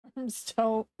Just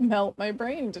don't melt my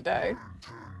brain today.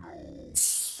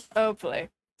 Hopefully.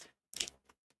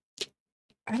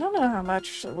 I don't know how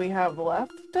much we have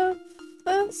left of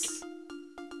this.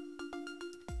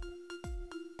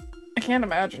 I can't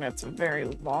imagine it's a very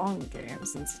long game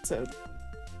since it's a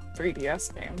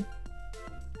 3DS game.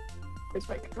 Where's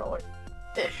my controller?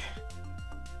 Ugh.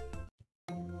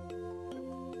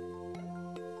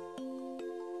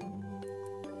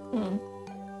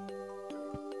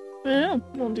 Yeah,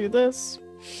 we'll do this.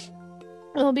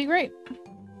 It'll be great.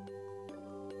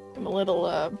 I'm a little,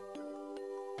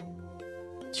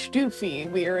 stoofy.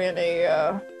 We are in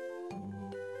a,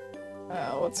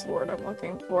 what's the word I'm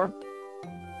looking for?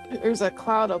 There's a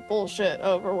cloud of bullshit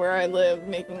over where I live,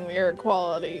 making the air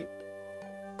quality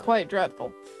quite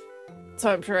dreadful.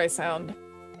 So I'm sure I sound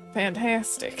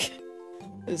fantastic.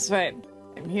 It's fine.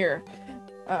 I'm here.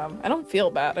 I don't feel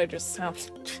bad, I just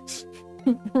sound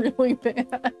really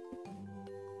bad.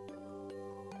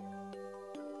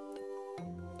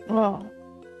 Oh.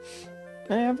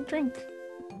 I have a drink.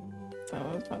 So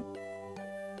it was fun.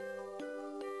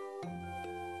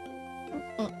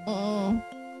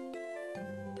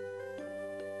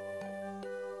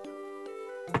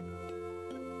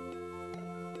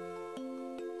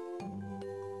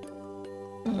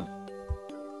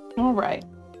 All right,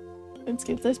 let's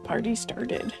get this party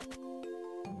started.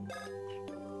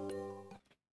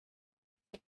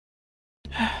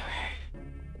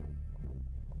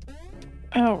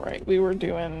 All right, we were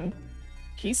doing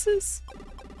pieces.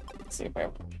 Let's see if I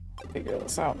figure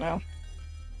this out now.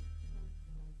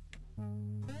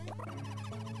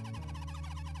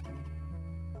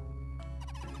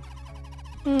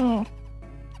 Oh.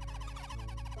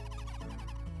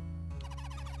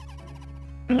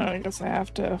 I guess I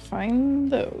have to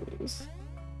find those.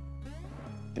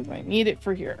 Because I need it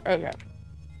for here. Okay.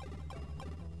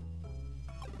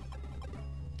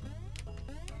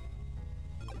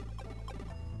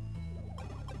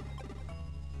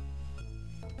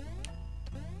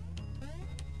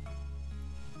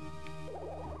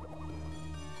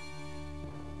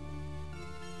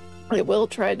 I will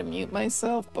try to mute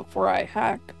myself before I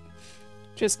hack,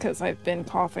 just because I've been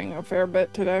coughing a fair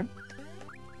bit today.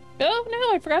 Oh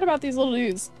no, I forgot about these little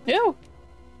dudes. No!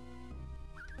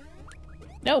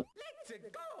 No! Let's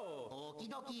go! Okie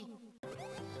dokie.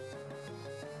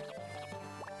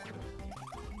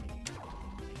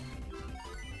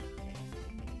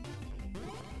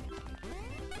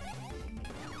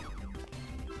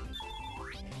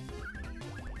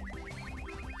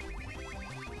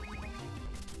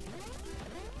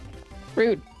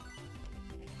 Rude.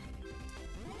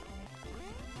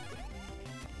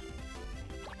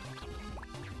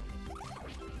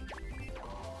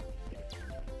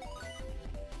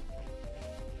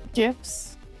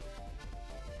 Gifts?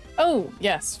 Oh,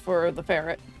 yes, for the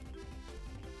ferret.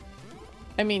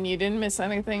 I mean, you didn't miss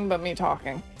anything but me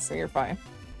talking, so you're fine.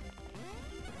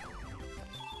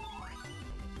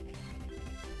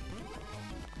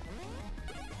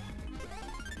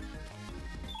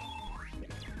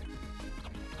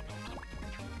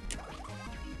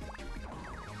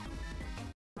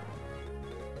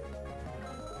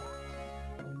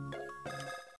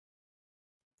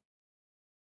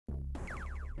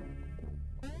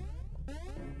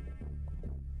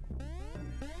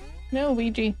 No,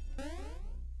 Luigi.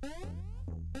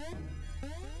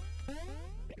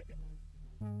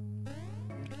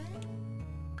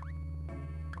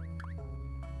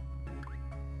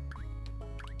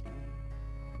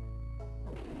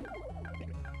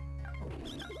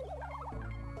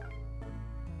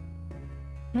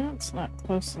 That's not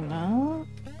close enough.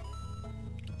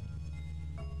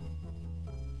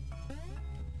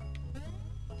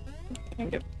 Can I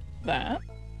get that?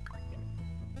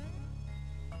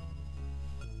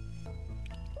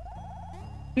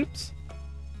 Oops.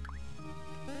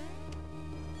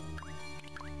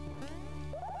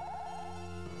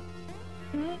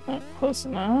 Not close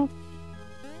enough.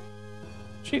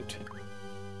 Shoot.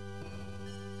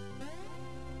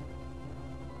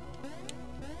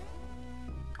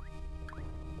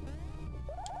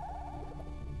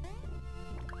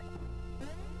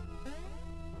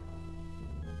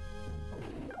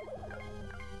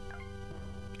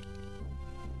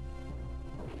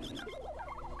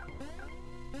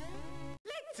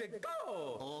 Let's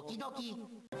go! Okie dokie.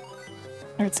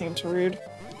 That seems rude.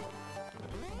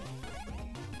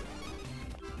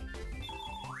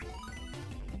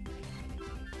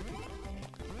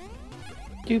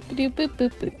 Doop doop boop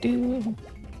boop boop doo.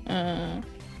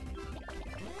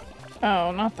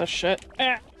 Oh, not the shit.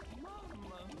 Ah.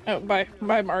 Oh, bye.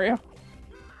 Bye, Mario.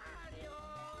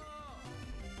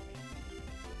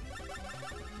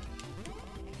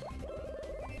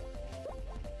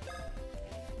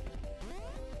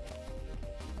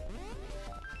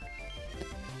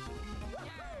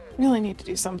 Really need to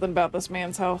do something about this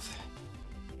man's health.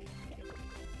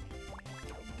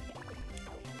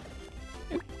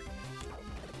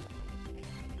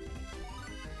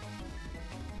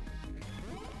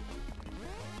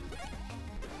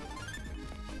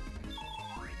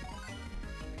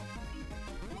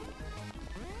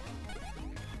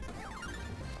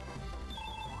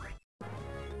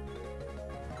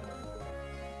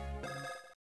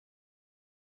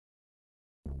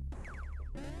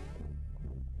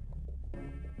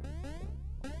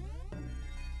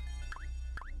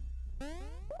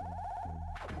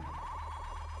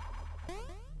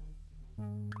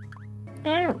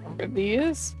 I remember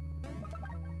these.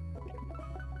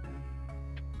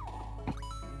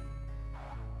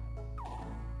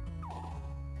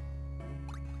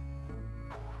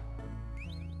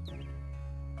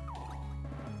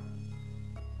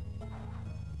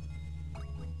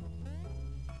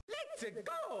 Let's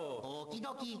go! Okie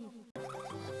dokie.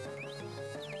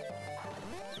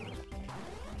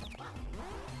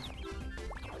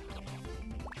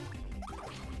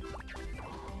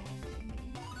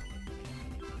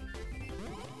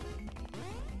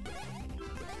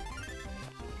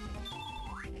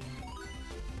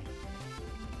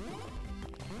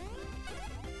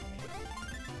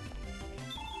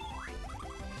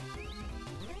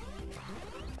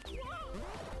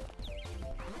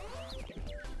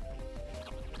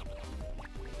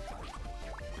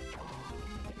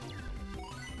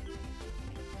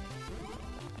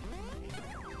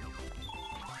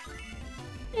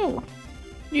 Oh,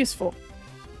 useful.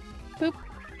 Boop.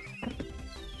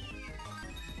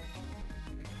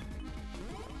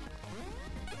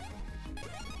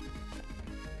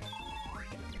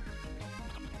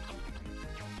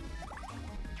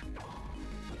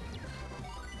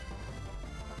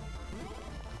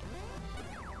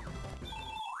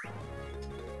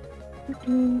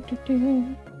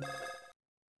 Do.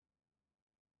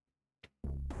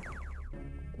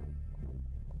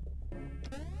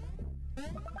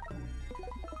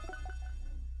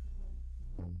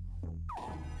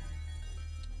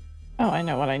 Oh, I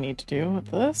know what I need to do with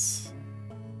this.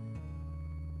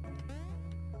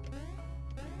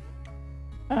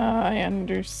 I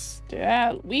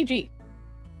understand. Luigi!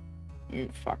 You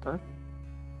fucker.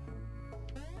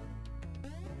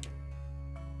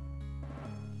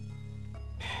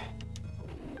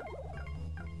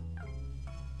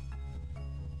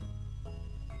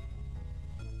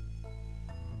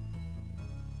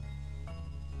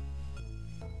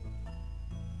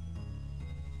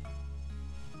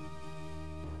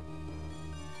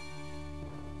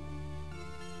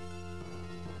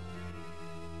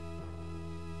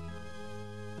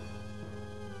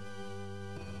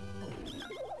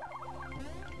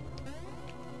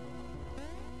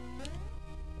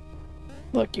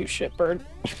 Look, you shitbird.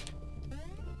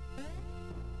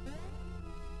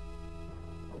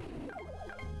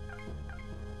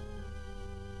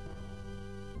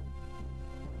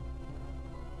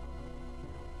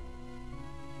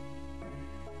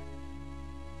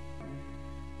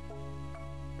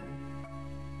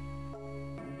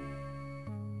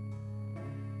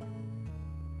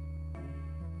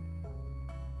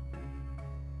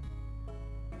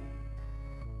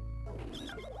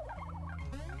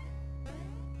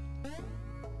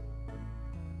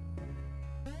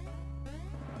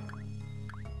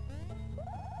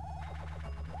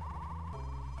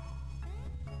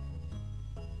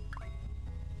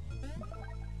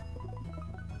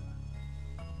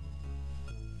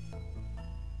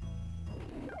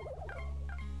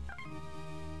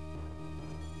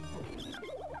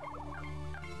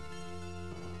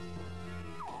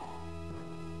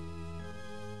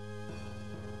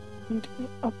 Need to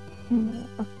go up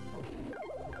more.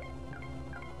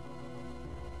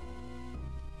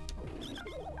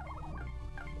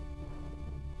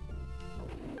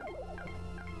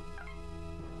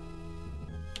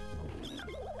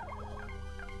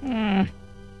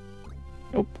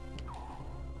 Nope.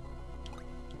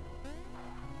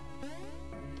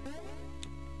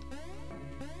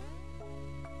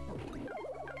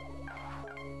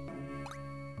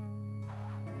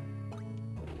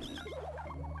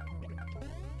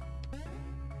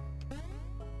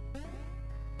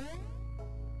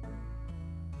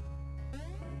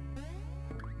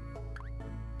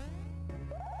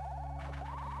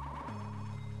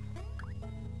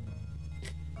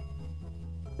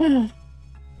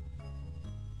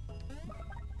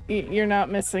 You're not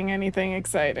missing anything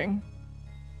exciting.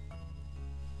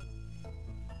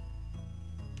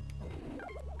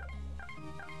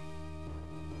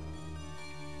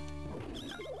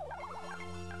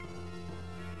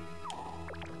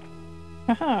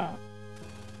 Haha.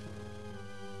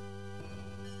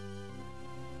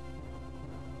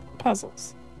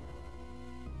 puzzles.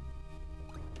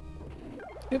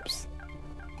 Oops.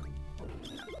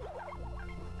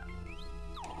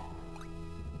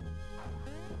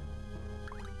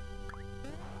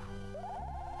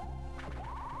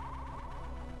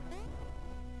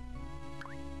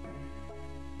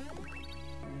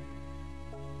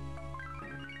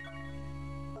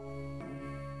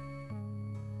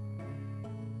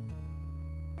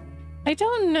 I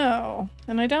don't know,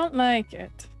 and I don't like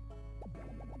it.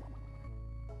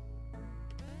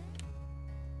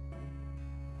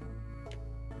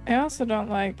 I also don't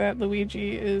like that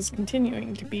Luigi is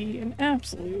continuing to be an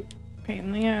absolute pain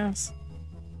in the ass.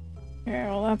 Yeah,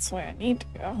 well, that's the way I need to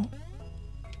go.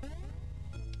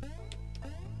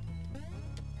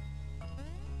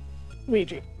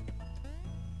 Luigi.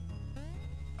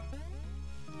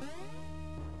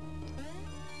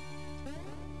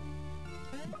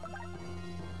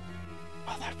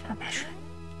 Oh, that for a measure.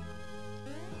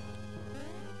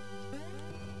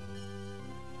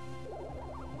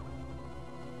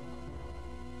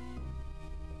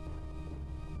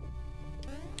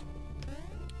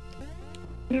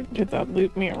 Did that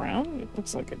loop me around? It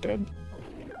looks like it did.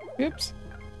 Oops.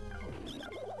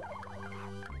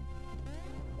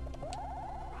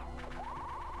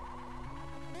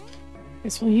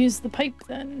 Guess we'll use the pipe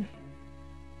then.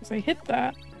 Because I hit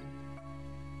that.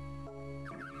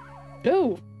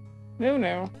 No! No,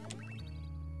 no.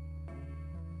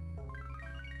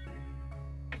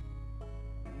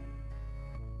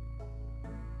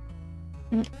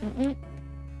 Mm-mm-mm.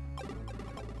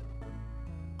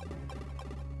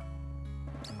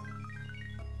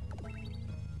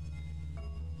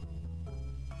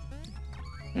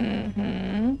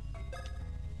 Mm-hmm.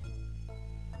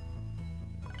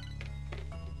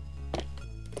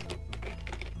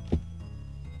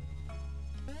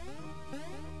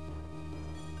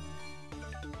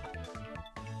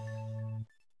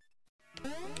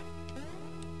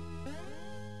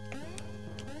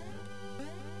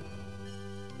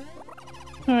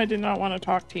 No, I did not want to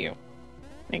talk to you.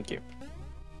 Thank you.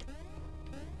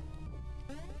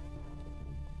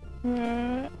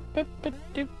 Boop, boop,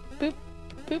 doop, boop,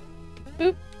 boop,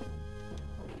 boop.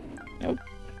 Nope.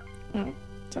 No,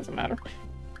 doesn't matter.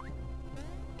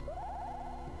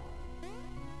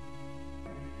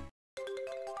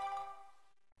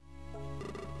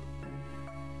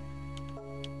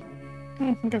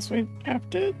 I guess we have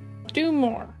to do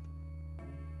more.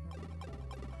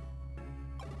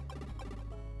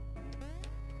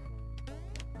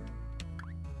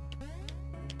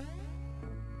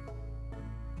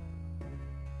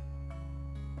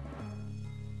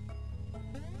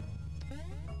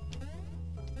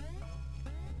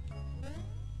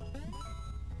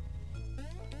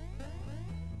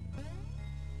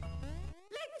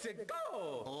 Let's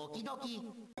go! Okie dokie.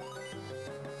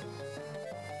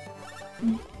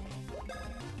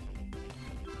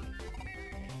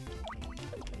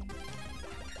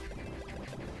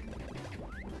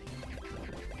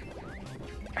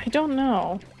 I don't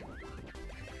know.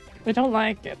 I don't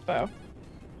like it, though.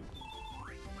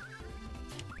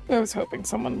 I was hoping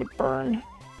someone would burn.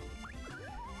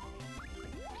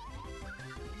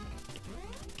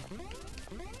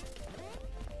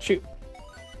 Shoot.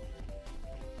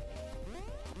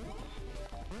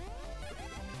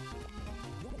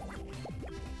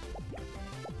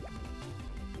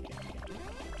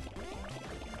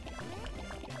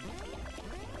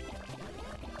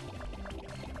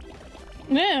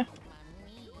 Yeah.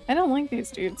 I don't like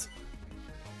these dudes.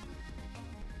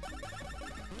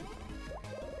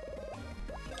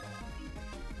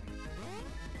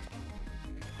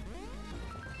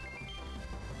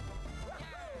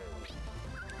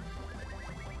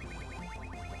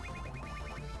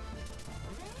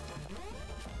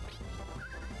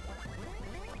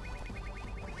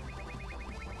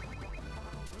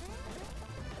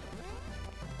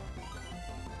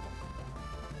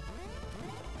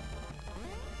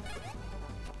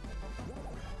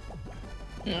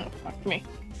 Oh, fuck me.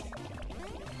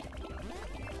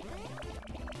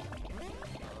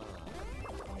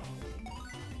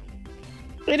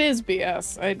 It is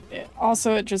BS.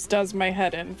 It just does my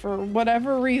head in for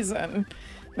whatever reason.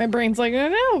 My brain's like,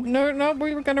 no,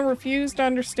 we were gonna refuse to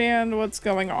understand what's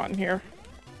going on here.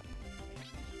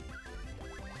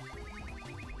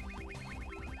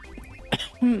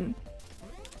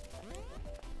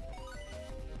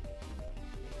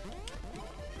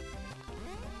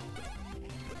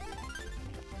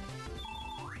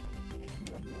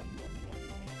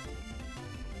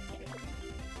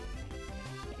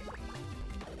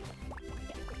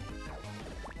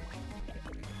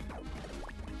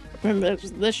 And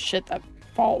there's this shit that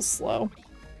falls slow.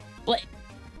 Blech.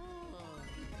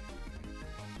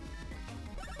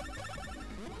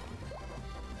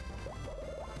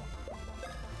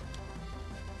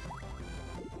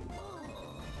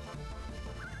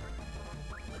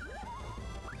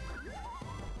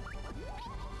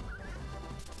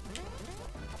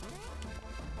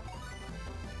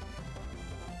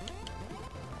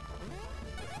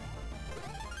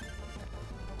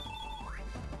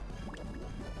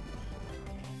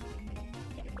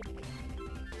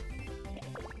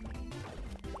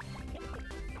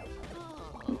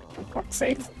 fuck's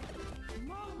sake.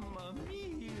 Mamma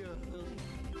mia!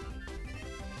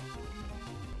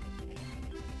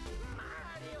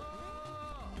 Mario!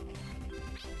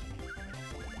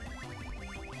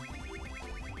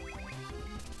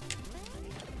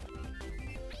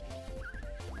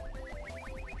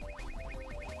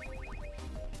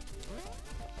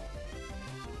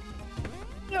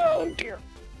 Oh dear.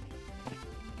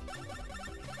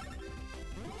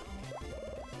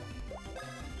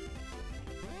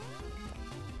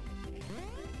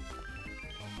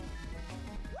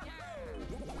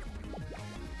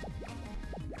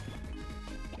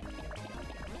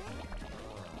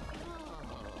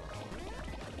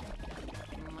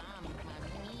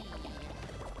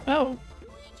 Oh,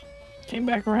 came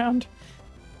back around.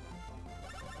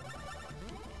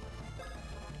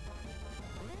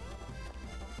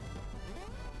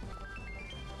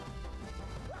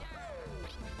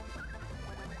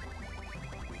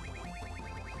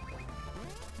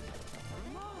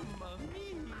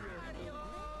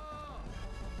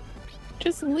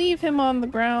 Just leave him on the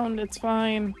ground, it's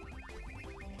fine.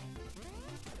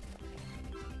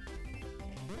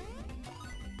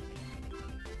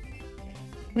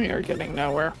 We are getting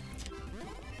nowhere.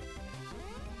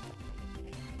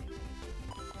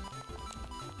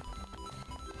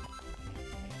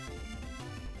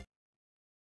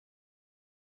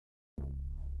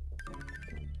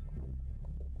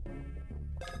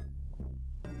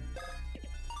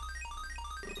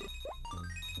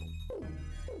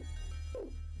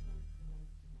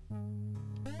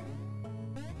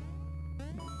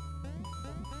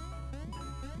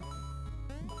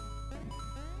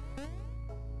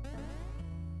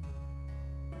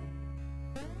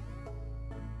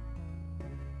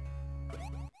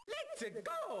 Let's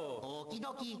go! Okie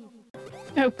dokie.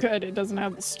 Oh good, it doesn't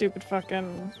have the stupid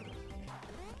fucking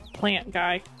plant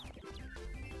guy.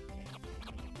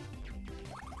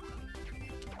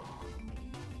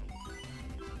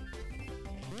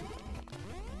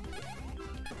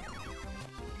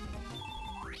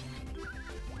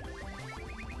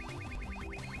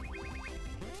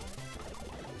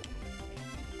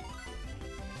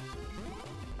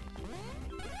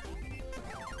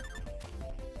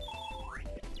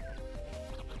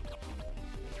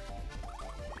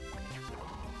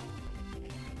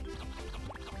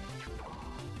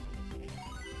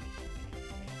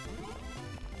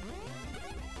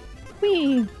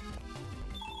 Whee!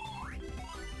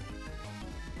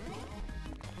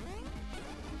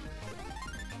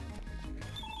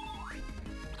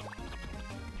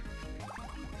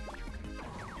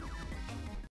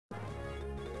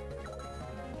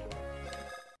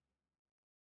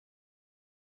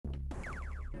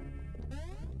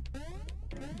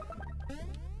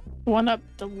 One up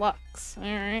deluxe,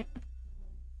 alright.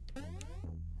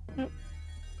 Nope.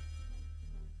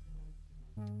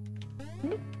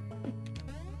 Nope.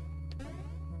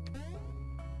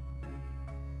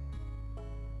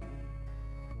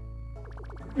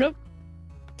 Nope.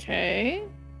 Okay.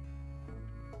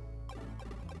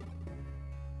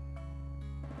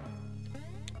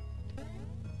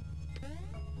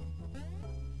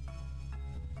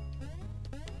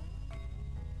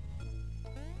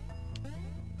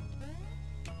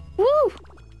 Woo!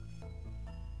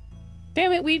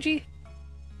 Damn it, Luigi.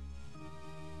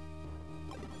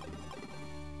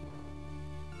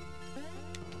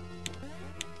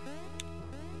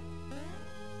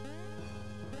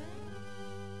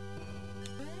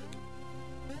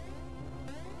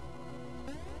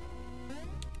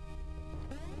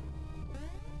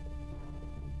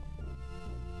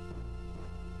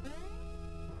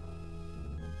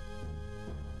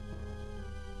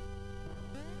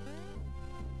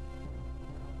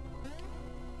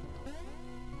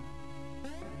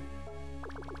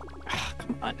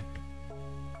 Come on.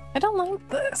 I don't like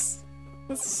this.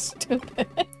 This is stupid.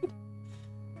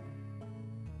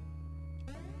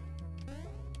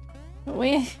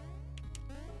 We...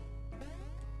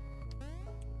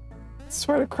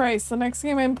 Swear to Christ, the next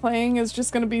game I'm playing is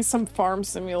just gonna be some farm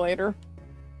simulator.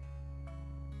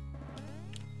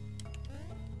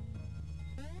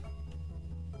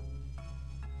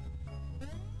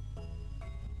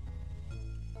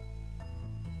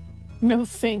 No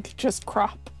think, just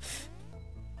crop.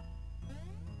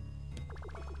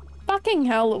 Fucking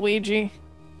hell, Luigi.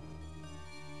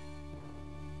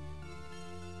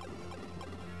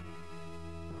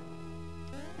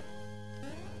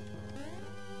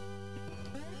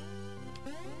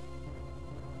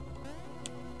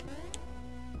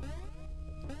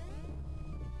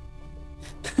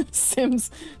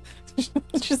 Sims,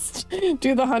 just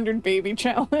do the 100 baby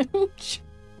challenge.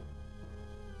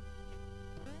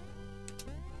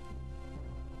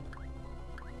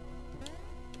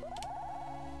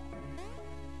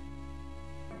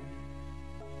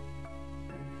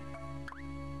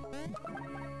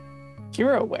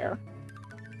 hero wear.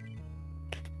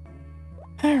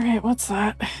 Alright, what's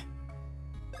that?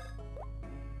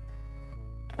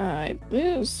 I'd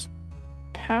lose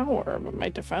power, but my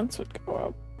defense would go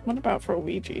up. What about for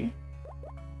Luigi?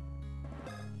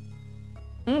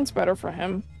 It's better for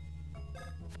him.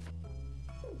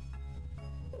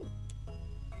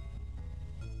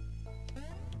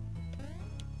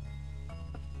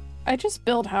 I just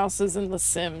build houses in The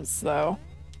Sims, though.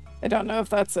 I don't know if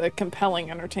that's a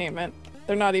compelling entertainment.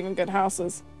 They're not even good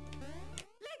houses.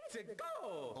 Let's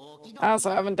go. I also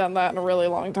haven't done that in a really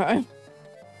long time.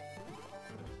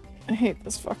 I hate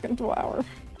this fucking flower.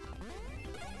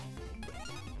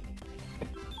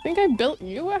 I think I built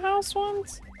you a house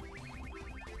once?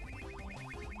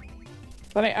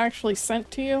 That I actually sent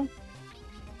to you?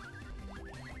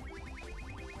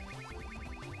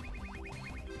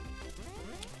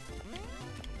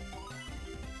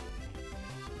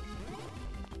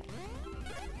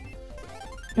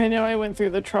 I know I went through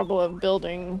the trouble of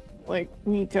building, like,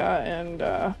 Mika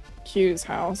and, Q's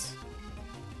house.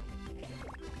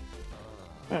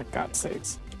 Oh, God's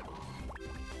sakes.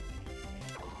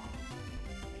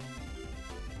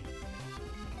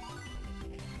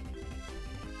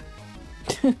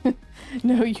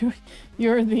 No,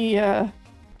 you're the,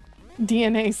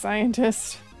 DNA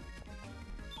scientist.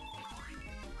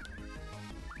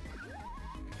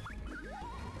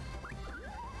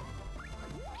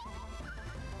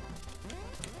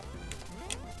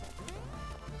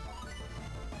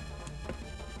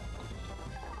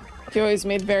 He always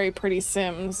made very pretty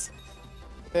Sims.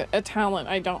 A talent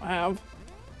I don't have.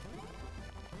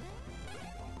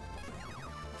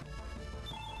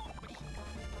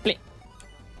 Bleh.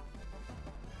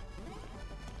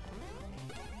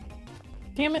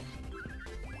 Damn it.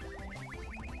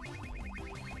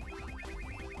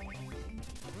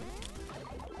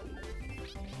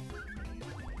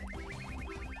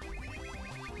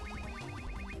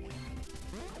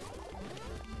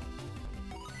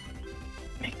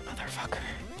 Motherfucker.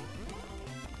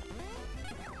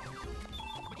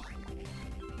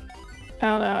 I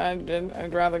don't know,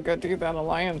 I'd rather go do that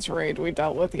alliance raid we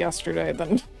dealt with yesterday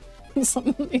than some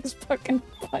of these fucking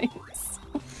fights.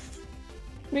 What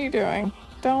are you doing?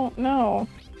 Don't know.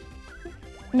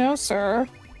 No, sir.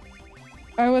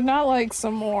 I would not like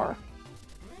some more.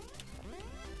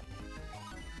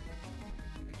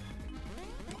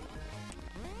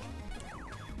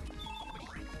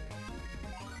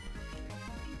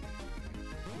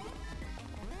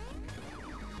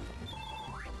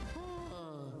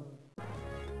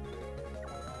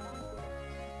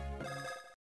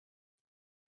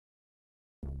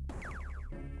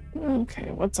 Okay,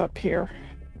 what's up here?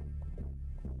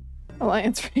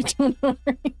 Alliance Raid, don't know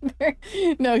either.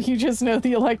 No, you just know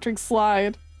the electric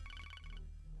slide.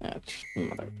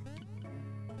 Mother.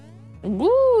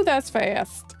 Woo, that's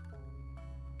fast.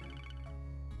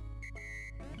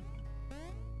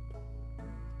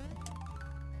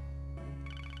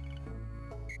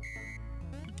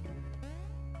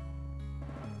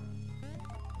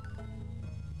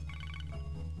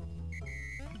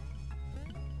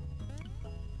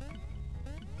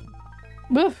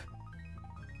 Woof.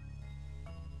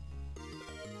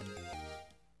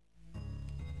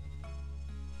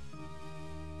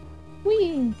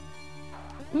 Whee!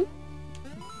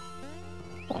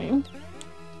 Fine.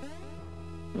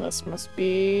 This must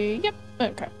be... Yep,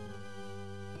 okay.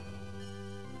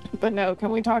 But no,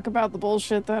 can we talk about the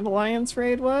bullshit that Alliance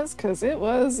Raid was? Because it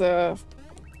was,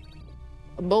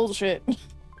 bullshit.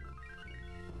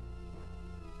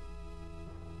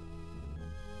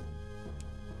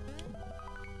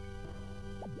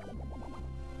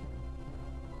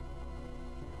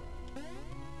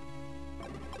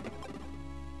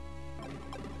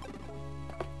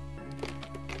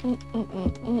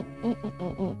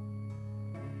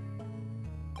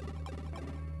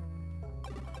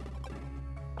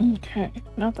 Okay,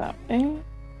 not that way.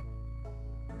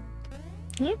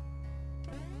 Nope.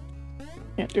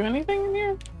 Can't do anything in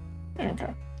here?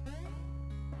 Okay.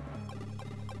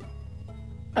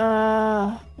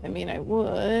 I mean, I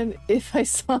would if I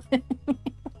saw it.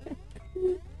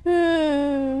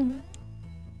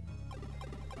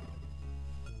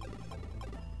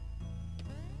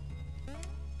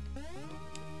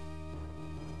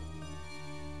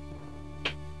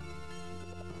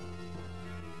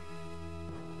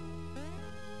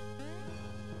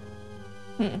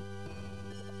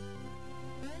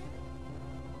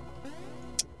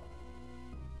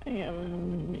 I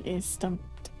am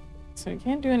stumped. So I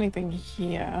can't do anything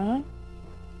here.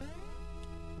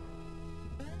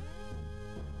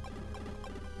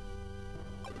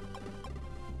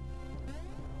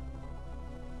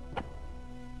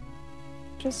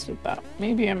 just about.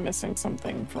 Maybe I'm missing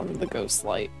something from the ghost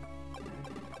light.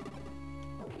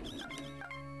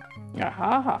 Ah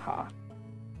ha ha ha.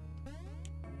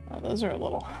 Oh, those are a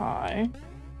little high.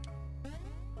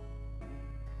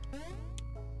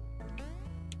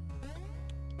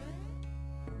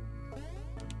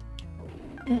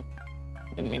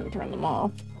 Didn't mean to turn them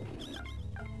off.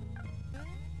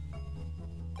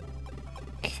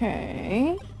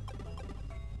 Okay.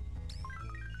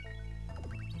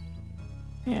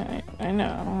 Yeah, I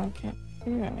know. I can't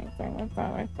do anything with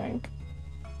that, I think.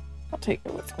 I'll take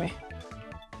it with me.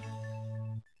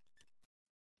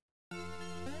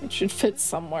 It should fit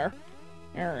somewhere.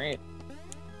 Alright.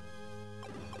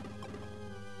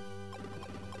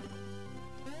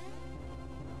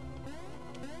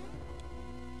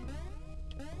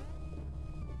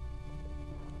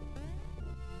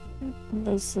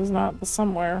 This is not the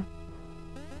somewhere.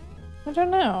 I don't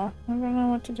know. I don't know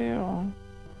what to do.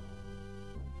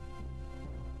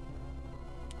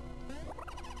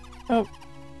 Oh.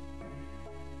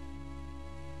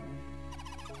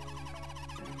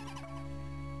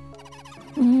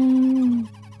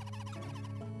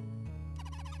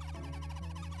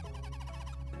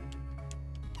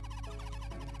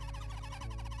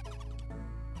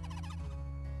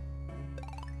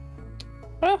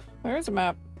 Oh, there's a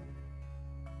map.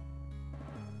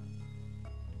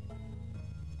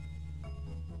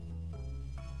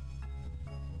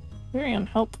 Very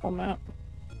unhelpful map.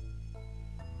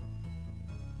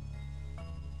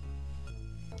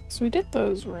 So we did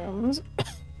those rooms.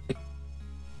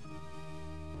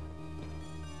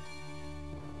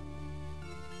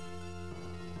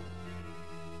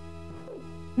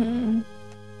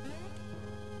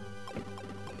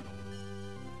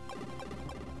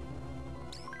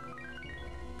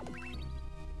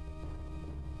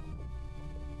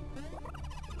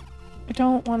 I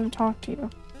don't want to talk to you.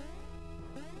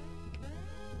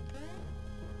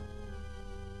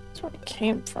 That's where it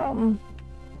came from.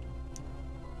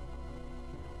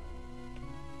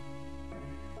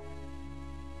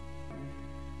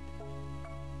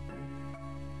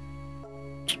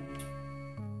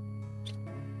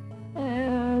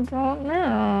 I don't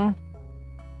know.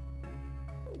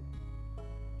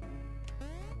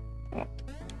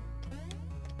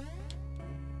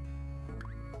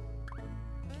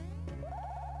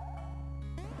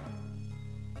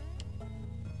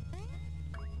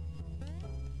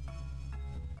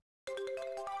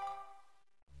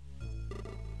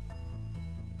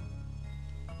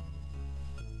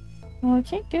 Well, I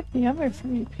can't get the other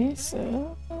 3 pieces.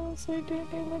 So I do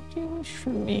what you wish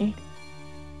from me.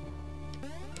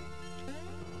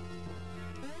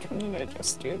 Can I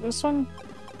just do this one?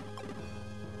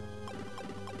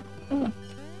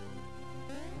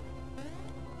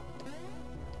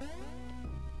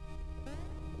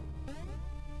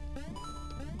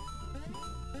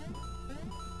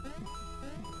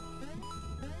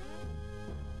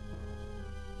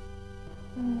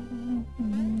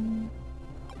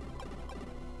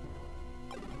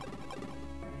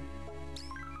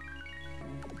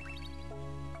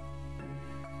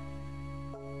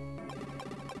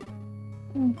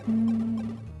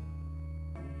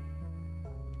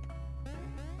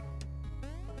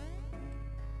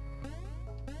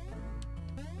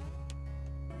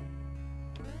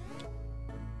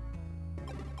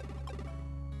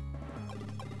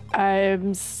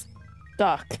 I'm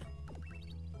stuck.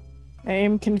 I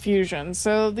am confusion.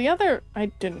 So the other, I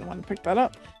didn't want to pick that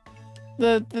up.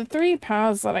 The 3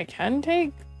 paths that I can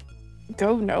take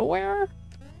go nowhere,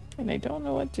 and I don't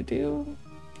know what to do.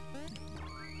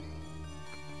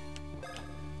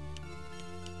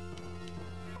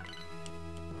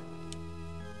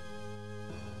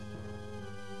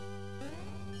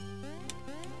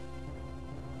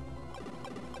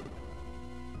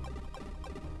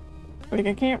 Like,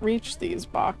 I can't reach these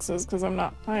boxes because I'm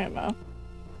not high enough.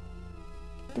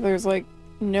 But there's, like,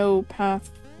 no path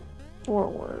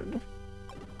forward.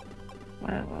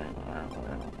 And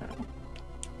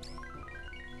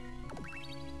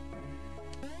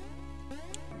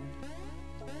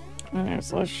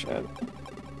there's less shit.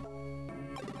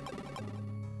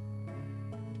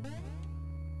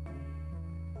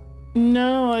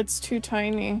 No, it's too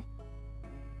tiny.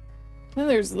 Then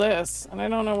there's this, and I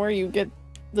don't know where you get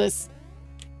this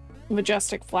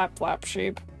majestic flap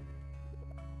shape.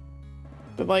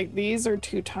 But like these are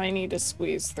too tiny to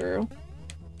squeeze through.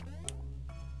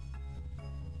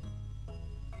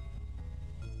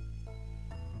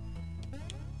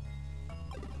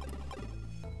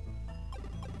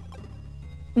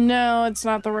 No, it's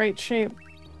not the right shape.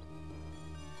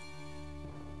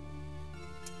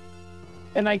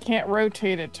 And I can't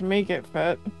rotate it to make it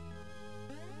fit.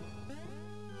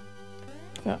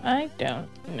 So I don't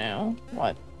know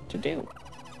what to do.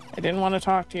 I didn't want to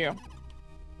talk to you.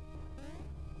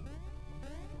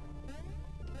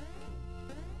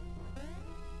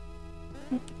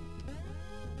 There's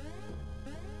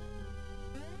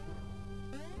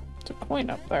a coin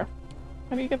up there.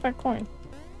 How do you get that coin?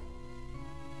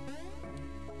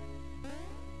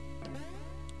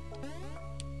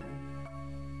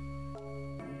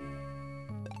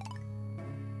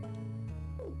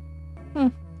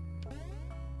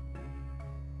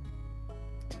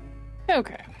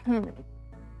 Okay.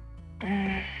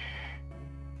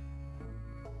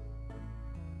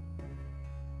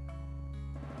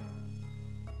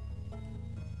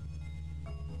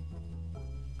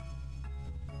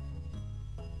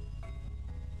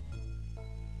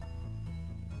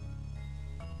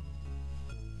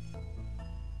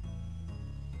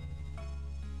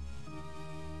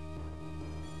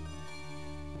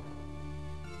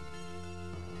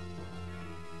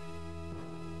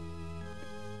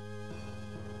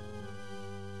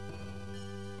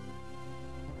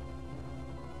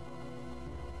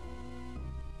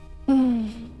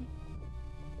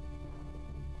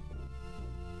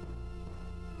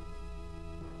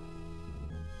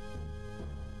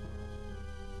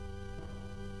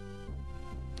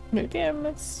 Maybe I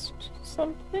missed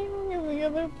something in the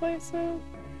other places.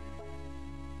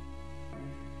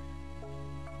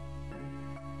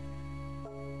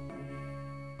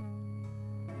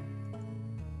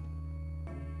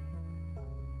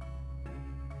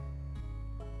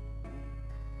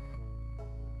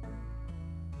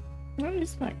 I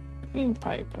used that green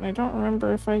pipe, and I don't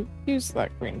remember if I used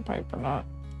that green pipe or not.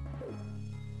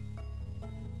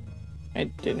 I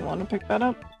didn't want to pick that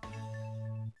up.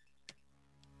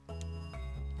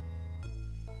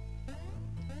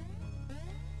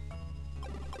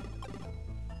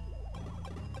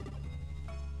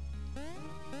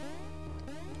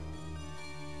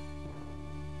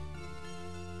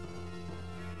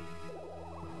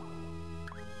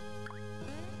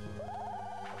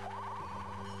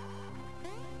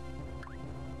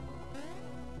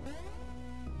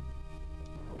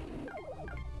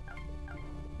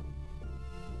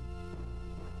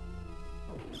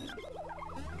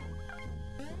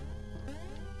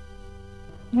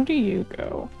 Where do you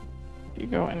go? Do you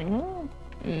go anywhere?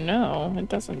 No, it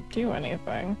doesn't do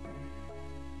anything.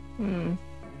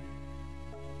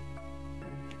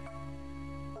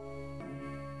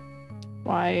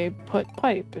 Why put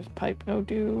pipe if pipe no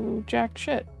do jack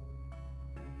shit?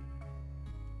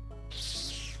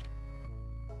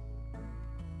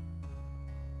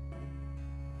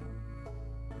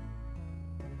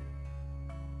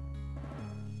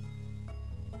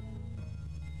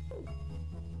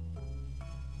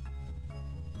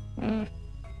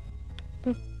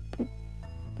 Boop, boop,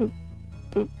 boop,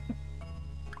 boop.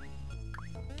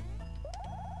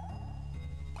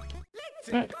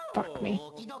 Fuck me.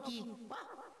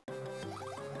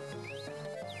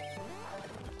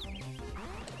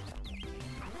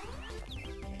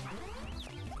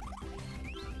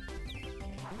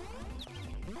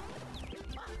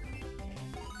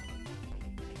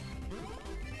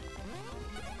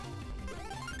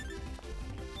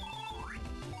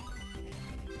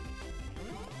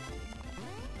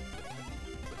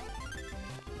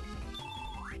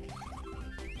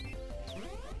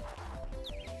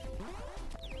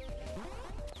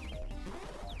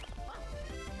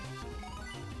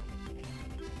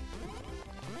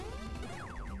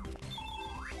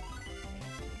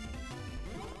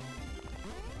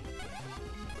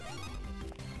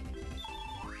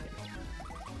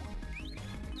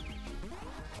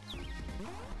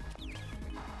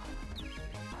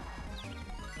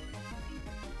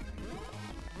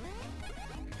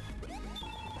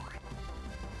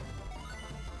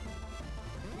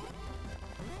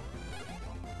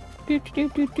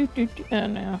 Oh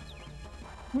no.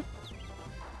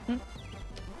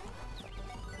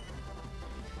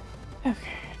 Okay.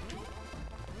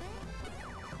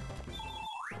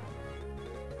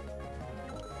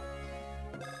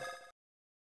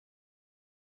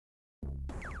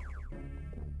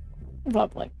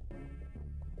 Lovely.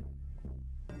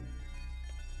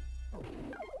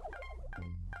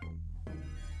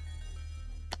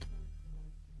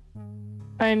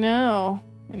 I know.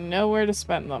 I know where to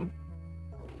spend them.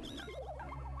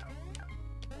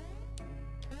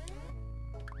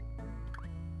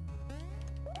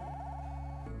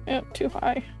 Yep, too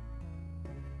high.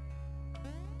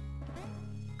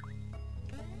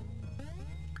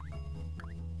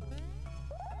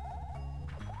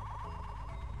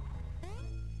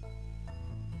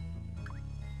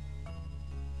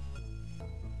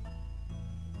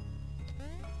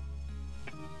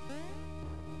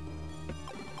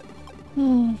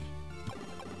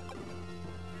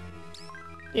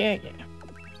 Yeah, yeah.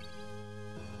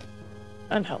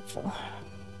 Unhelpful.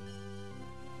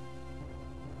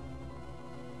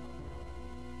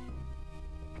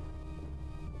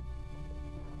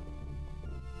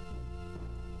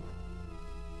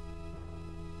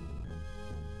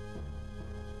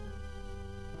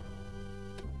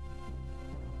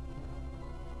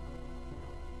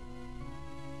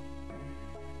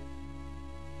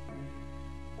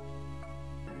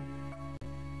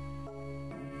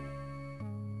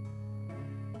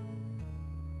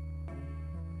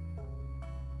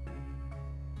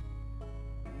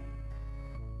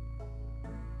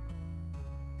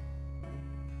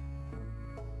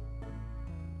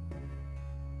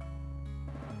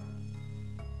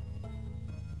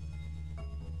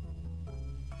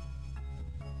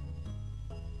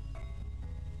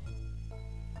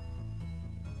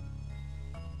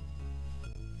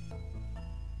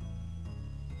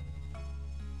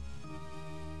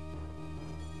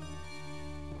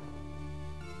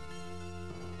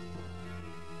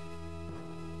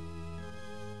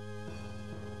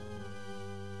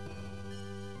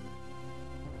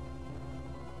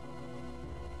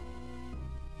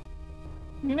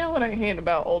 You know what I hate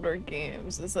about older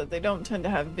games is that they don't tend to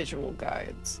have visual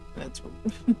guides. And it's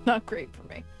not great for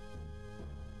me.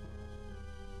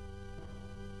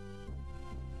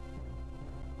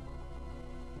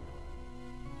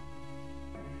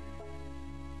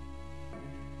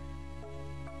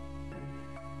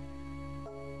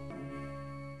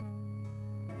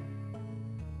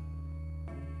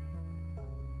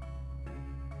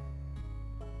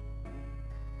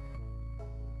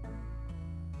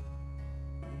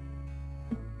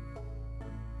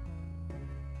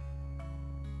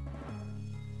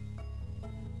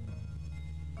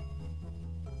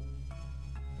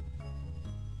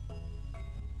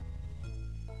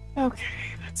 Okay,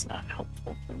 that's not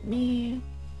helpful for me.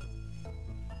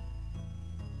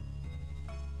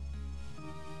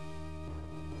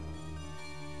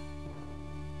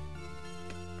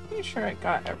 Pretty sure I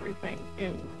got everything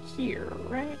in here,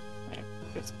 right? I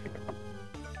just pick it up.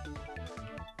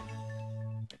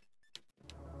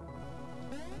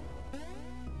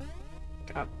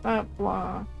 Got that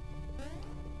block.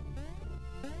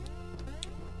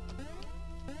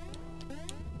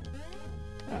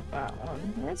 Got that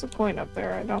one. There's a point up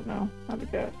there. I don't know how to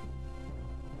get.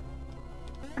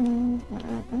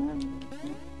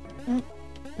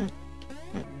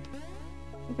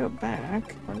 Go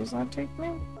back. Where does that take me?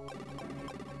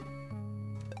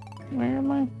 Where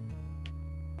am I?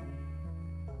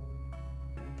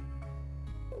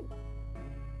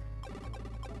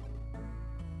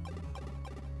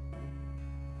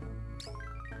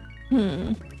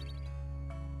 Hmm.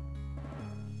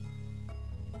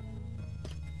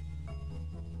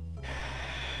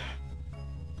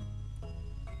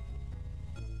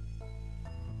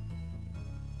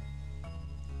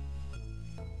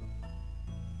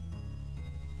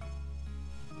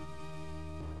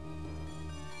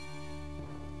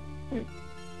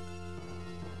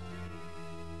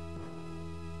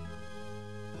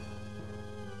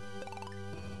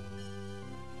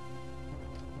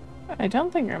 I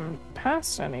don't think I'm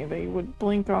past any. They would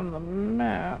blink on the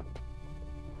map.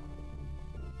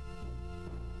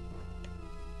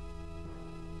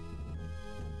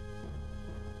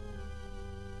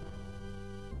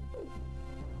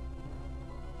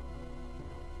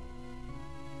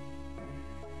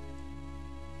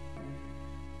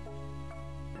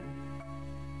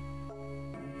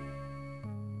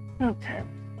 Okay.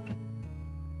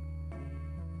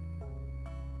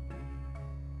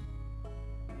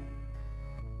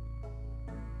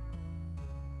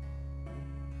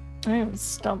 I am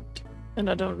stumped, and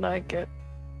I don't like it.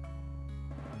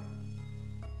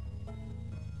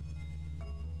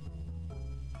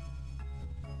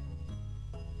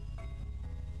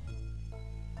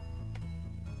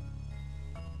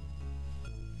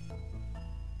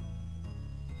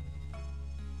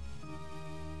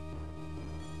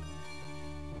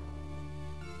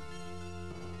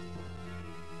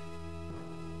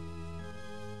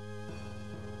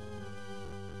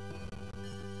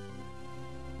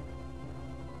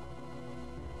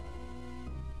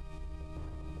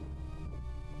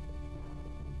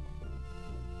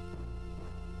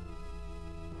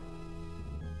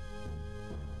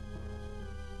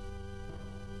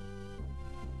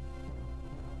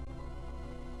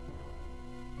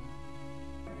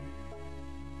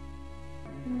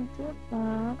 Did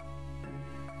that.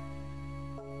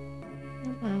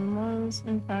 And was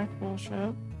in fact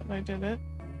bullshit, but I did it.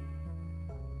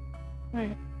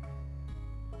 Wait.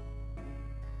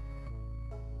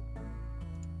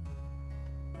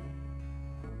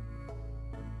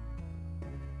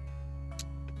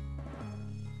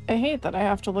 I hate that I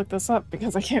have to look this up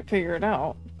because I can't figure it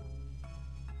out.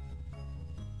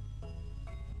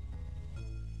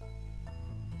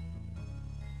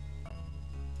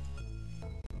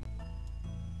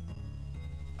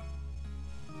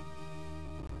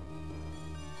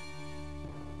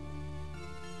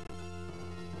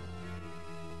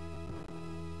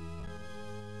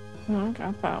 Oh,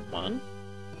 got that one.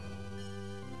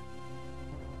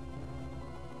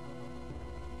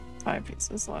 5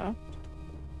 pieces left.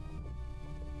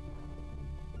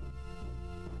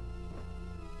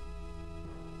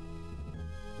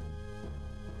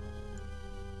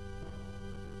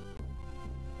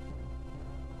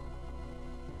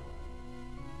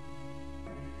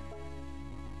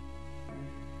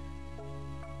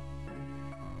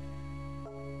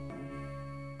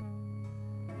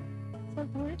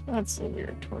 That's a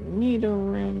weird tornado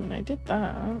room, and I did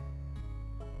that.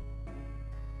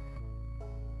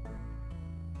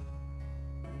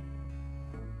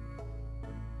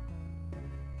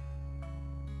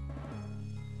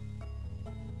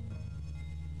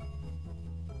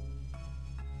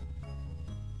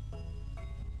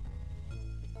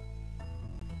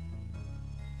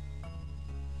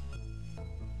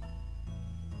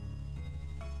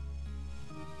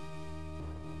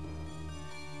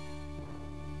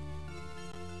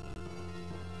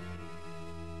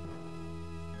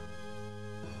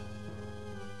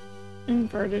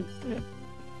 Inverted. Yeah.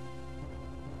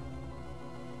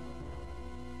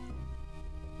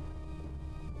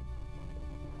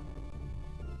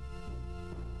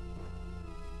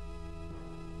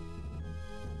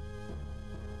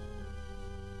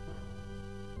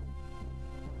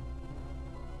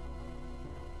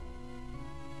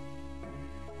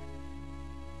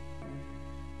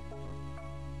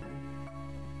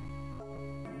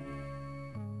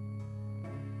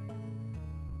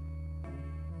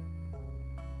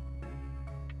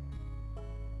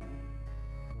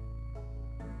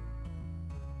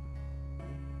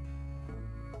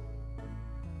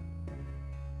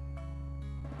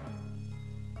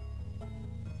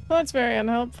 Well, that's very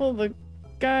unhelpful. The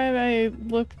guy that I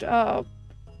looked up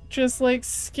just, like,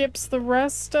 skips the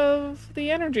rest of the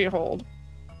energy hold.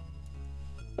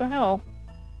 The hell?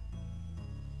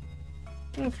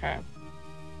 Okay.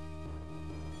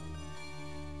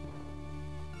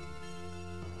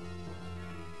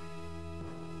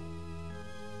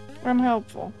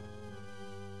 Unhelpful.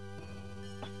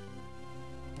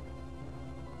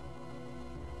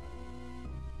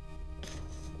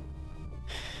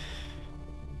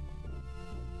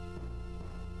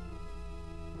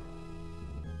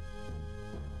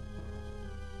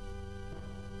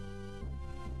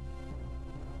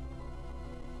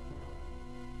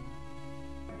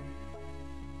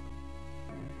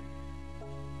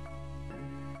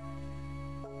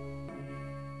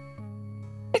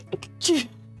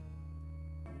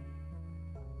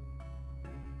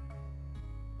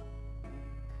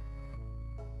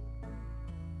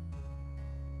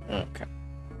 Okay.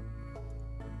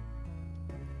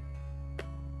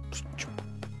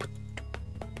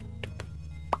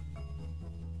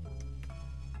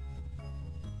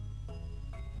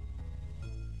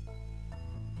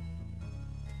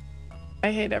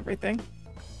 I hate everything.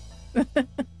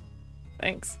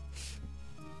 Thanks.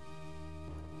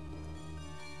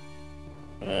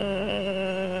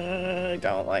 I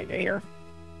don't like it here.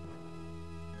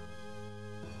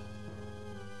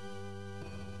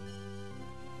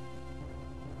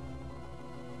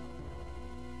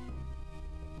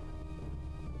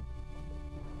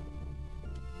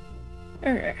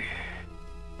 Okay.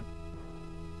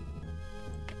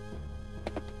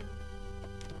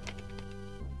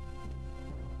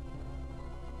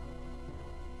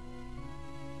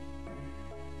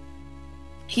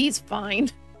 He's fine.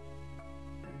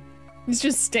 He's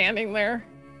just standing there.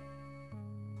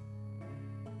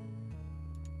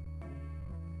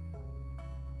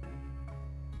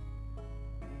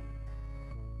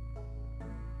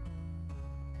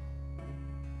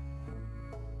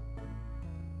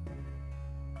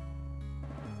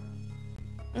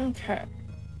 Okay.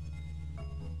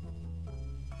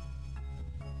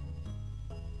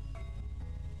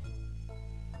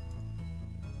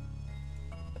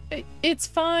 It's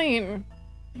fine.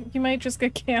 You might just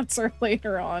get cancer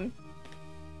later on.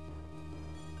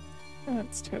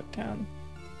 Let's do it down.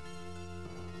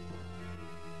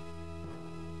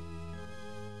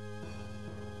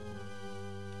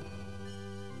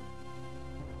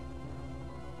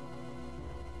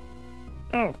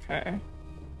 Okay.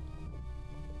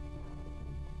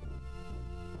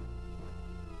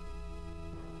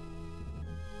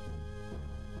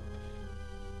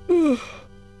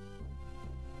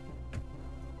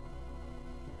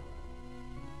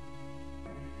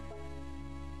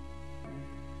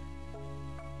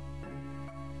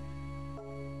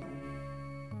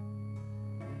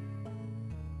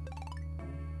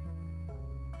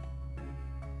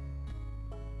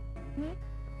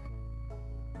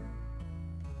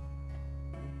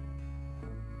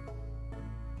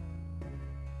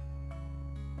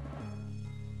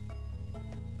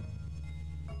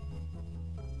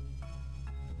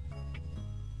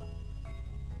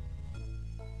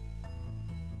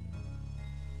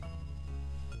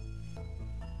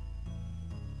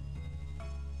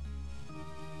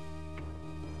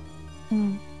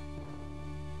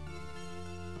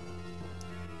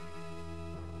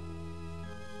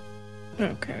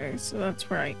 Okay, so that's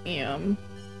where I am.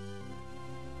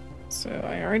 So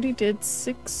I already did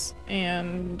 6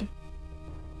 and...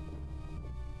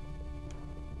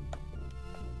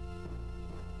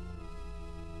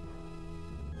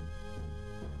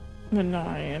 the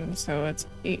 9, so it's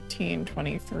 18,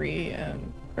 23,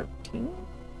 and 13?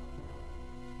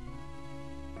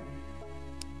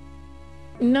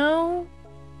 No,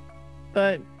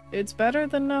 but it's better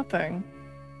than nothing.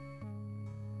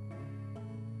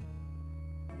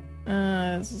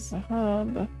 This is a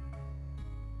hub.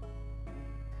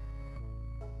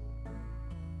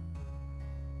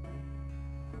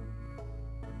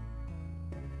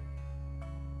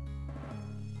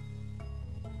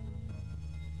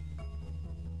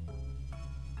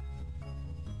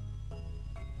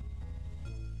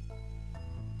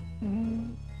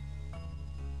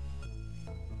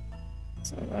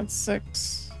 So that's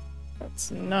 6.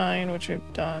 That's 9, which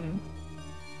I've done.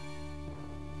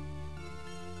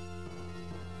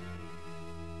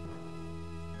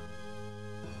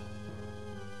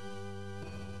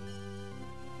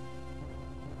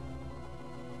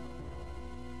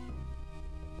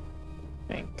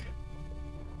 I think.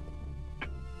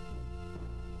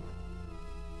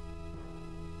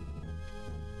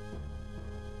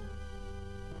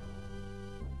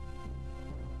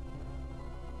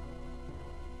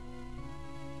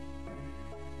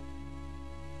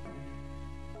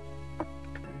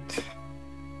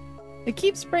 It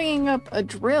keeps bringing up a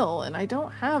drill, and I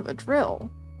don't have a drill.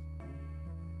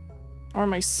 Or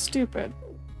am I stupid?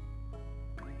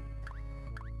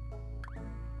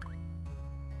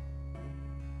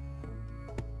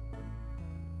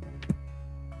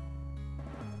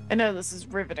 I know this is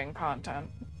riveting content.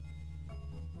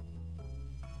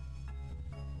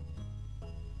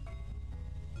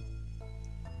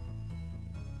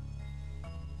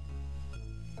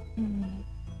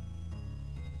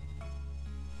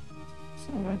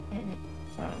 Seven, 8,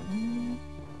 7.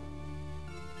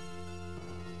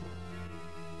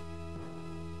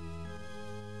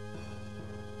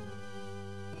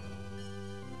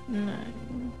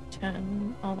 Nine,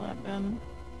 10, 11.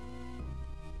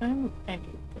 I need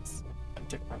this a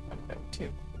different window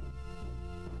too.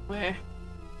 Where?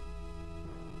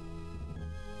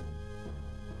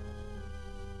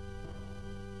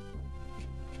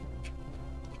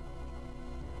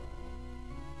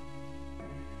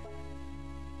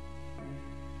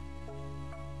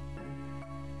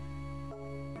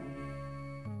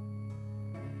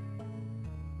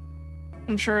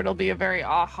 I'm sure it'll be a very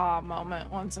aha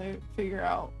moment once I figure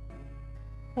out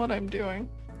what I'm doing.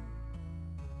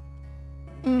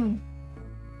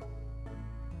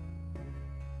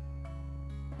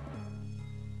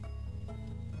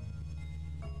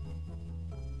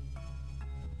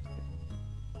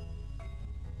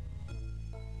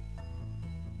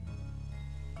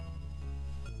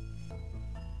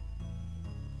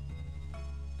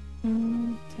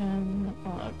 10,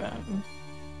 11,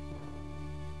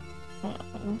 12,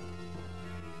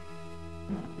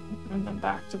 and then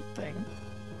back to the thing.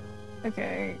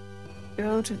 Okay,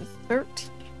 go to the 13,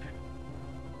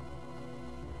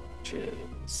 which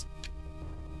is...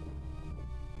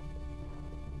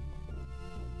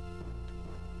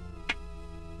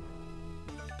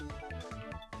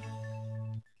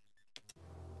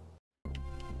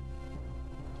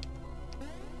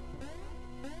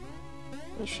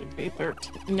 This should be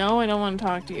 13. No, I don't want to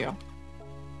talk to you.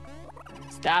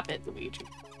 Stop it, Luigi.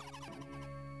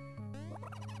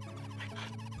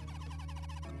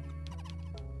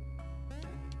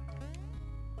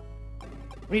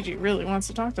 Luigi really wants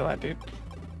to talk to that dude.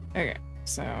 Okay,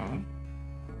 so...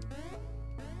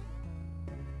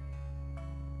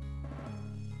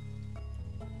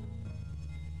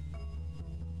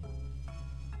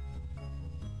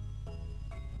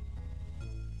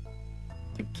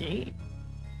 the gate?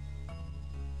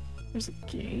 There's a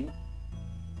gate?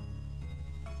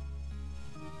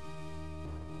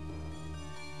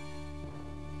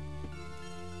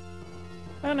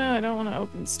 Oh no, I don't want to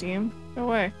open Steam. Go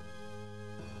away.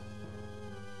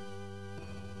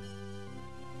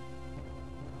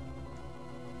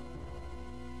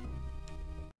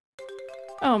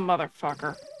 Oh,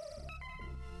 motherfucker.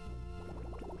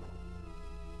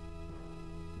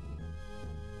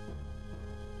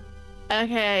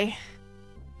 Okay.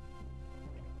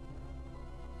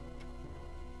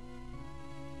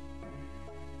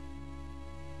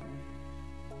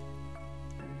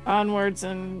 Onwards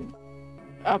and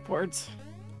upwards.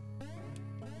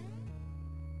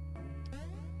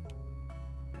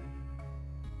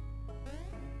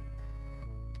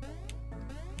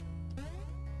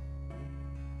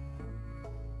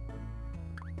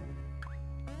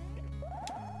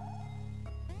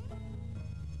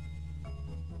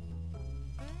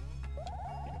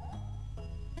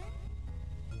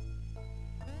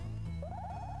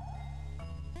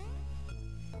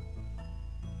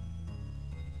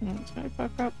 Did I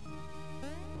fuck up?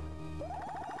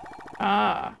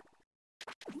 Ah.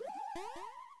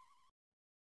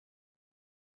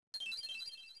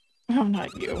 Oh,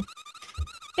 not you.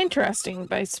 Interesting.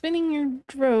 By spinning, you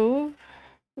drove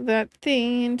that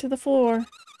thing into the floor.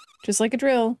 Just like a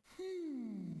drill.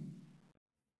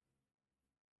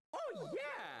 Oh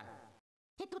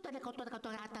yeah.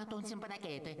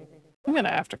 I'm gonna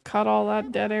have to cut all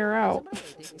that dead air out.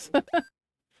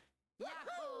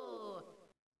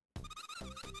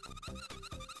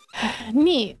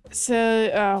 Neat.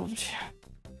 So,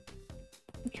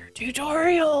 your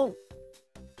tutorial.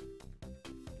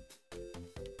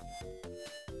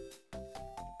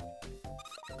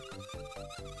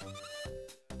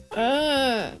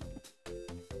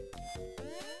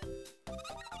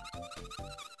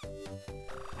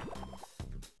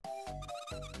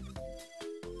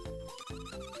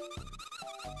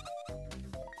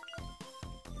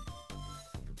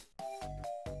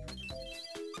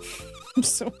 I'm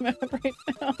so mad right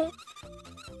now.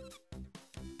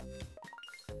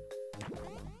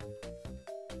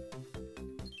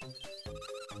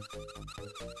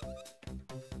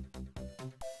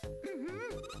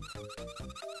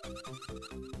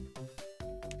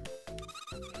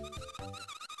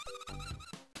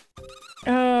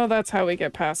 Oh, that's how we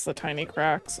get past the tiny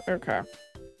cracks. Okay.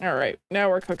 Alright, now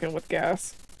we're cooking with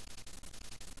gas.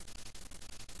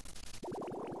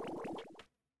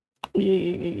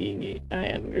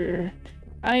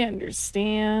 I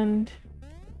understand.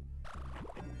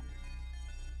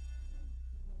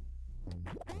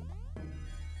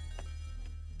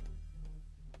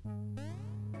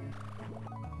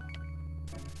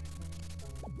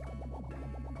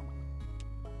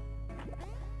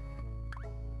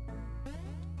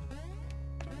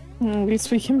 At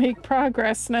least we can make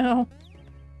progress now.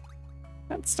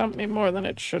 That stumped me more than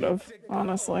it should have,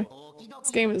 honestly.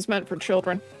 This game is meant for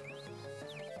children.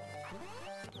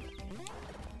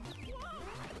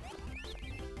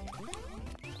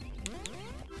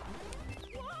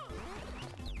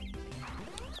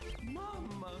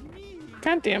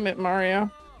 God damn it,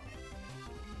 Mario.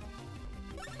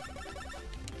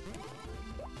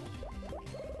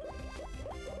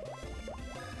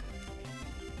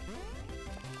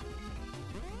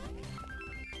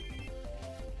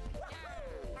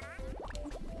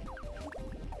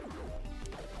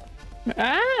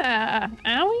 Ah!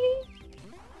 Owie!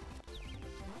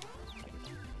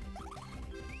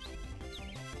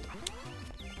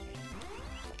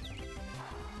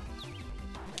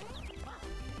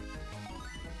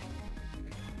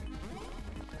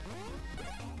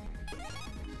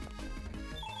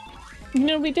 You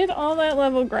know, we did all that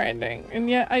level grinding, and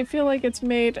yet I feel like it's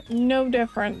made no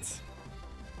difference.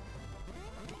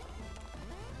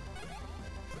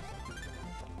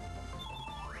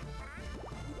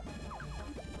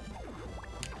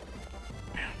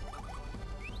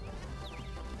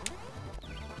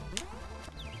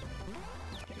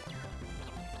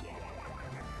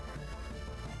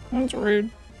 That's rude.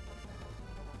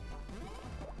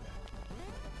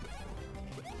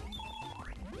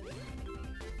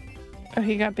 Oh,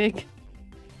 he got big.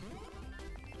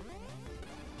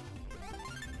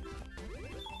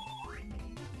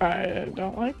 I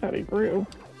don't like that he grew.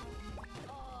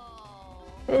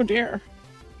 Oh dear.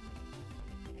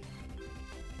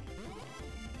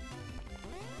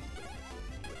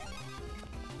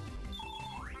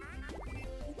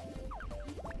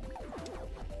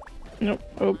 Nope.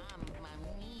 Oh.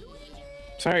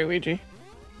 Sorry, Luigi.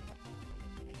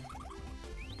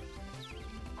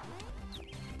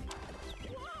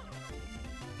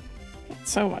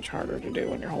 It's so much harder to do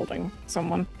when you're holding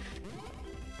someone.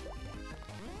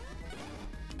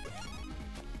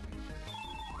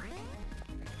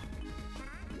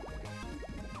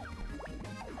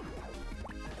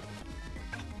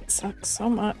 It sucks so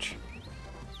much.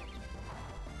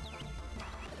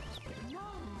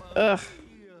 Ugh.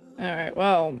 Alright,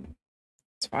 well,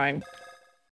 it's fine.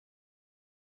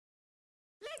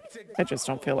 I just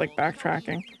don't feel like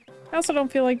backtracking. I also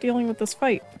don't feel like dealing with this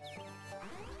fight.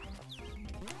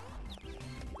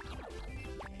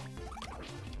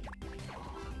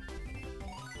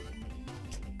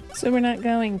 So we're not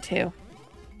going to.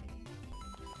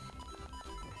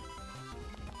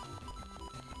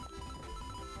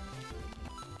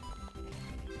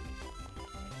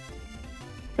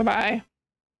 Goodbye.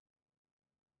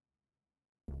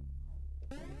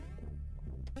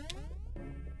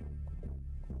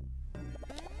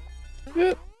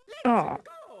 Oh,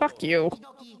 fuck you.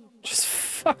 Just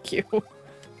fuck you.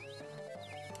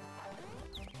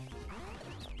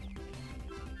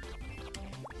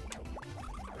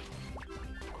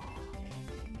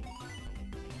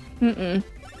 Mm-mm.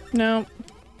 No.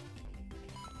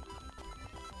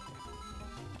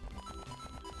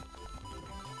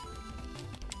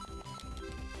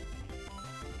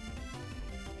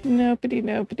 Nopedy,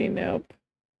 nopedy, nope.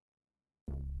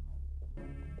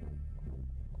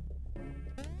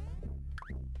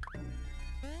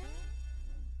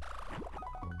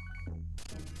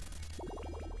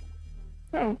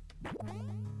 Oh.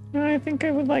 I think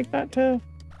I would like that to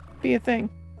be a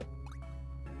thing.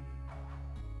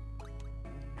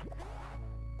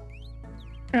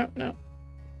 Oh, no.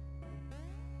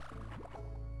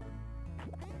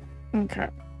 Okay.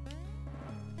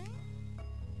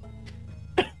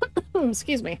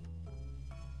 Excuse me.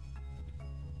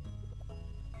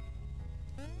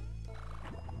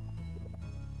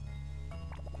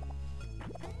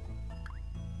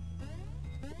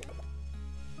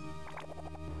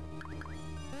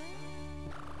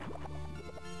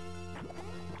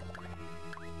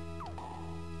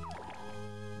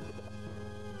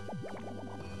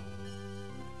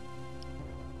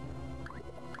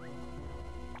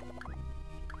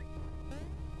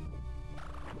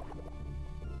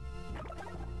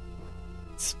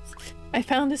 I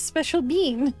found a special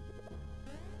bean.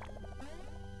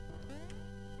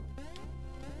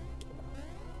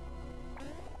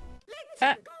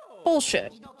 Ah,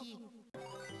 bullshit.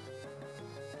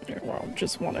 Yeah, well,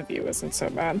 just one of you isn't so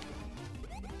bad.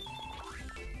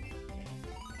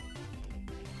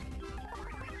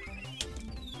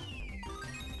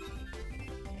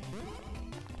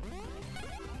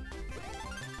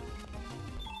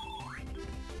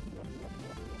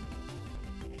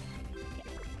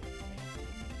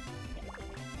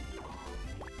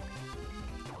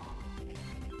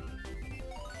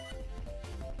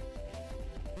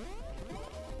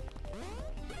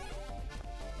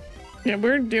 Yeah,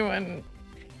 we're doing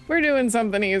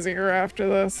something easier after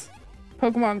this.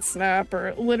 Pokemon Snap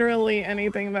or literally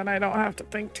anything that I don't have to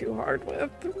think too hard with.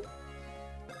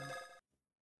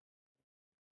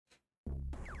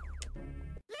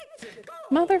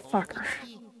 Motherfucker.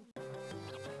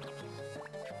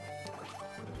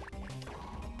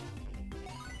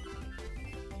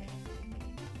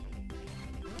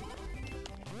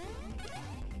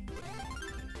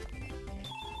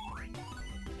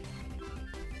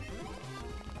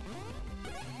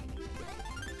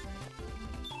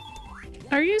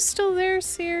 Are you still there,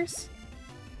 Sears?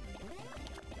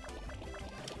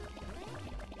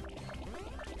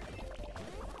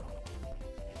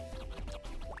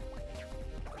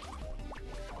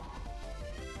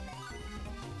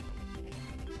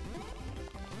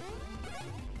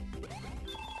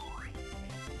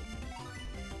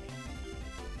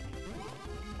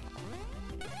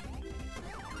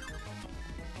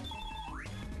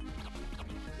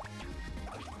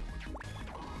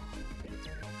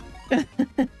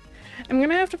 I'm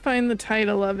gonna have to find the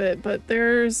title of it, but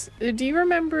there's... Do you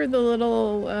remember the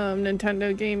little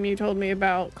Nintendo game you told me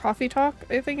about? Coffee Talk,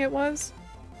 I think it was?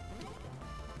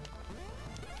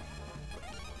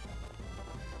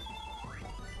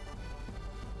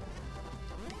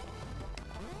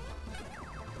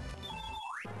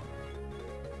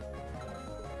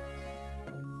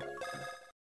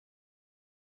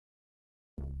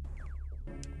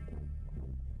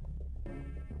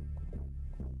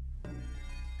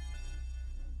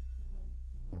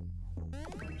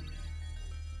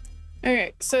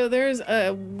 Okay, so there's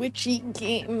a witchy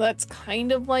game that's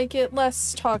kind of like it,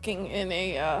 less talking in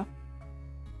a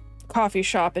coffee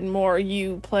shop and more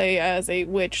you play as a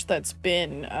witch that's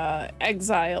been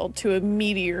exiled to a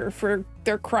meteor for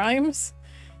their crimes.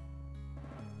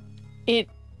 I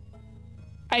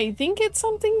think it's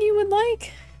something you would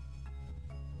like.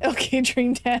 Okay,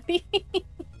 Dream Daddy.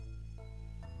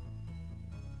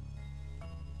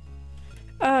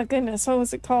 Ah, goodness, what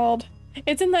was it called?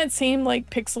 It's in that same, like,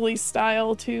 pixely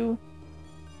style, too.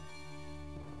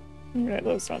 Okay,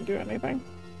 those don't do anything.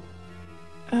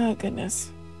 Oh,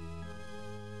 goodness.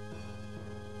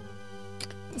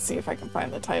 Let's see if I can find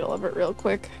the title of it real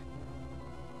quick.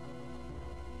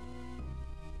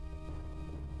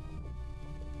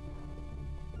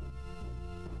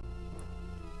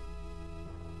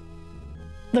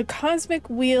 The Cosmic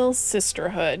Wheel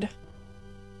Sisterhood.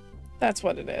 That's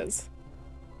what it is.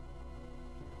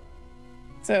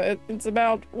 So it's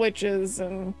about witches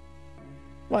and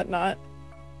whatnot.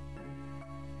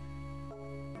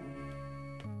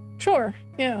 Sure,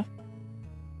 yeah.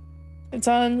 It's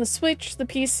on the Switch, the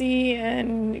PC,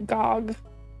 and GOG.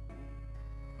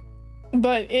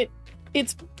 But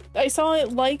it's I saw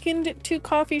it likened to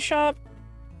Coffee Shop.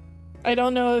 I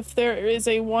don't know if there is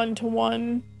a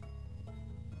one-to-one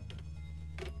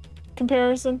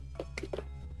comparison.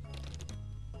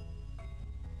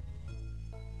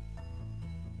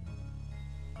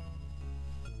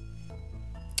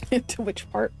 To which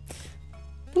part?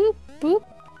 Boop, boop.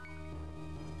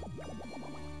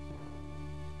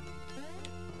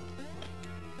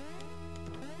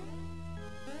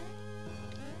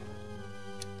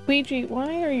 Luigi,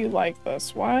 why are you like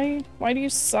this? Why do you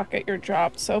suck at your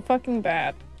job so fucking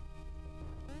bad?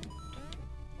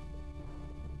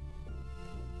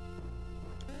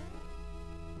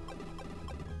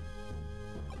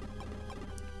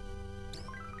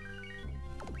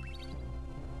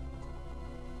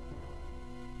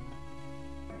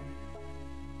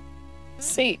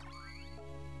 See.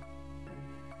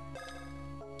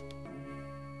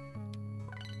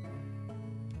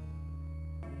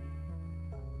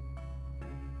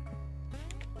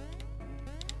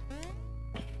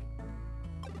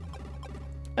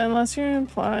 Unless you're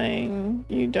implying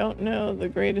you don't know the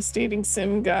greatest dating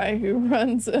sim guy who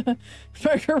runs a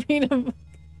margarita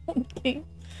game.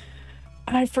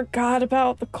 I forgot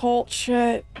about the cult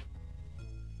shit.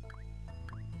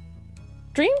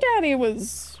 Dream Daddy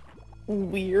was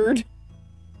weird.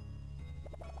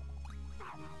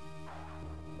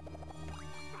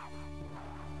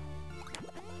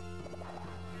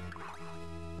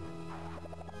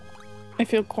 I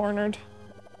feel cornered.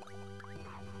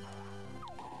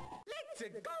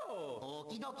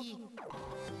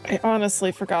 I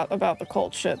honestly forgot about the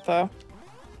cult shit, though.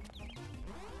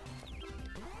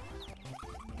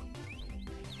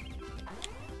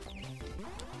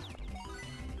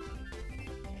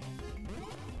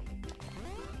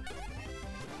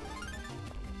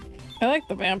 I like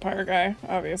the vampire guy,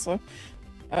 obviously.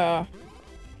 I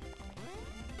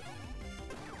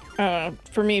don't know.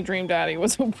 For me, Dream Daddy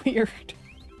was a weird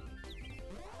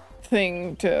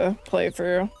thing to play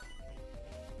through.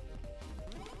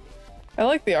 I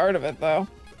like the art of it, though.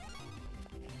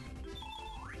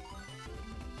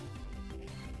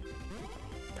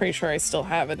 Pretty sure I still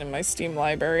have it in my Steam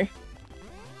library.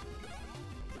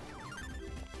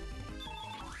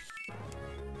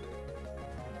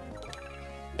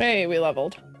 Hey, we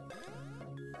leveled.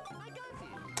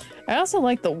 I also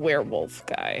like the werewolf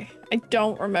guy. I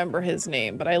don't remember his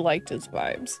name, but I liked his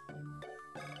vibes.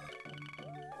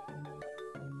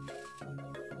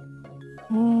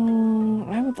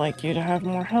 I would like you to have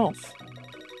more health.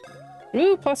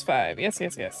 Ooh, +5. Yes,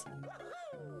 yes, yes.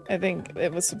 I think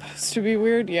it was supposed to be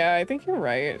weird. Yeah, I think you're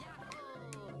right.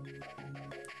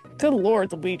 Good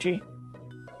lord, Luigi.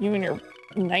 You and your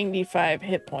 95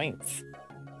 hit points.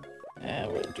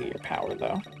 We'll do your power,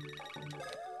 though.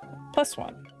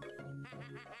 +1.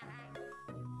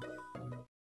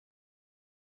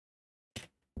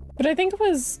 But I think it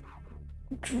was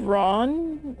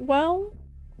drawn well.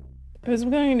 I was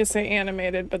going to say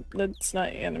animated, but that's not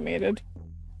animated.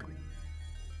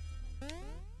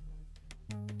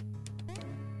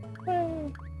 Yeah,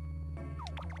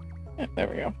 there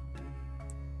we go.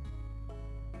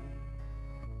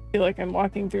 I feel like I'm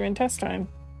walking through intestine.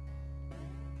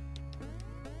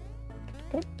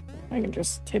 Oh, I can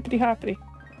just hippity hoppity.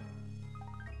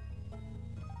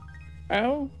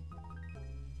 Oh.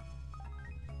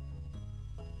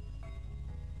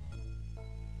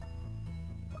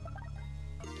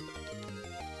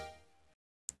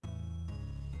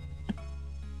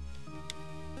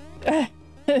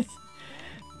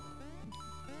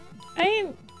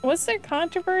 Was there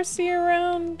controversy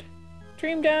around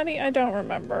Dream Daddy? I don't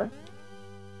remember.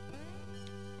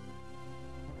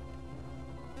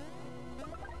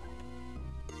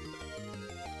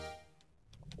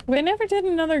 We never did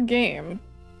another game.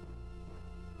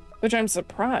 Which I'm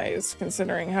surprised,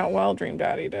 considering how well Dream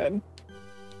Daddy did.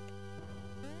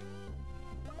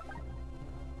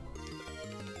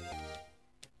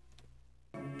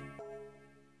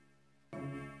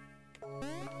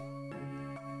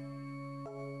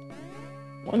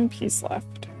 One piece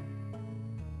left.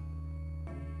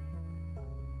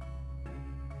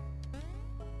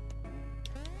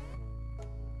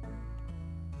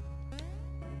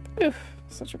 Oof,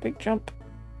 such a big jump.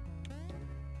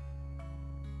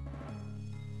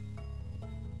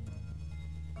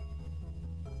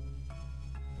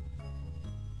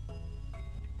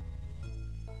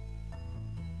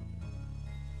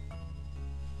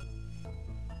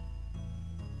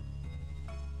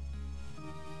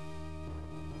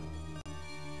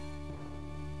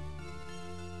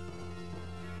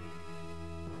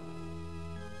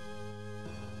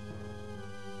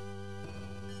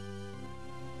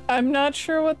 I'm not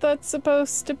sure what that's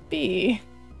supposed to be.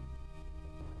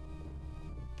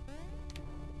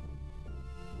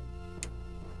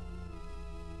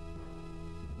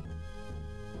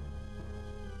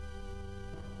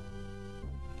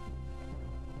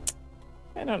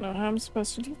 I don't know how I'm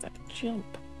supposed to do that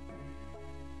jump.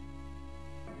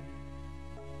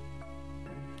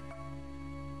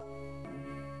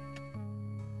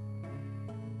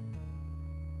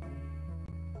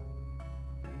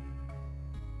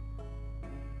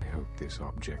 I hope this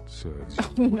object serves Oh,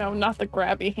 no, not the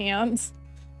grabby hands.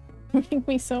 Make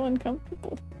me so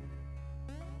uncomfortable.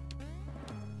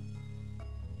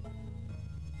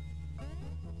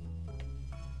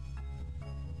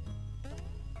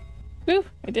 Woo!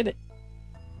 I did it.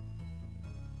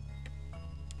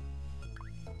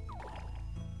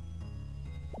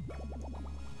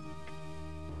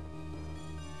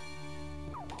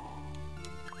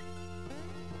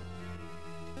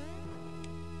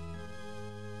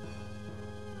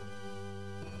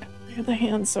 Why are the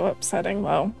hands so upsetting,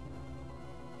 though?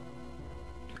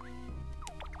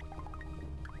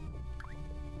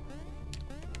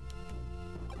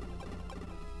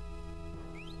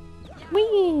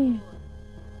 Whee!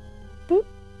 Boop.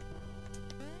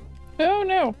 Oh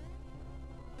no!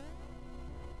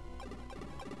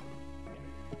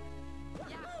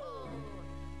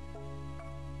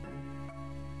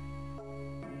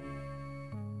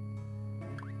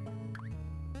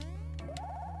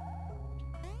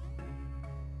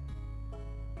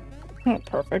 Oh,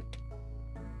 perfect.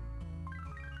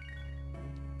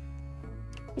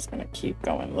 Just gonna keep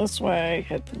going this way,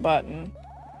 hit the button.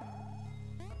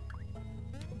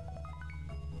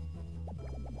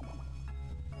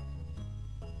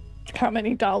 How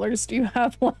many dollars do you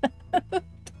have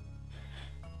left?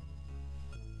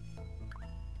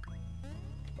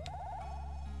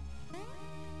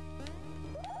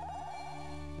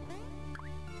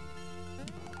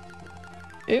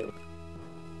 Ew.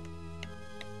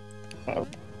 Oh.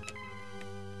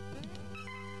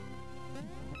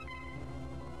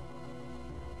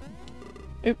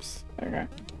 Oops. Okay.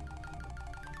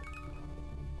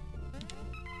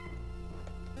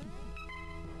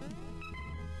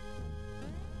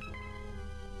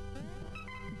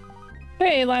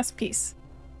 Hey, last piece.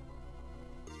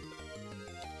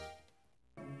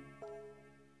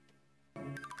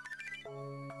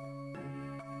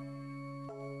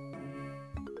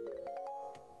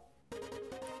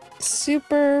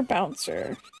 Super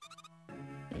bouncer.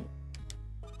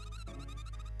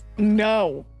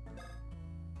 No.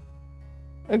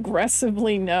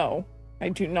 Aggressively no. I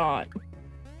do not.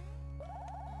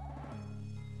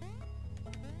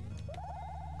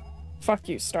 Fuck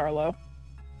you, Starlo.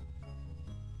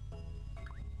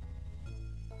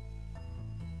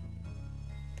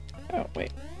 Oh,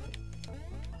 wait.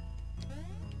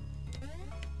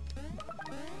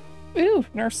 Ooh,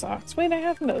 nurse socks. Wait, I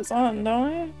have those on, don't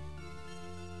I?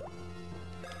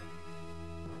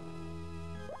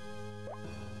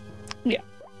 Yeah.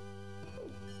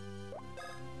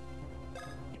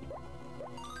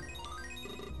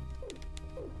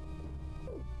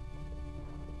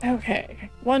 Okay,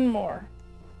 one more.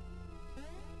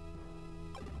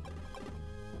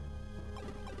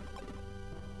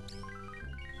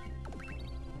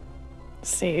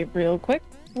 Save real quick.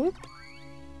 Whoop.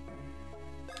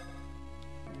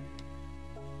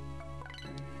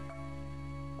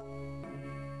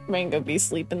 Mango be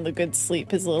sleeping the good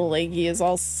sleep. His little leggy is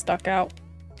all stuck out.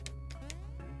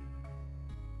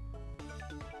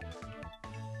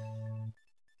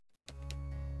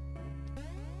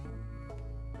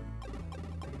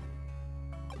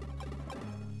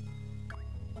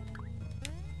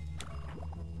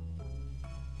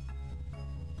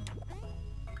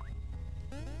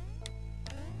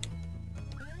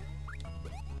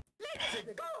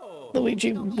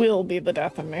 Luigi will be the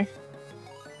death of me.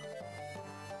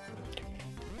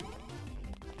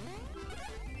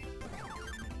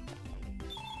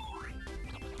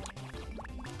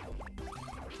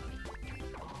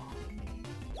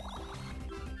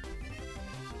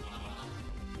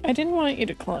 I didn't want you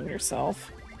to clone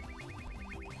yourself.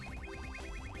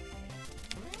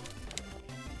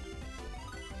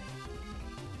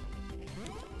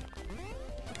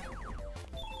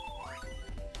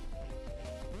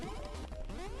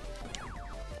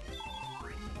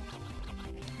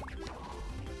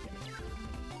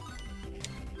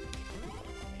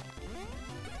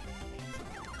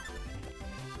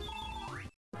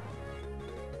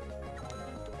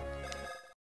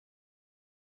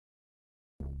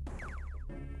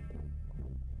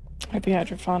 Hope you had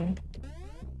your fun.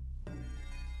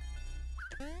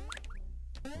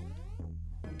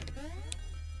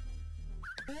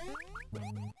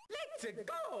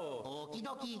 Oh! Okie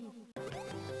dokie.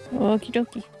 Okie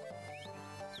dokie.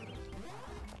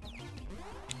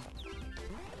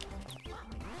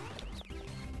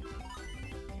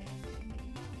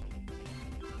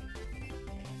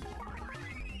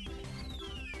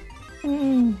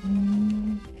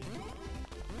 Mm-hmm.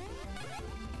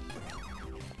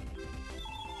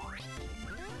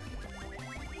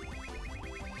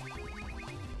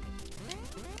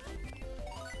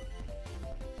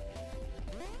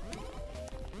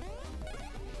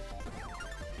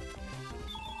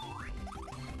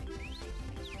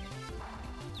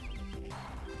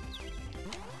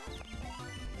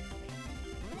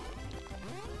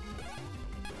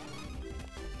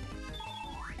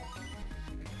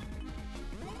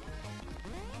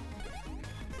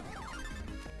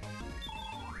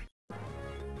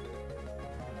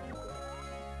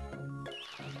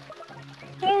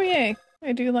 Oh yay,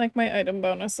 I do like my item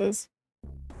bonuses.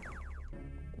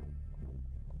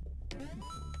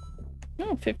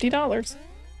 Oh, $50.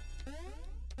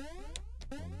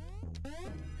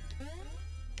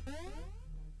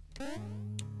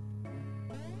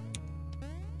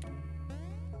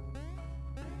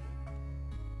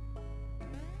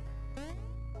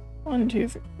 One, two,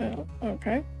 three. Oh,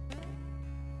 okay.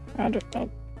 Oh.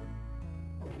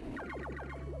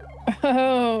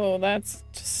 Oh, that's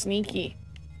just sneaky.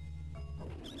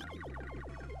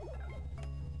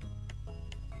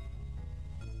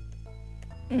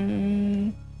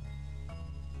 Mm.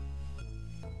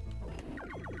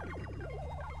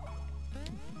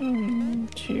 One,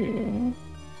 two,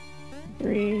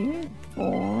 three,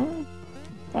 4,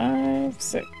 5,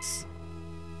 6.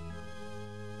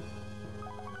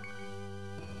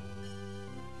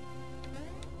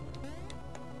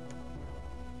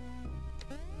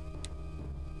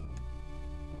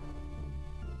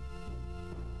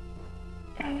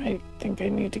 I think I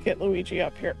need to get Luigi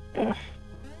up here. Ugh.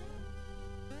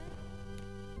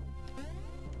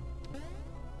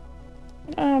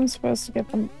 I'm supposed to get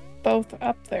them both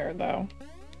up there, though.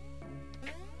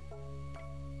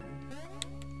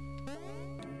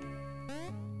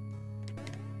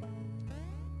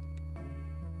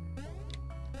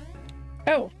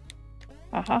 Oh!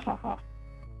 Ha ha ha ha.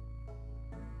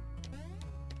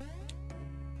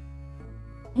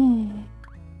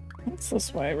 What's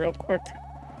this way, real quick?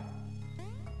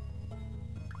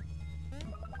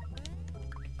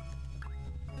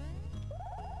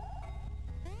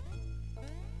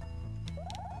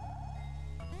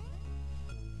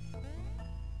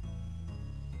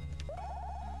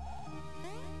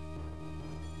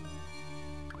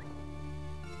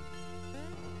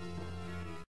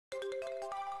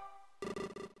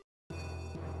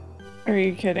 Are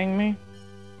you kidding me?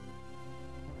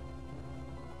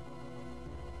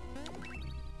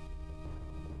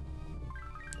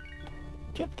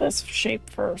 Get this shape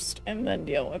first and then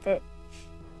deal with it.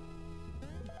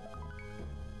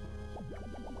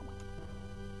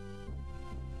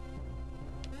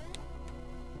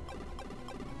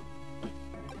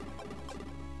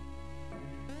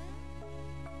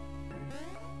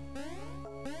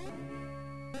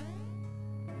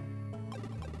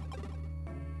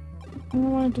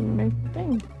 Oh, I didn't make the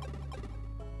thing.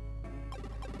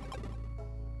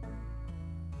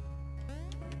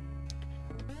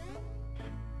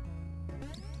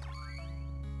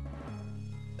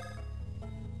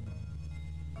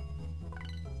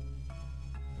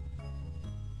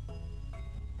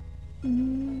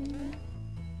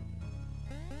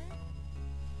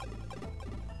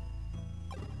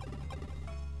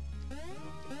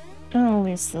 Oh, at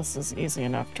least this is easy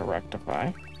enough to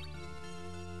rectify.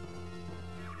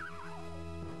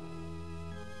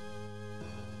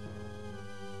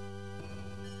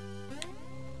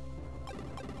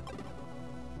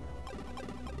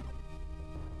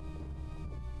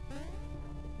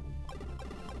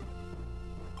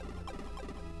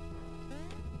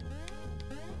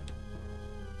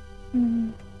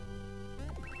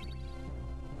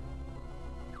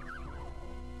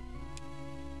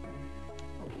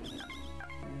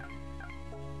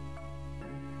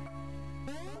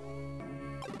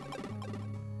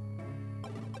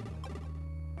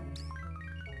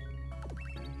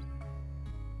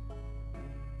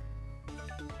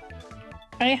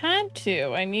 I had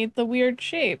to. I need the weird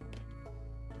shape.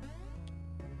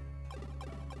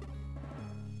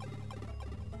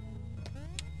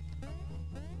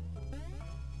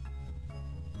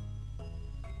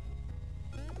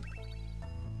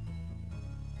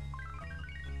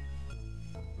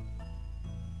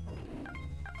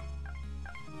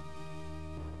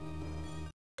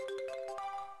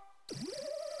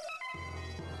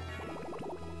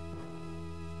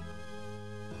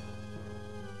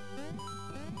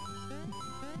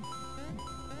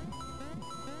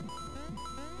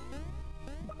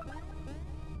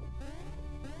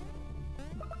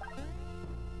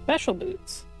 Special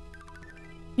boots.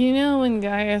 You know when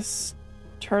Gaius,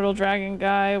 turtle dragon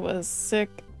guy, was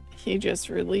sick, he just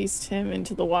released him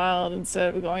into the wild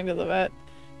instead of going to the vet?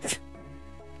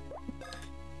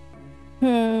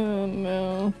 Oh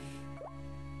no.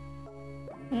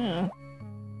 Yeah.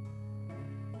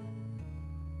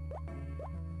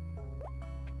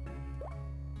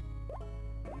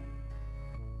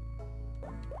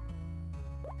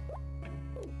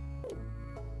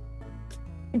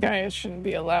 Gaius shouldn't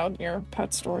be allowed near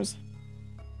pet stores.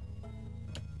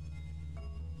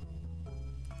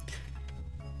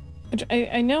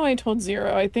 I know I told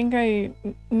Zero. I think I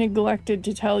neglected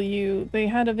to tell you they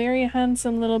had a very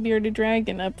handsome little bearded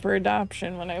dragon up for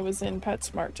adoption when I was in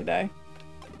PetSmart today.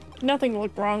 Nothing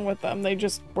looked wrong with them, they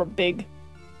just were big.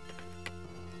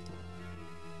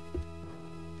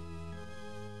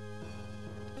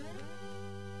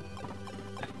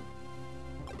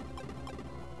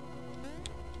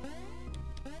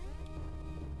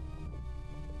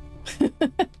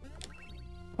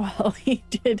 Well, he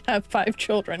did have 5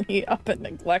 children he up and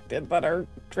neglected that are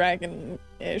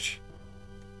dragon-ish.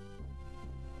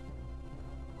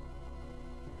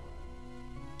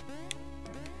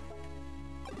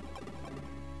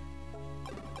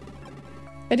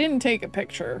 I didn't take a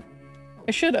picture.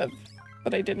 I should have,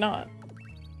 but I did not.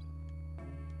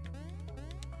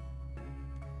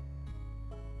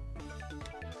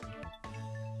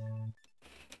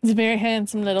 He's a very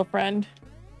handsome little friend.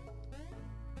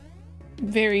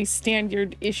 Very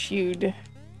standard issued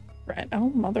friend.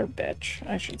 Oh, mother bitch,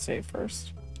 I should say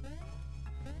first.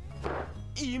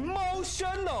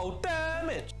 Emotional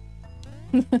damage.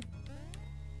 I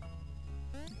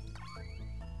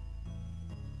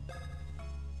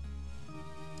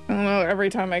don't know,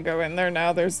 every time I go in there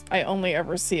now, I only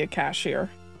ever see a cashier.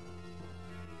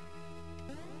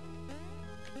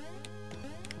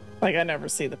 Like, I never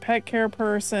see the pet care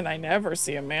person, I never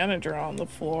see a manager on the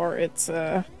floor. It's,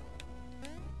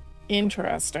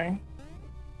 interesting.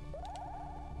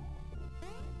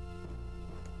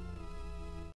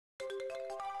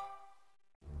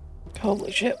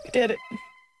 Holy shit, we did it.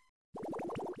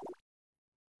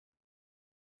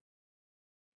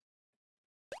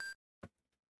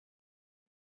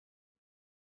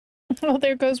 Oh,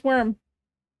 there goes Worm.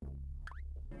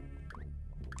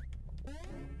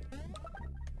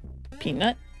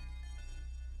 Peanut.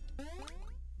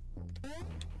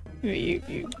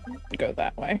 You go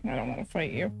that way. I don't want to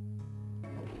fight you.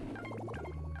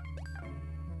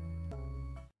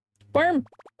 Worm!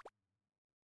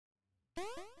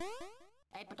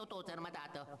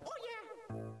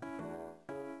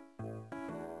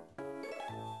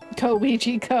 Go,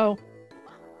 Luigi, go.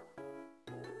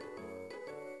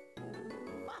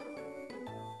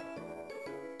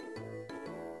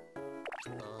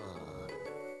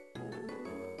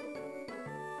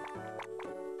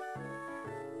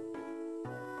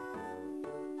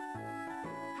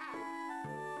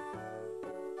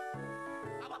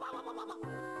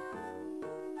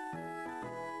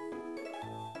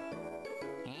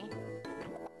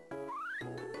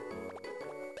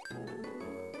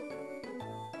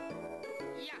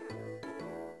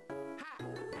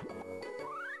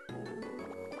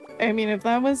 I mean, if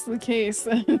that was the case,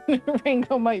 then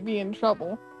Ringo might be in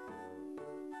trouble.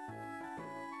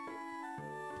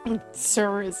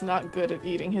 Sir is not good at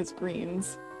eating his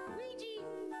greens. Luigi!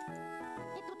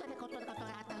 E tutte le cotole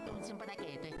catturate con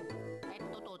simpanachete. E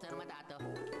tutto termadato.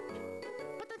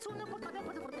 Patazzuno portato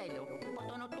per fratello.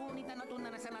 Ottono tuni, tanto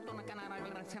tunna, sanato una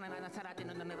canara, sanana, sarate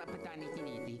non ne rapetani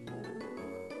finiti.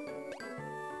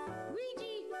 Luigi!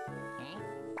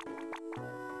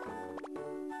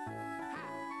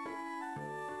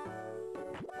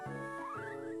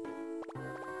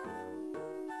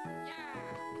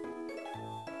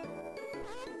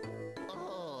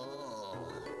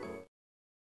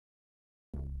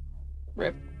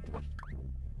 Rip.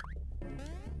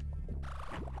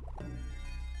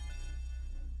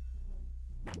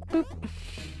 Boop.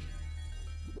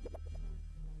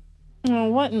 Oh,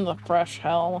 what in the fresh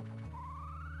hell?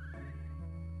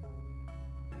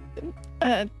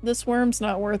 This worm's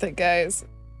not worth it, guys.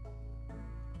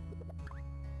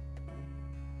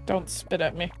 Don't spit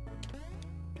at me.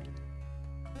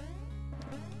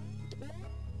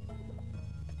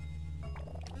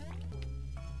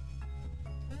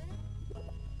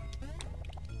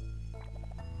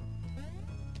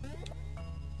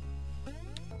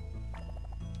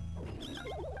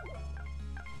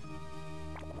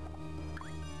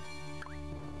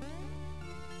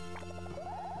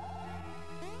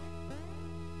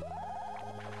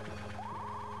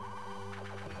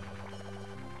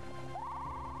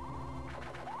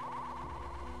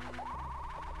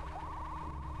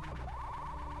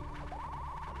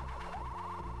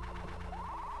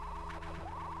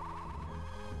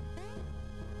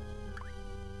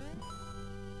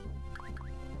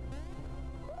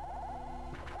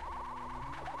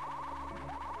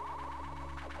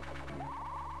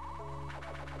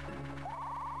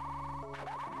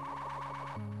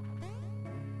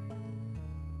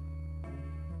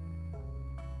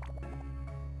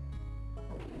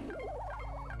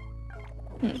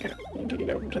 Okay, need to get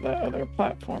over to that other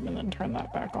platform and then turn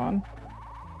that back on.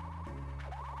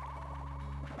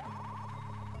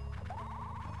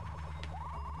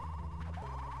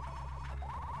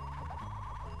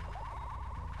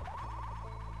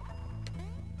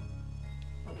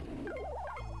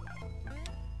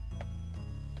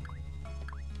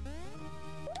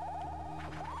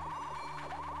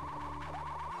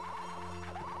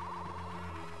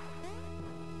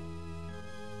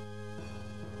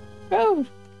 Oh!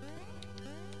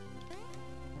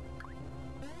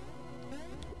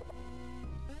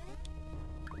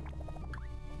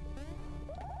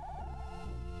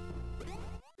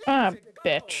 Ah,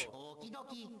 bitch.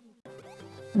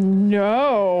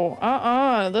 No!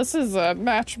 This is a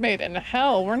match made in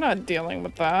hell. We're not dealing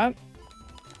with that.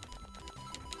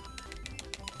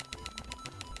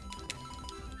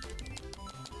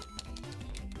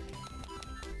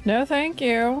 No, thank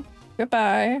you.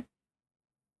 Goodbye.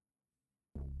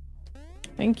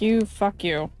 Thank you, fuck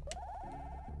you.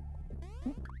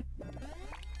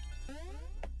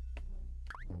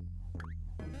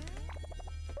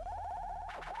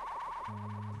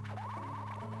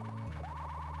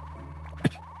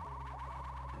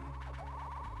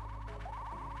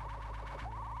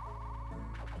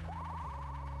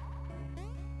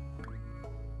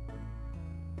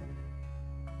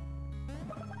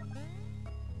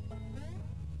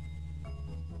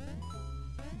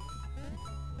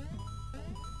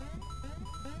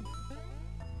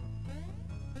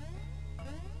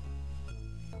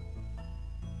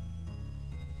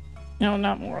 No,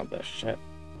 not more of this shit.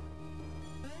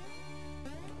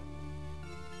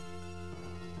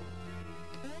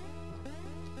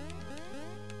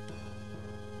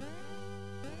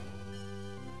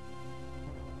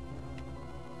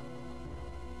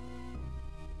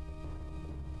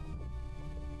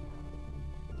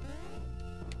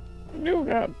 Oh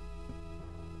god.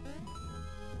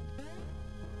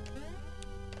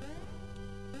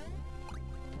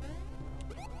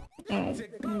 Oh,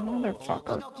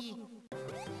 motherfucker.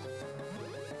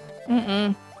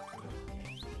 Mm-mm.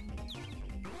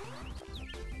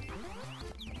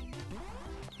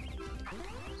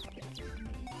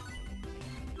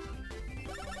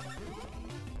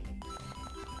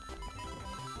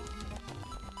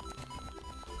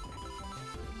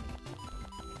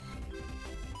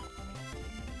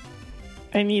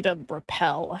 I need a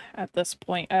repel at this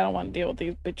point. I don't want to deal with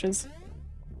these bitches.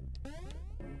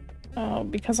 Oh,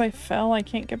 because I fell, I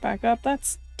can't get back up?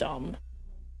 That's dumb.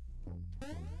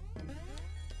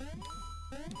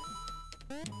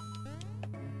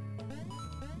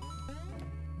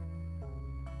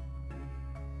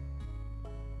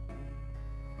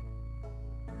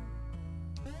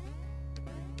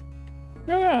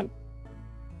 Oh god.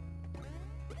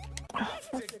 Oh,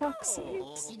 for fuck's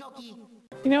sakes.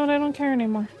 You know what? I don't care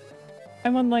anymore. I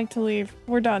would like to leave.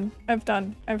 We're done. I've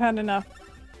had enough.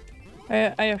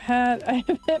 I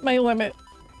have hit my limit.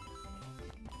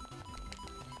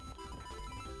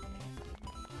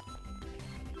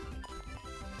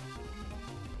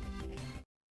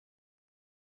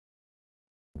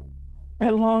 I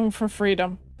long for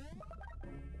freedom.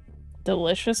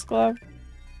 Delicious glove?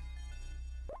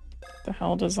 The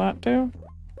hell does that do?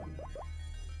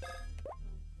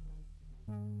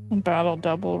 Battle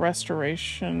double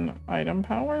restoration item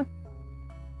power?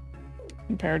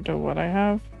 Compared to what I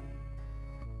have?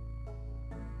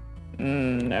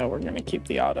 No, we're gonna keep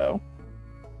the auto.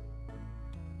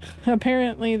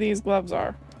 Apparently these gloves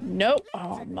are. Nope.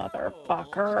 Oh,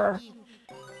 motherfucker.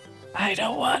 I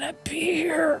don't want to be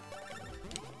here.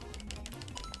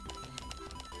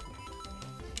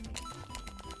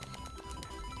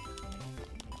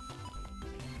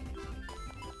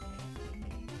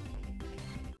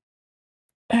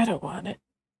 I don't want it.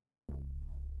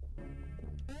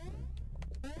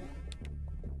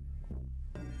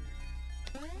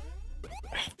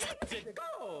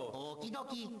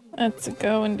 Let's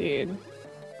go indeed.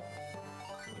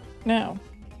 Now.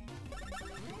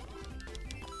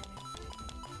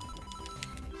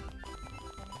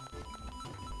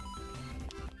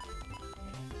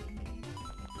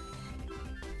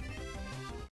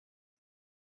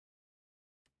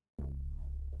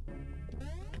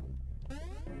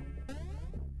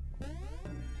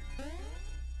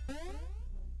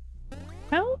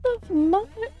 How the mother?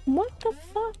 What the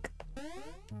fuck?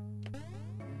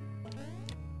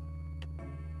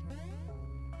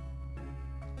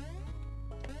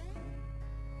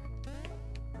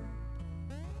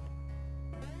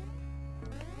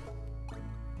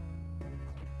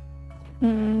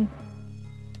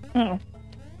 Oh.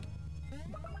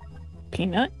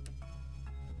 Peanut?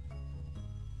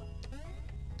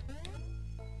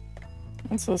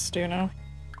 What's this do now?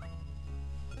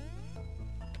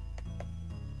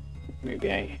 Maybe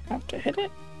I have to hit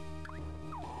it?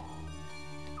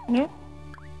 Nope.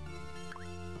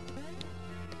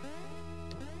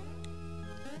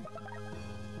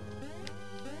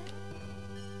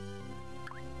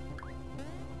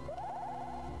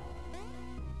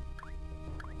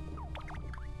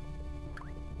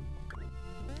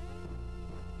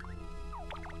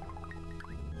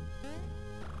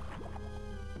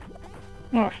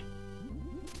 Oh.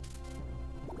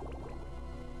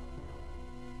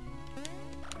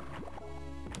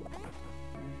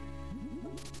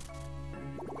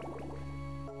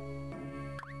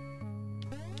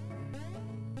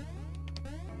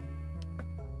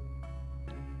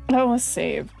 That was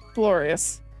save.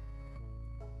 Glorious.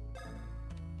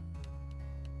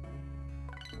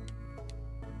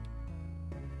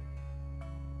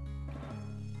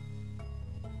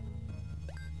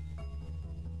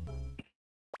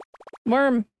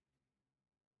 Worm.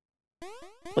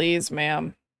 Please,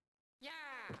 ma'am.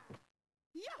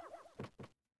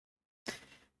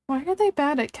 Why are they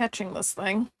bad at catching this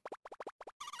thing?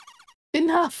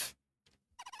 Enough!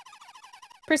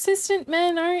 Persistent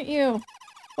men, aren't you?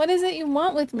 What is it you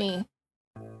want with me?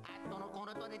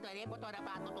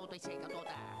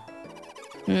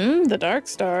 The Dark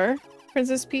Star.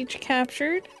 Princess Peach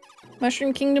captured.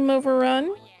 Mushroom Kingdom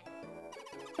overrun.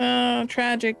 Oh,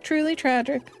 tragic. Truly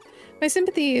tragic. My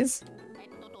sympathies.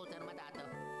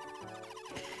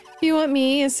 You want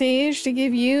me, a sage, to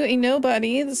give you, a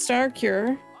nobody, the star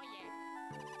cure?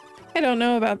 I don't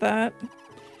know about that.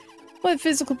 What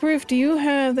physical proof do you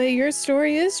have that your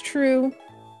story is true?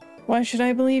 Why should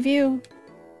I believe you?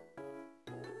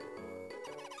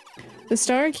 The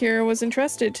star cure was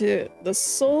entrusted to the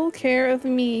sole care of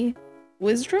me.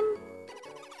 Wisdom?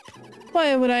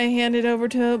 Why would I hand it over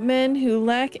to men who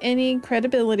lack any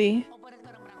credibility?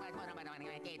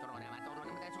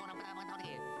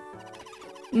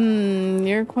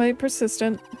 You're quite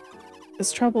persistent.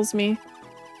 This troubles me.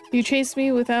 You chase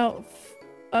me without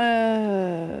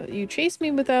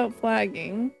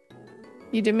flagging.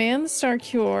 You demand the star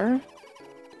cure.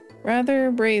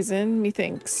 Rather brazen,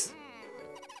 methinks.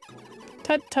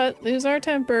 Tut tut, lose our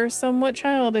temper, somewhat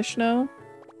childish, no?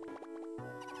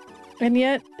 And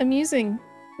yet, amusing,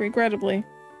 regrettably.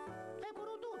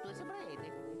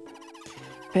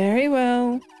 Very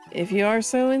well. If you are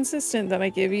so insistent that I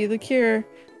give you the cure,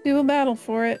 we will battle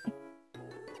for it.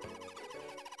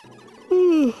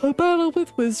 A battle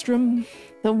with wisdom.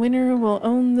 The winner will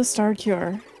own the star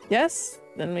cure. Yes?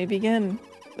 Then we begin.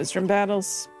 Wisdom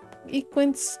battles.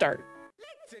 Sequence start.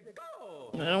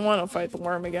 I don't want to fight the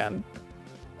worm again.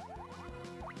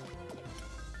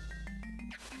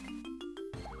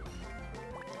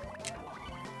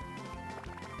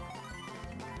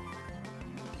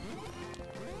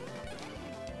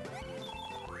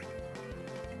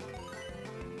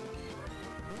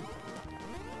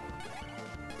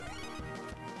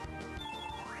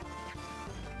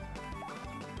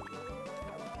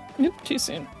 Nope, too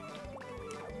soon.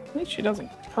 At least she doesn't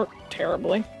hurt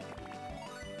terribly.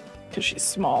 Because she's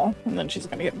small, and then she's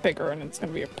gonna get bigger and it's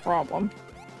gonna be a problem.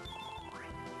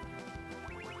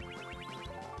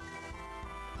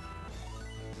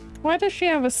 Why does she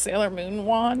have a Sailor Moon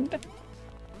wand?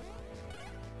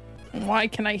 And why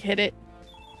can I hit it?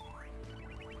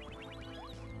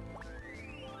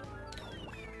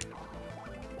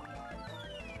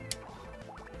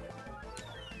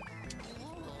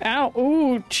 Ow,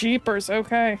 ooh, jeepers,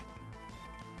 okay.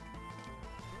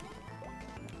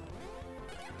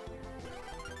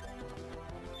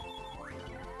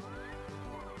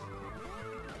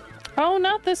 Oh,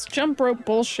 not this jump rope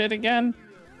bullshit again.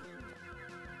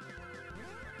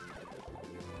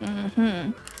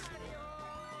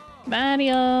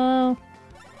 Mario.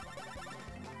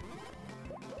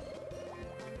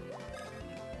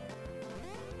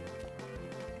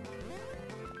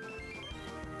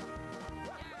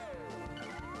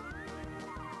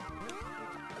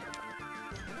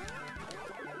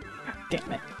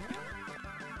 Damn it.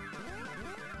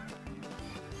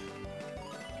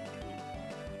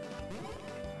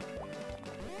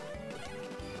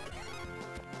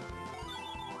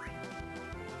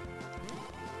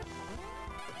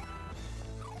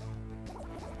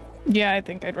 Yeah, I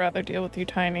think I'd rather deal with you,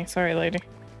 Tiny. Sorry, lady.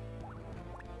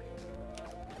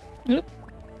 Oop.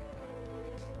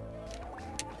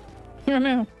 Oh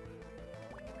no.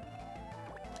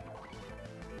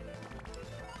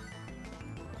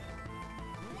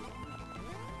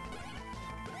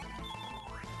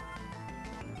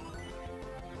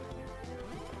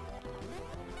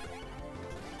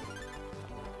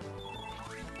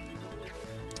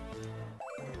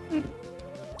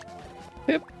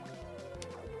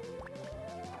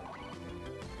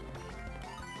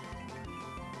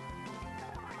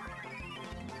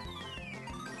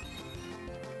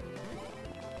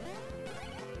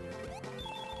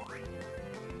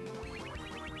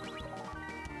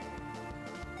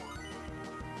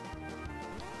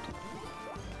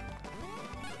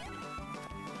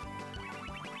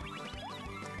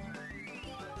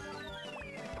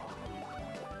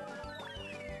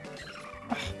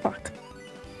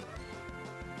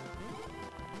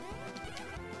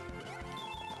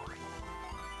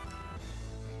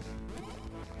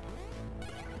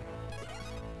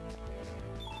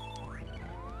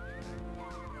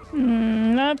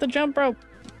 Not the jump rope.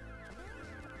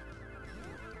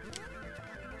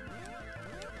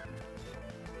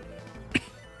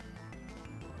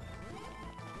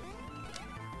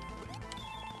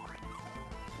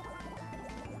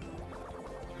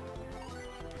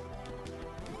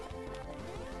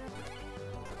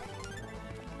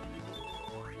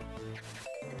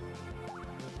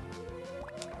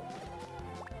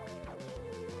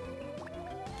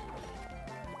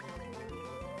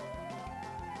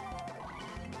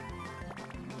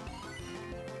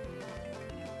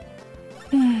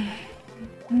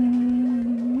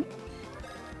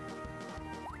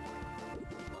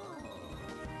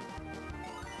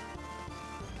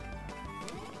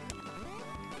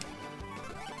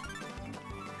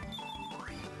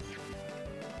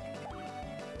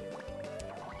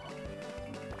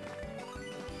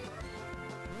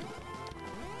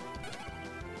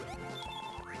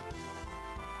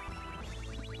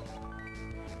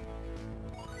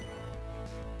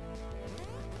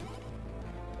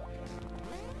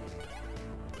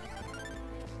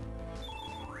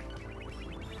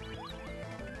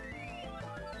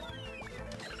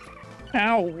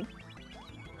 Ow.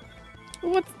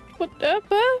 What,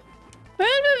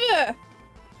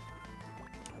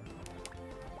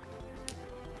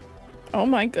 oh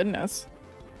my goodness.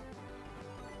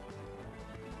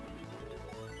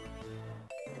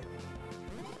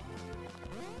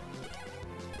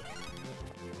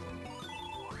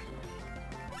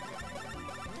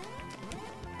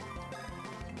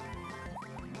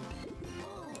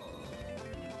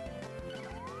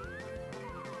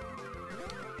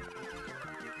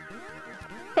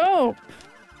 Oh!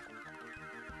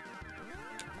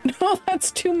 No,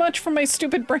 that's too much for my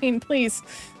stupid brain, please.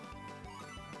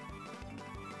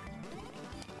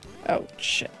 Oh,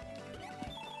 shit.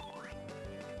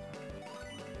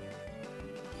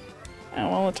 Oh,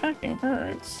 well, attacking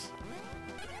hurts.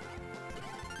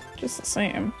 Just the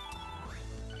same.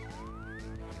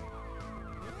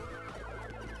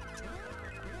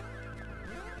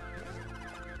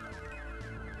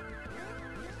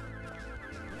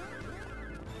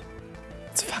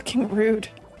 It's fucking rude.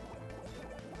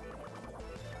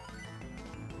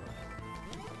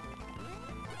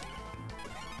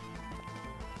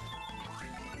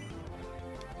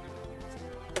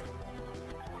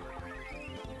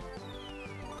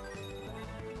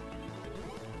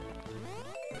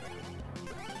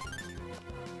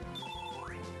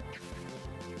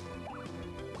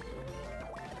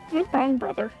 What's wrong,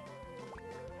 brother?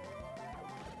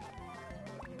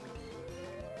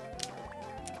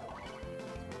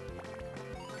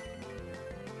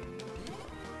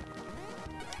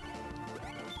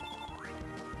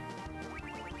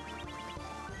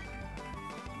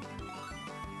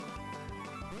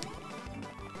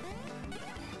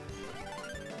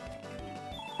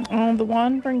 Oh, the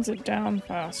wand brings it down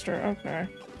faster. Okay.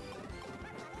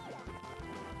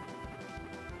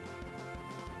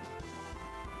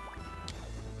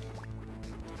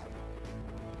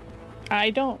 I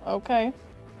don't. Okay.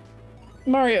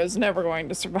 Mario's never going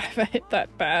to survive a hit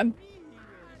that bad.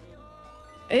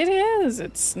 It is.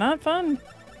 It's not fun.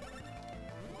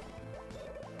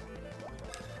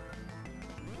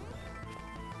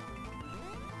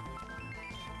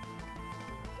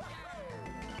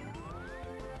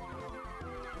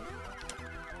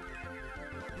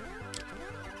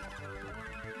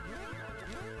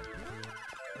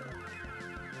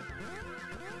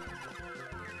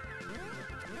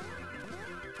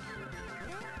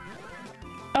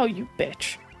 Oh, you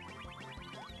bitch.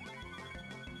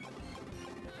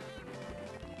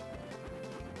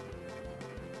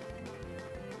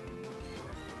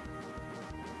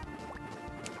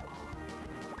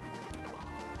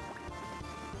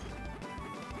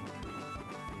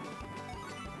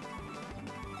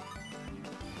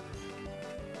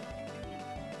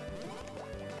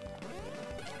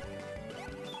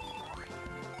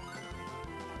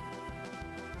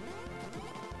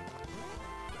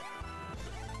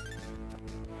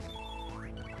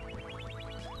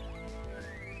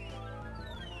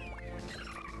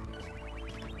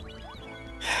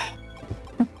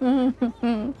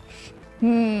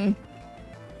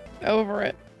 Over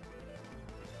it.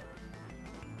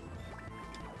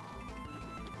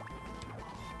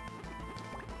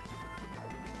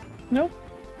 Nope.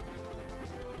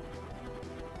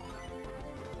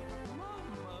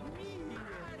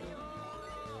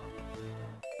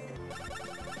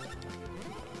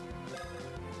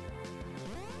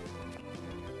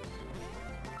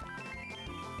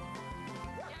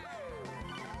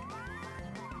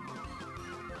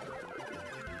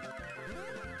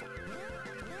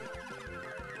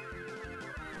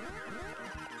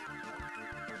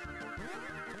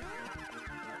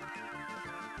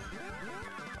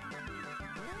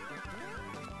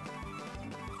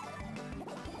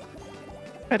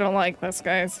 I don't like this,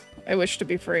 guys. I wish to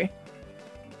be free.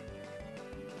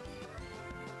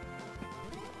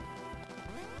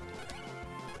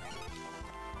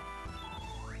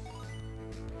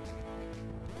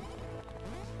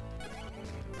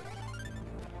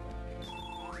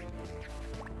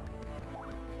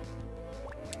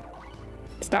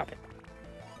 Stop it.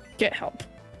 Get help,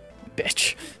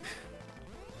 bitch.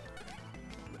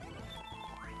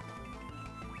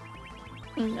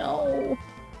 No.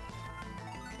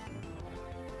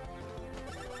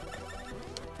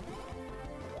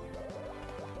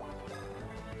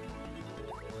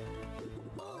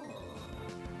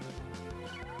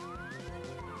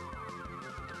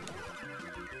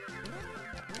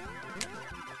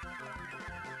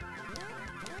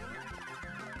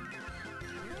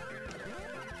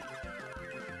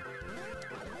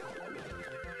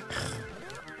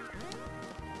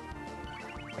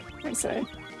 I say.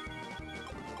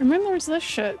 And then there's this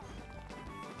shit.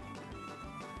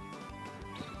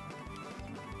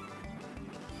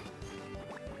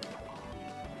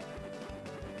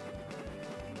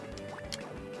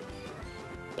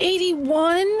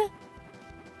 $81?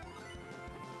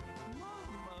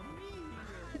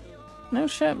 No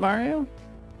shit, Mario.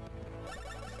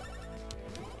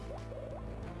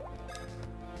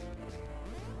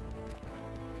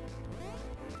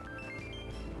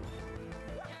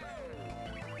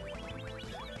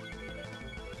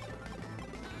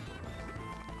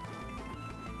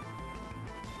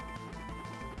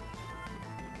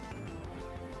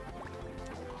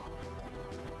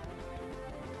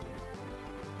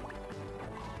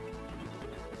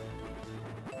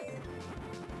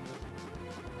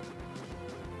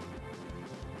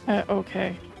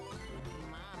 Okay.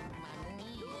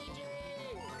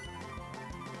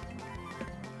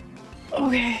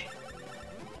 Okay.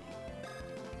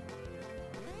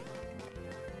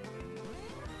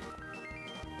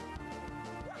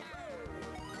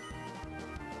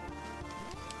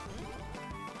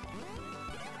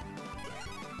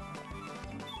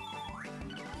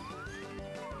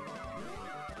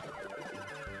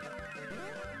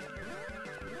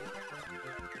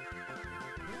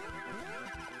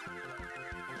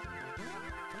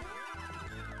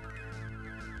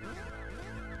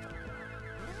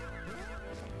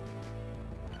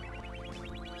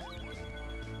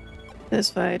 This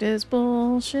fight is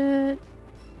bullshit.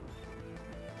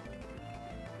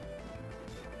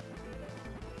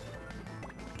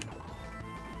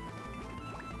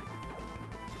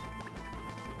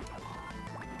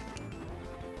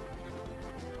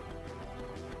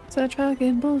 Such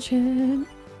fucking bullshit.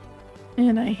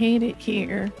 And I hate it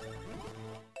here.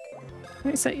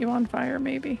 Can I set you on fire,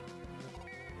 maybe?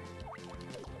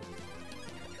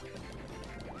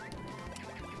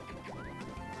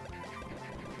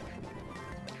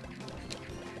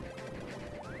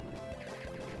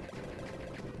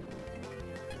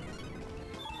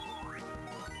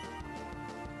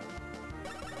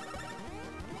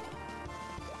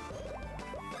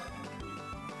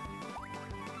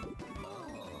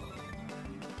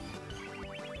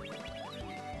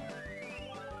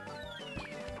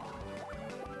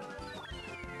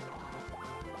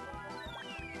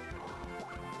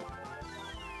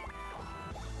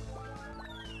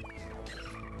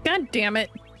 God damn it.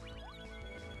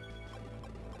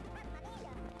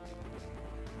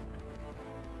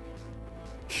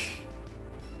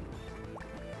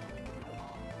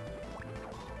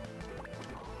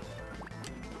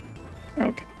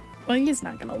 Okay. Well, he's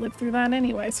not gonna live through that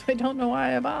anyway, so I don't know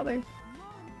why I bother.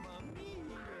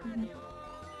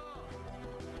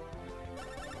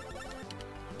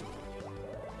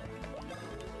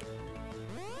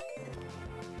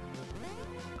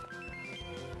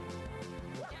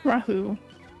 Rahoo.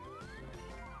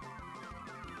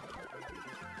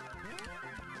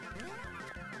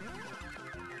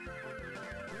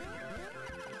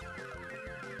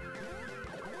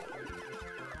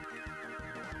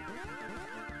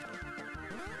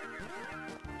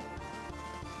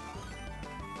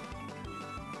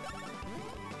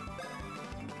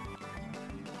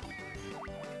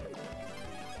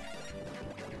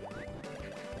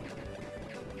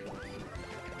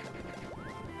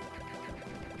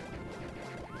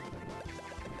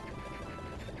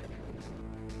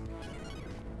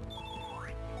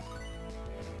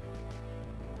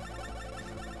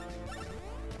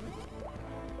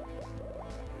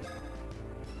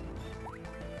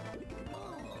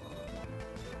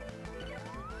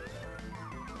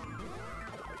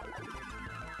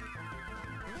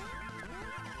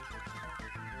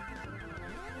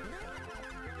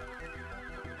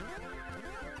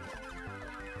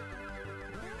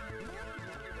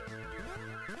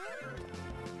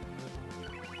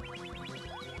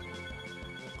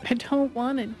 I don't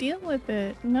want to deal with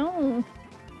it. No.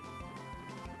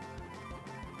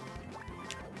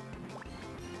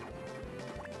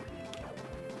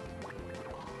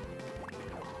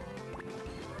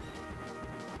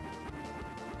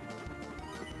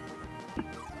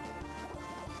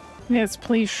 Yes,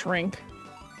 please shrink.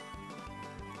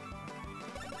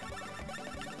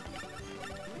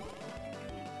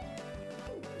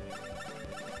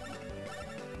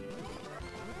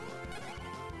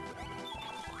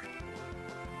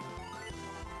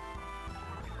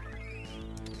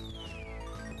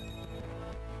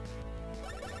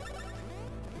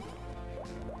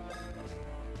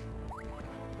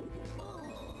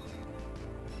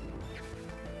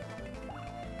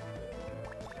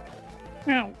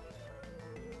 Ow.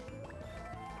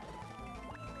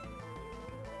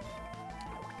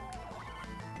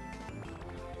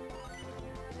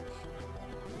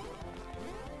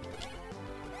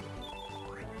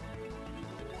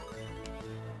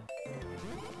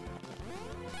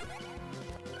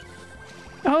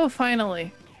 Oh,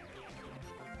 finally.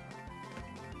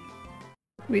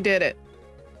 We did it.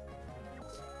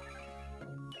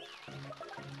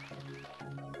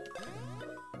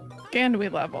 And we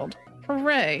leveled.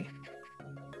 Hooray.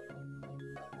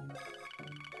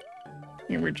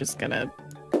 And we're just gonna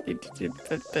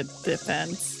the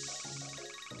defense.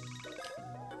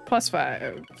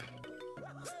 +5.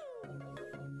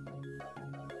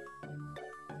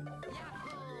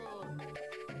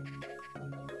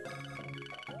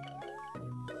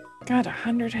 Got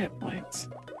 100 hit points.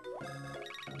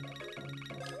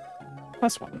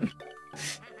 +1.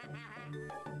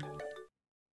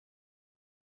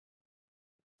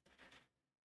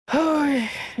 Oh,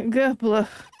 good blah.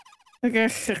 Okay.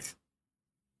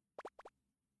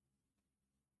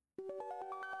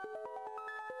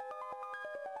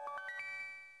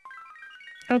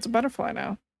 Oh, it's a butterfly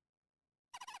now.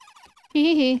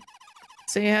 Hee hee.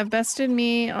 So you have bested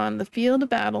me on the field of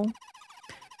battle.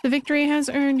 The victory has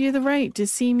earned you the right to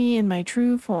see me in my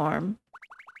true form.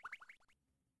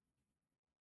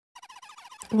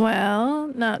 Well,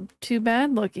 not too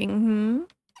bad looking, hmm?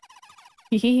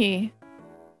 Hee hee.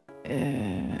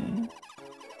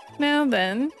 Now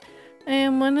then, I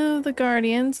am one of the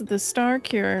guardians of the Star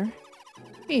Cure.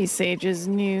 We sages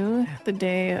knew the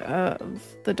day of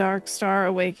the Dark Star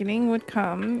Awakening would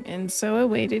come, and so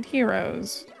awaited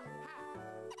heroes.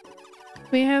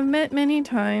 We have met many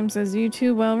times, as you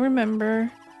two well remember.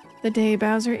 The day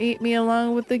Bowser ate me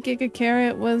along with the Giga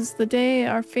Carrot was the day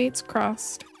our fates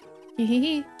crossed. Hee hee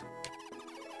hee.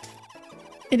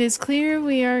 It is clear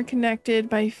we are connected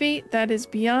by fate that is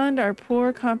beyond our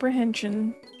poor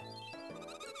comprehension.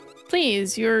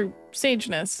 Please, your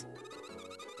sageness.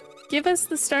 Give us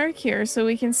the Star Cure so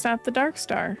we can stop the Dark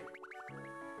Star.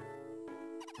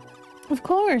 Of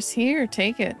course, here,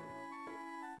 take it.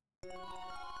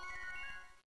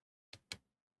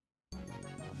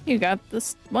 You got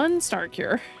this one Star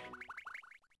Cure.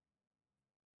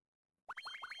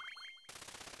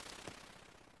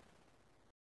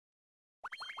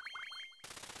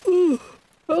 Ooh,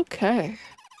 okay.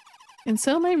 And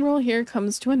so my role here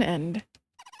comes to an end.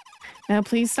 Now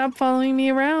please stop following me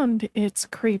around. It's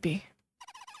creepy.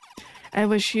 I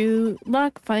wish you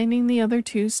luck finding the other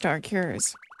 2 Star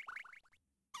Cures.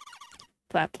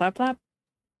 Flap, flap, flap.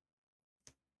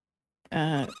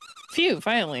 Phew,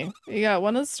 finally. You got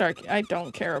one of the Star... I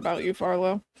don't care about you,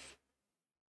 Farlow.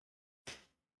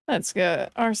 Let's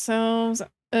get ourselves...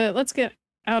 let's get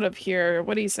out of here.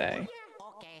 What do you say?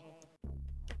 Okay.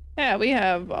 Yeah, we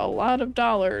have a lot of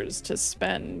dollars to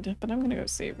spend, but I'm gonna go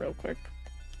save real quick.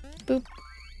 Boop.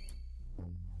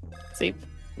 Save.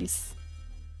 Yes.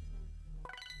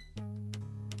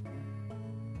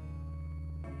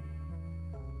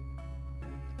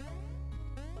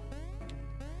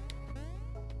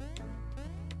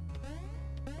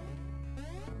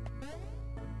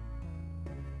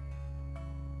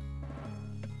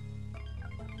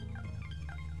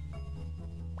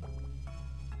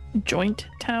 Joint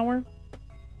tower.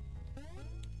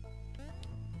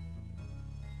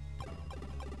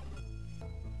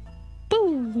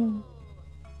 Boom.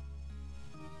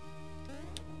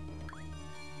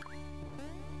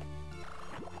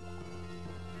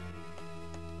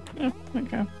 Oh,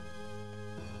 okay.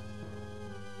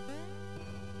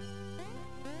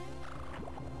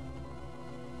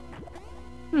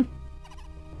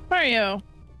 Mario.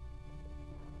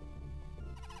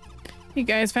 You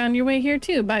guys found your way here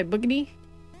too, bye boogity.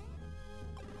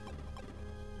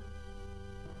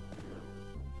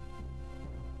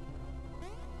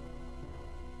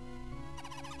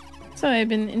 So I've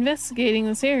been investigating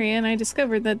this area and I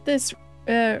discovered that this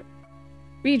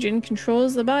region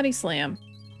controls the body slam.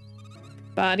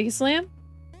 Body slam?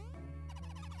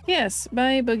 Yes,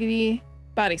 by boogity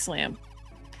body slam.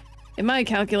 If my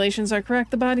calculations are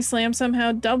correct, the body slam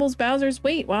somehow doubles Bowser's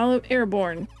weight while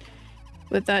airborne.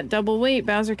 With that double weight,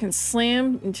 Bowser can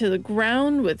slam into the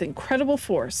ground with incredible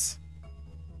force.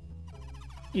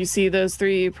 You see those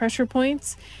 3 pressure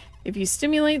points? If you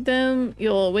stimulate them,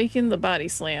 you'll awaken the body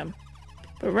slam.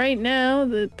 But right now,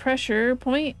 the pressure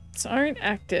points aren't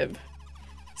active.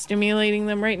 Stimulating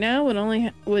them right now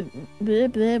would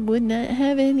would not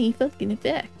have any fucking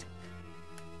effect.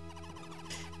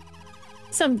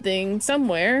 Something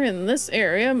somewhere in this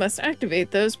area must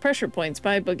activate those pressure points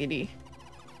by boogity.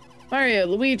 Mario,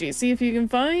 Luigi, see if you can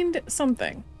find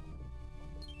something.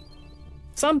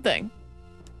 Something.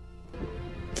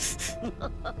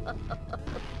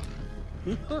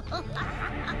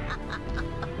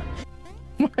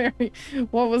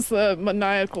 What was the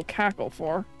maniacal cackle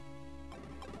for?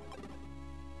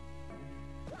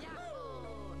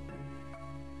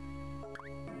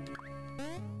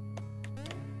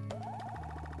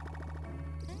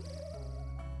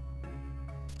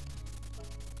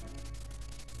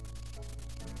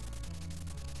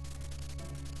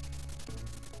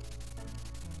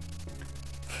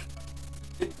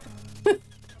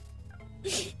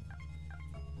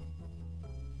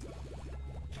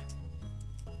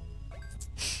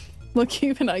 Look,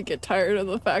 even I get tired of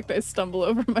the fact I stumble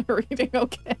over my reading,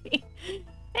 okay?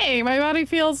 Hey, my body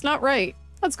feels not right.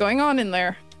 What's going on in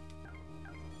there?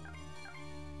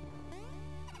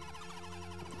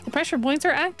 The pressure points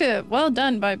are active. Well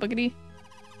done, by boogity.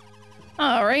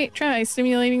 Alright, try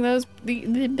stimulating those.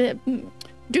 Do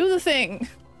the thing.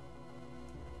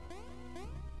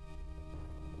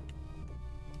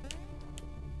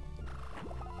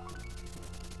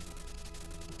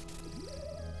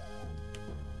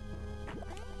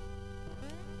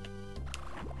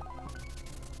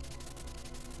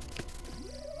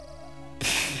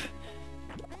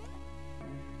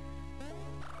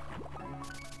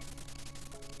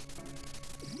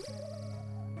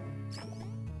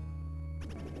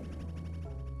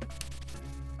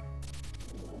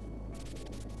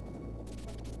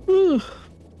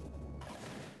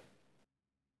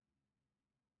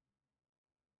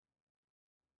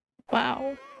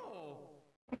 Wow.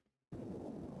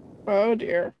 Oh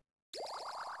dear.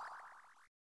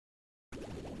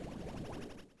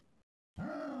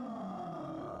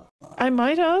 I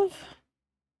might have.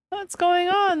 What's going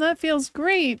on? That feels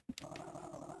great.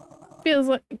 Feels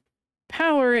like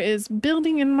power is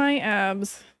building in my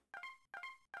abs.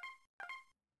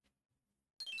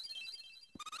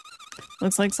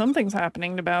 Looks like something's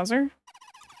happening to Bowser.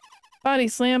 Body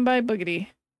slam by boogity.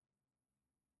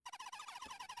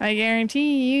 I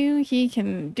guarantee you he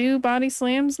can do body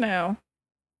slams now.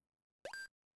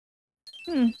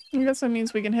 I guess that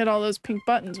means we can hit all those pink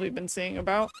buttons we've been seeing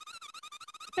about.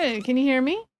 Hey, can you hear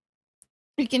me?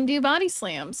 You can do body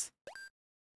slams.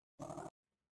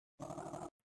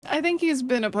 I think he's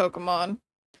been a Pokemon.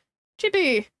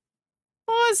 Chippy!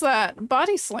 What was that?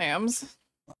 Body slams?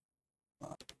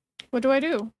 What do I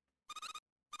do?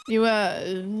 You,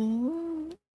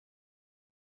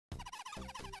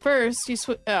 First, you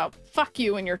oh, fuck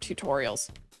you and your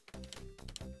tutorials.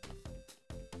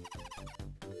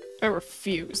 I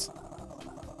refuse.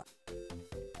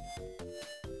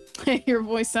 Your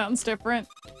voice sounds different.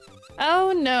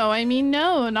 Oh no, I mean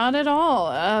no, not at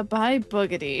all. By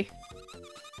boogity.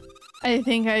 I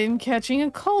think I'm catching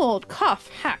a cold. Cough,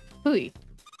 hack, hooey.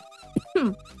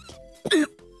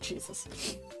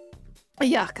 Jesus.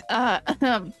 Yuck.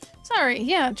 Sorry,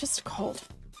 yeah, just a cold.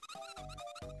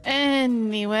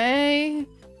 Anyway,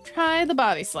 try the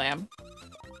body slam.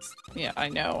 Yeah, I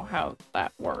know how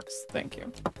that works. Thank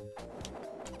you.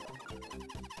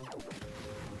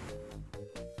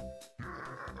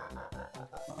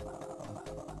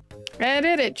 I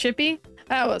did it, Chippy.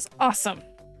 That was awesome.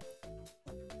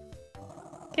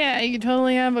 Yeah, you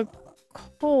totally have a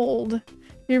cold.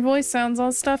 Your voice sounds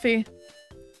all stuffy.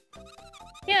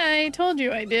 Yeah, I told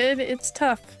you I did. It's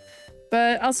tough.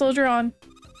 But I'll soldier on.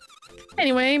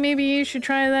 Anyway, maybe you should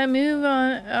try that move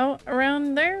on out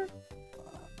around there?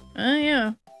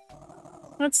 Yeah.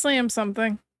 Let's slam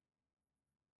something.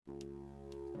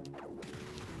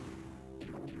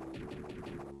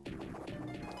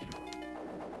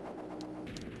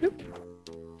 Oop.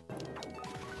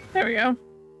 There we go.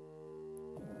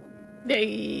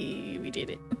 Yay, we did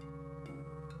it.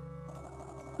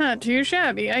 Not too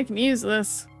shabby, I can use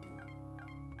this.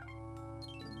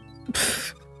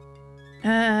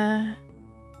 That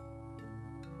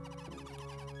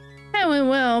went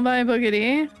well by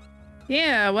boogity.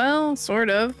 Yeah, well, sort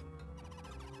of.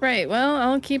 Right, well,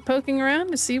 I'll keep poking around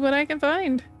to see what I can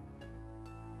find.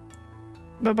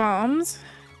 The bombs.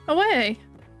 Away.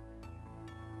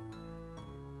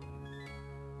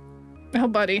 Oh,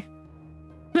 buddy.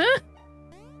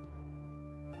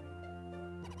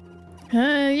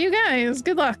 You guys,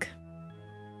 good luck.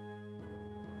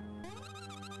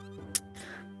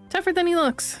 Tougher than he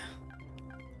looks.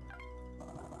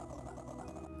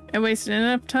 I wasted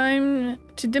enough time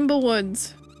to Dimble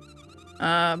Woods.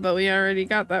 But we already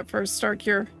got that first star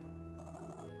cure.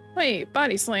 Wait,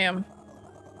 body slam.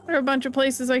 There are a bunch of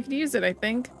places I could use it, I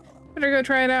think. Better go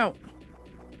try it out.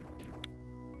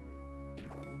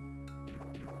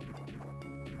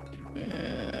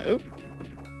 Oop.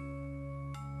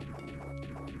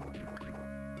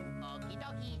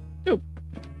 Oop.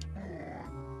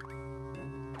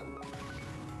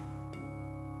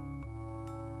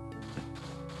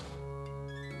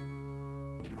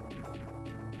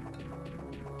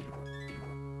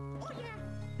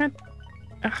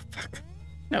 Ah, fuck.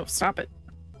 No, stop it.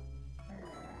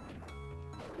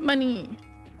 Money.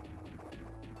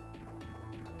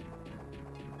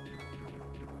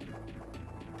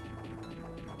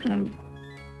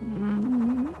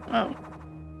 Oh.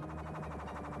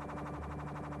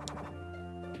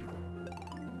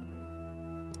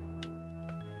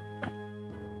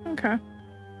 Okay.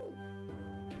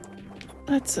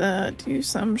 Let's do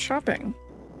some shopping.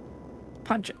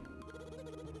 Punch it.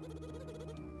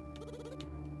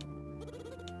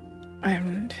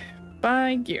 And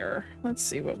buy gear. Let's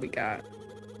see what we got.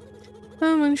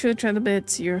 Someone should try the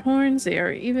bits. Your horns, they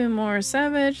are even more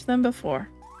savage than before.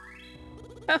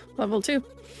 Oh, level 2.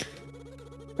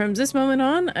 From this moment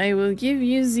on, I will give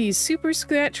you the super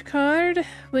scratch card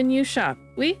when you shop.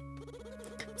 Oui?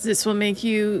 This will make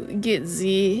you get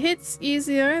the hits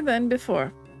easier than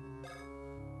before.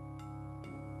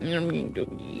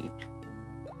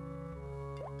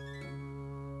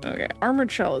 Okay,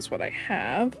 armored shell is what I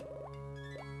have.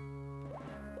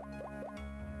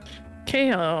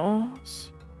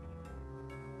 Chaos.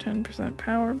 10%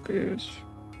 power boost.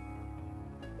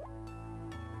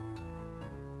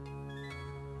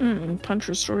 Punch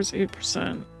restores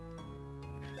 8%.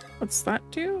 What's that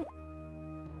do?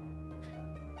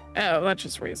 Oh, that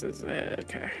just raises it.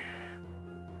 Okay.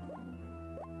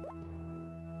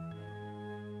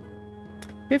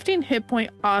 15 hit point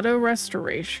auto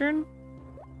restoration?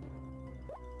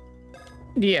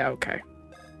 Yeah, okay.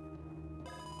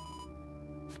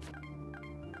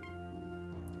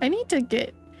 I need to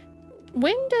get...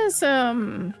 When does,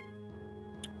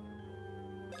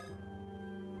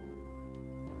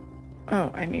 Oh,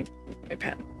 I need my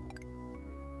pen.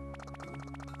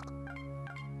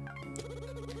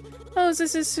 Oh,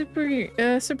 this is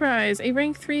super, surprise. A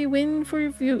rank 3 win for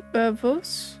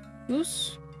Vos?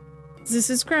 Vos? This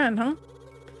is grand, huh?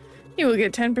 You will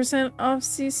get 10% off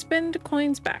the spend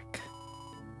coins back.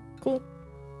 Cool.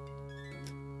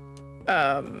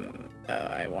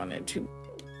 I wanted to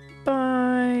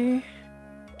buy...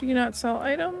 Do you not sell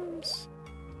items?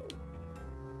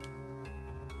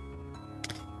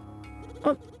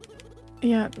 Oh,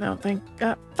 yeah, no, thank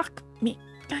God. Fuck me.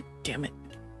 God damn it.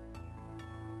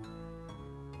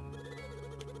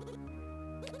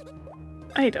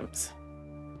 Items.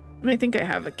 I think I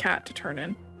have a cat to turn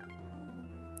in.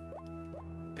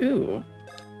 Ooh.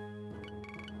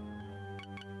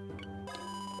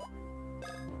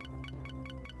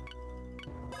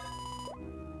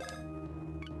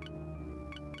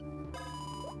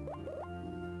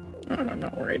 I'm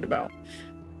not worried about.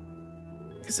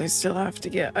 Because I still have to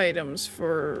get items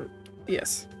for,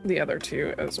 yes, the other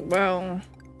two as well.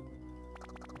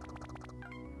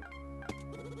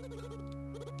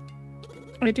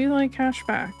 I do like cash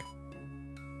back.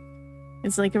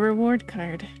 It's like a reward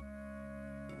card.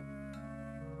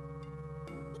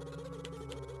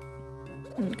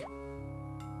 Okay.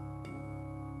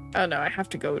 Oh no, I have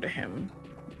to go to him.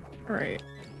 Right.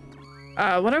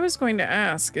 What I was going to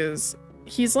ask is,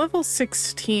 he's level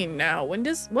 16 now.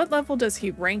 What level does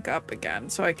he rank up again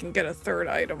so I can get a third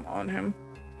item on him?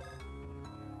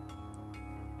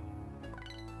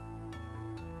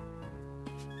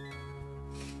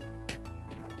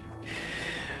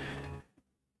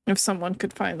 If someone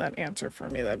could find that answer for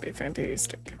me, that'd be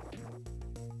fantastic.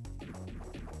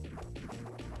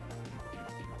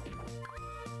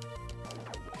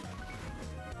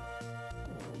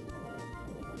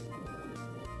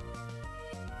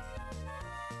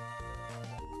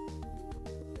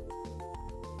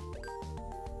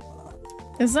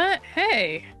 Is that...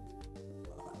 Hey!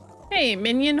 Hey,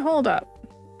 minion, hold up.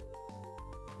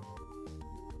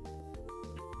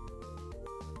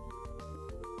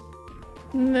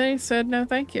 And they said no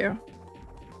thank you.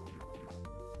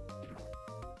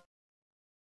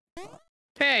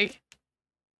 Hey!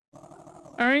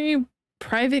 Aren't you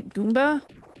Private Goomba?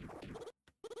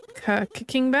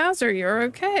 King Bowser, you're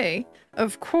okay.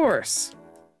 Of course.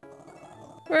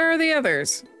 Where are the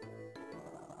others?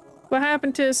 What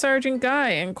happened to Sergeant Guy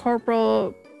and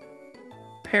Corporal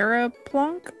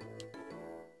Paraplunk?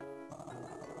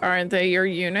 Aren't they your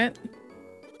unit?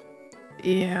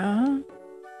 Yeah.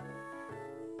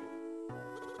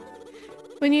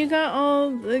 When you got all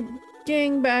the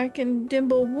gang back in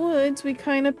Dimble Woods, we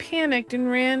kind of panicked and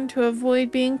ran to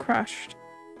avoid being crushed.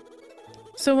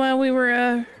 So while we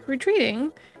were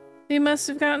retreating, we must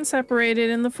have gotten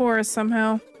separated in the forest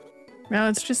somehow. Now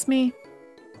it's just me.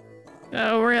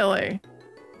 Oh, really?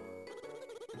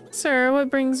 Sir, what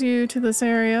brings you to this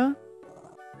area?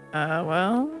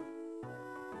 Well...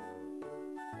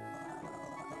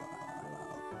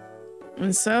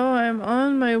 And so I'm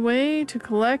on my way to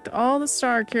collect all the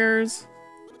star cures.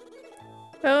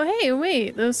 Oh, hey,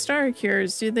 wait, those star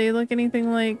cures, do they look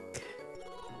anything like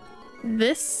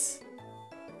this?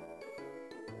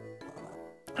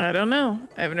 I don't know.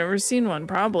 I've never seen one,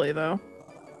 probably, though.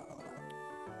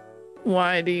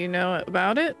 Why do you know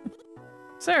about it?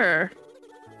 Sir,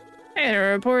 I had a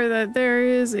report that there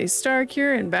is a star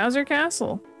cure in Bowser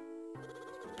Castle.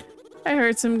 I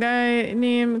heard some guy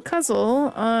named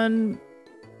Cuzzle on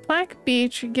Black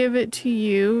Beach give it to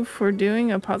you for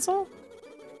doing a puzzle?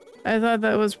 I thought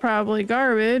that was probably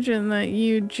garbage and that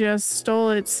you just stole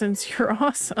it since you're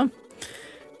awesome.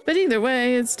 But either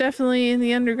way, it's definitely in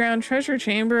the underground treasure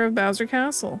chamber of Bowser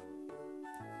Castle.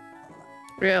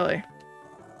 Really?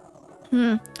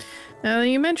 Now that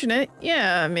you mention it,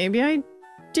 yeah, maybe that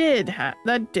did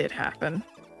happen.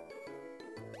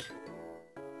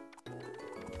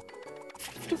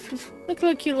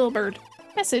 Look, cute little bird.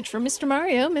 Message from Mr.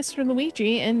 Mario, Mr.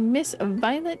 Luigi, and Miss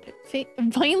Violent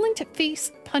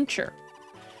Face Puncher.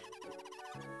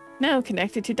 Now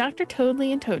connected to Dr.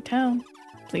 Toadley in Toad Town.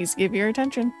 Please give your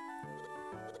attention.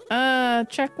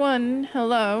 Check one.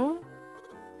 Hello.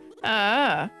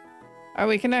 Are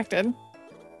we connected?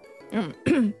 Have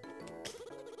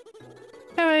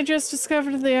I just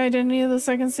discovered the identity of the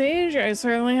second sage? I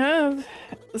certainly have.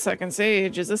 The second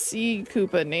sage is a sea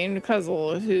Koopa named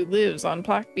Cuzzle who lives on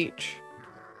Black Beach.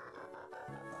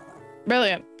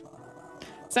 Brilliant.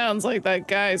 Sounds like that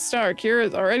guy's star cure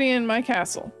is already in my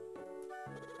castle.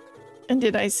 And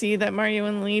did I see that Mario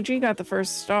and Luigi got the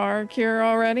first star cure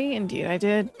already? Indeed I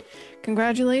did.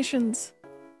 Congratulations.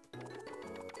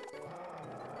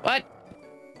 What?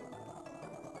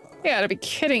 You gotta be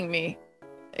kidding me.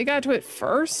 They got to it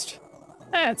first?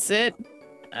 That's it.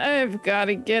 I've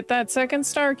gotta get that second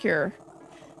star cure.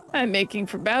 I'm making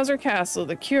for Bowser Castle.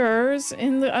 The cure's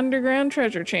in the underground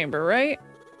treasure chamber, right?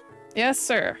 Yes,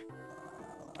 sir.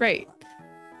 Great.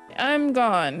 I'm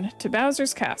gone to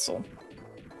Bowser's Castle.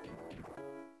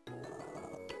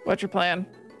 What's your plan?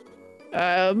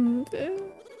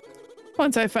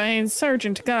 Once I find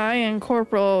Sergeant Guy and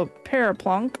Corporal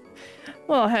Paraplunk,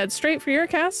 we'll head straight for your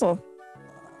castle.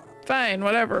 Fine,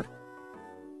 whatever.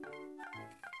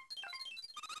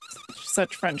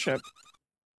 Such friendship.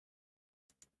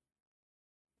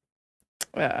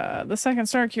 The second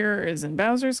star cure is in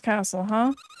Bowser's Castle,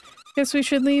 huh? Guess we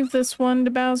should leave this one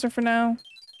to Bowser for now.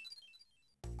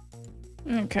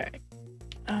 Okay.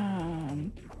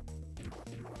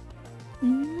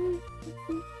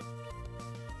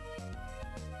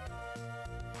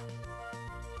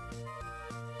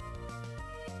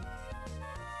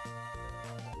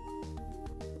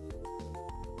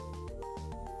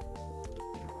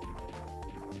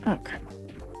 Okay.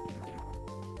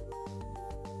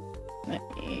 Let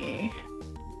me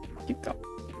keep going.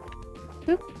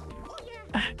 Oop.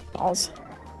 Ah, balls.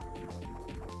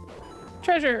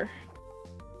 Treasure.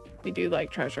 We do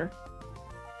like treasure.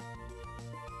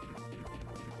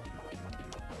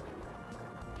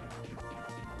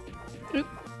 Oop.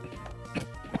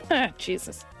 Ah,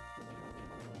 Jesus.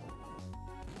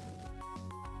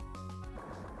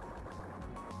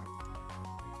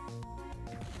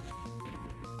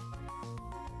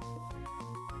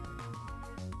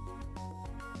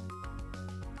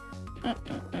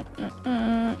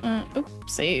 Oop,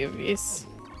 save, yes.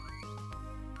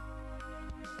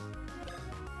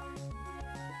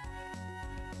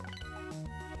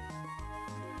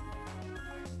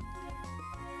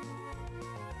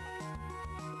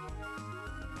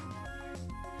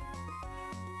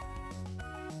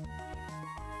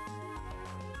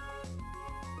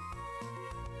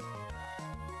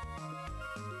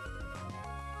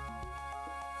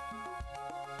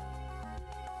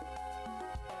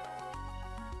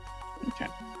 Okay.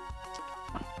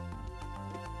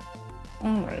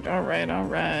 All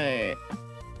right.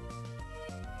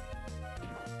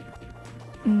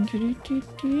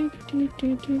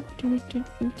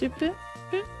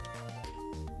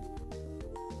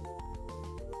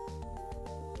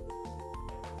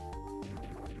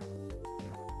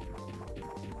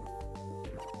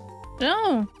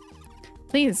 No!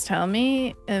 Please tell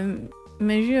me,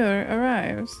 Monsieur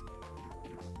arrives.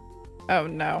 Oh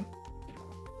no.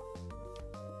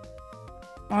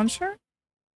 Monsieur?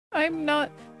 I'm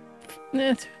not...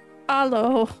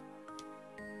 Hello.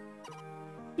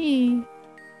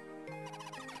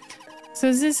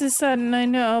 So this is sudden, I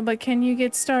know, but can you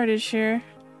get started, sure?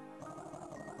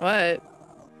 What?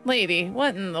 Lady,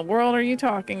 what in the world are you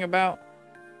talking about?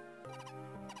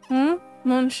 Hmm?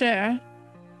 Mon cher?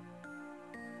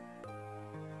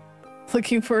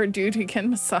 Looking for a dude who can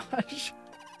massage.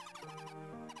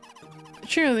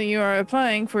 Surely you are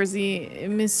applying for the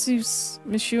monsieur?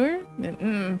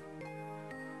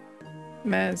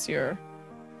 Monsieur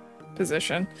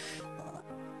position.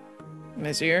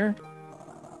 Monsieur?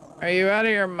 Are you out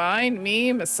of your mind?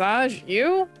 Me massage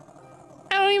you?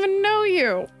 I don't even know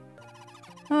you!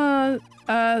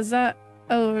 That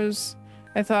was...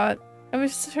 I thought... I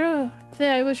was sure...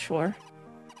 Yeah, I was sure.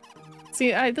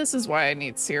 See, this is why I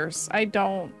need Sears. I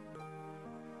don't...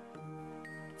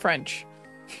 French.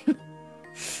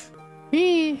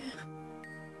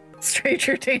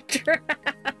 Stranger danger.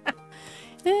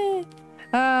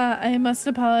 I must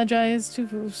apologize to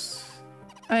vous.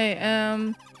 I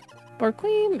am...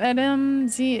 Pourquoi, madame,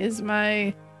 Z is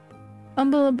my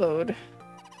humble abode.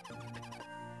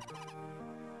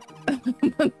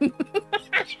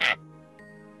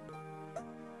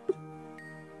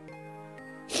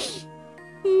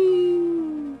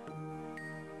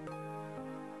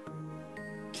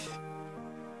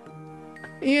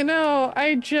 You know,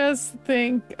 I just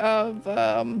think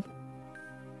of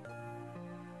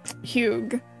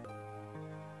Hugh.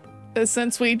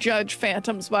 Since we judge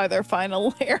phantoms by their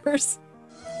final layers.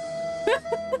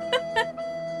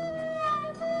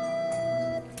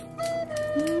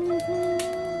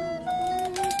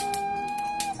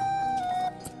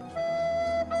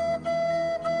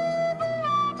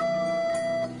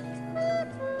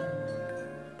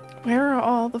 Where are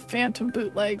all the phantom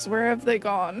bootlegs? Where have they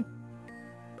gone?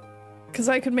 Because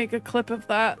I could make a clip of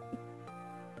that.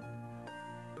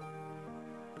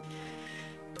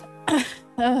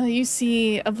 You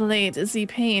see, of late, the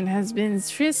pain has been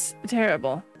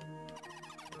terrible.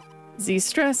 The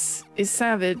stress is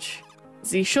savage.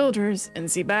 The shoulders and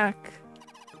the back.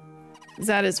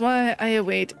 That is why I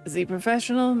await the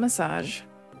professional massage.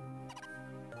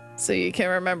 So you can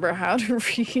remember how to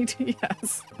read,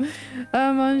 yes.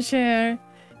 Mon cher,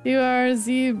 you are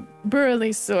the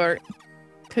burly sort.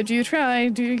 Could you try?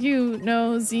 Do you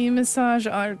know the massage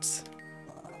arts?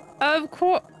 Of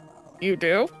course. You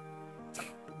do?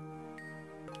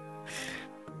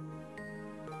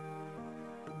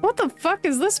 What the fuck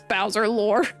is this Bowser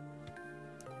lore?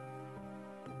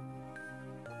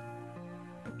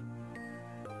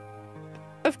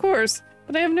 Of course,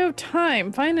 but I have no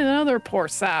time. Find another poor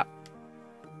sap.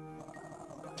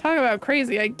 Talk about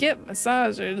crazy. I get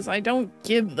massages. I don't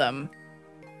give them.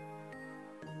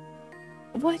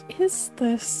 What is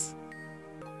this?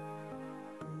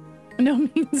 No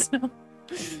means no.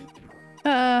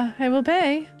 I will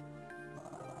pay.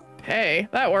 Pay?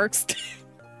 That works.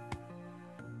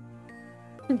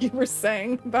 You were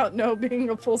saying about no being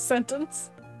a full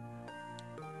sentence?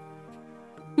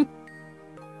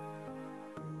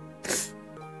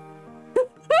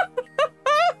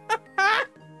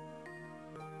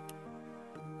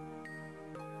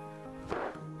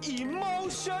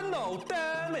 Emotional,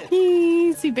 damn it!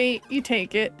 Easy bait, you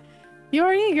take it.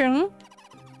 You're eager, huh?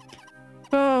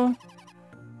 Oh,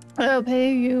 I'll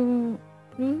pay you.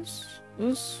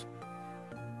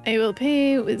 I will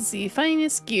pay with the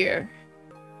finest gear.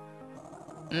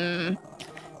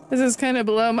 This is kind of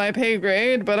below my pay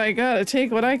grade, but I gotta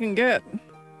take what I can get.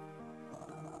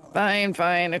 Fine,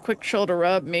 fine. A quick shoulder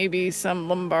rub, maybe some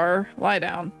lumbar. Lie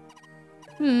down.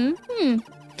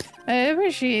 I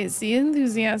appreciate the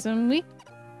enthusiasm, oui.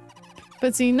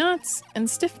 But the knots and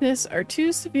stiffness are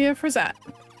too severe for that.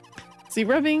 The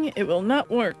rubbing, it will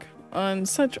not work on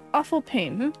such awful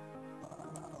pain,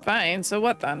 Fine, so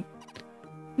what then?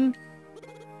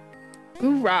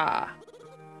 Hoorah!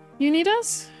 You need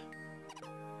us?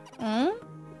 And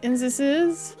this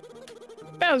is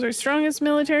Bowser's strongest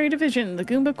military division, the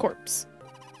Goomba Corps.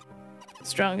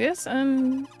 Strongest?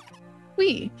 That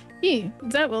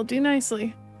will do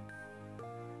nicely.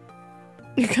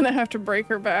 You're gonna have to break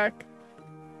her back.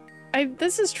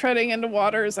 This is treading into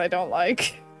waters I don't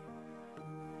like.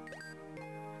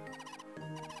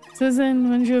 So then,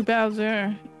 Bonjour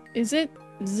Bowser. Is it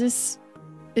this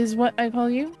is what I call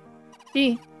you.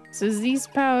 See, so these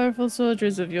powerful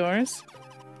soldiers of yours,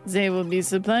 they will be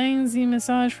supplying the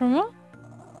massage for what?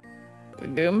 The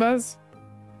Goombas?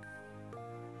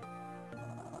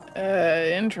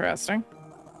 Interesting.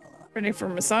 Ready for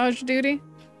massage duty?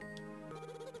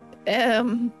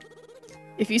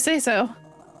 If you say so.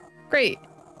 Great.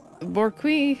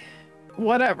 Borqui,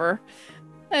 whatever.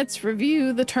 Let's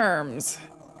review the terms.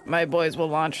 My boys will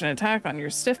launch an attack on your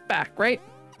stiff back, right?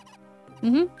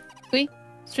 Mm-hmm. Oui.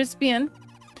 Just bien.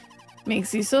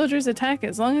 Makes these soldiers attack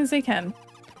as long as they can.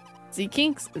 The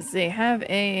kinks, they have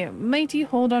a mighty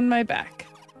hold on my back.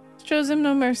 Shows them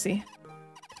no mercy.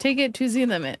 Take it to the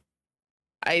limit.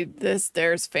 There's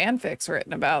fanfics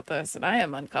written about this, and I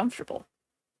am uncomfortable.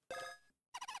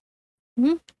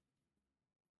 Hmm?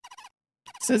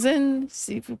 So then,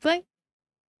 s'il vous plaît.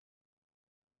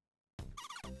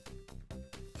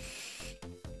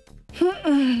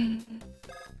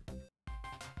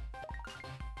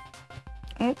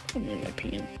 Oh, I need my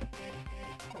pen.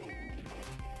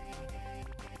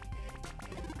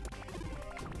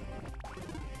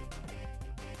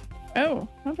 Oh,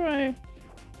 how do I...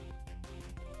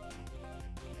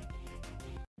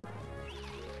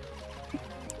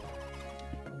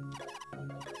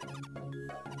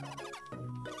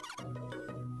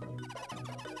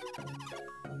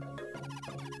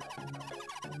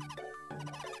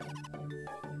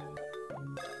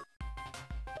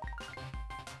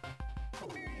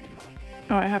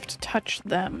 Oh, I have to touch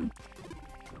them.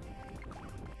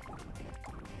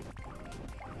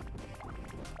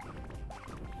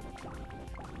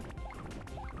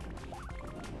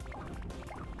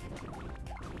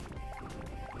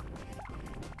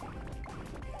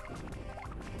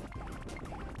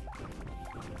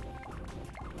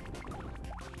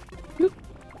 Oop.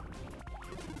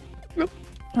 Oop.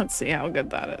 Let's see how good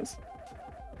that is.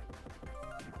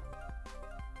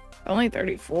 Only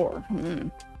 34.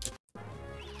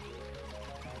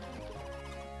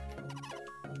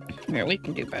 Yeah, we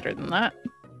can do better than that.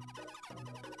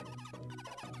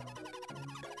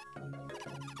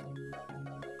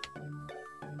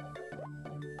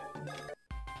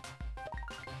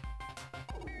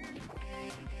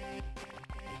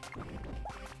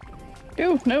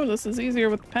 Oh, no, this is easier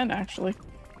with the pen, actually.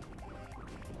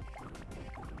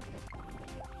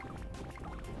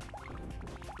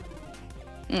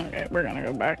 Okay, we're gonna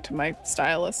go back to my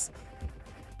stylus.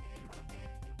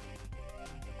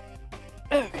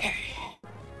 Okay.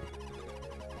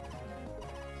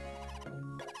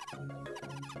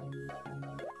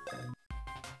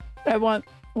 I want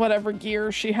whatever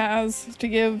gear she has to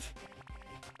give.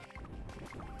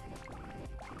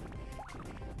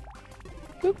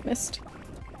 Oop, missed.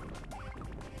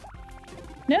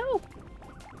 No!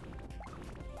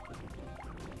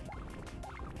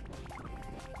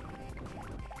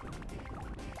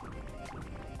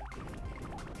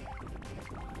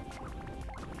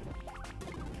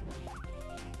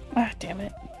 Ah, damn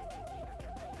it.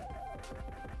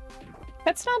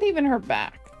 That's not even her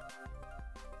back.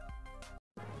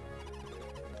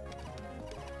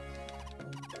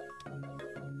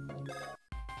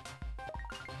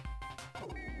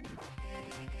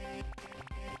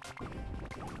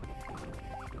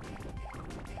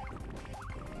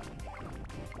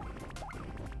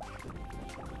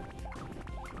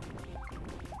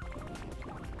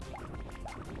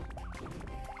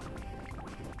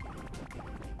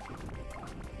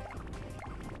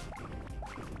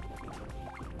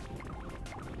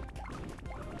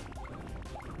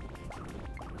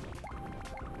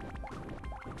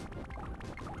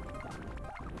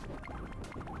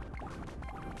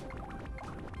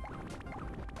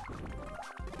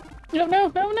 No,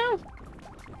 no, no, no!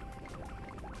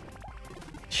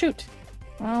 Shoot.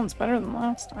 Well, it's better than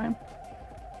last time.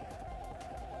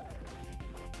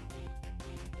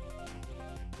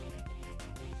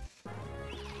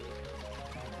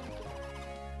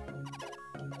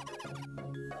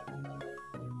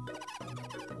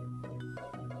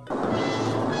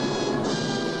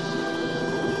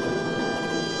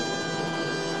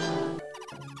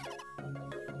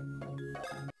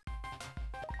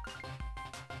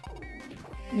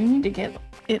 You need to get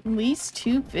at least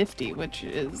 250, which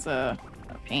is a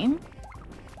pain.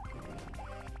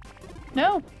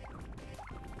 No.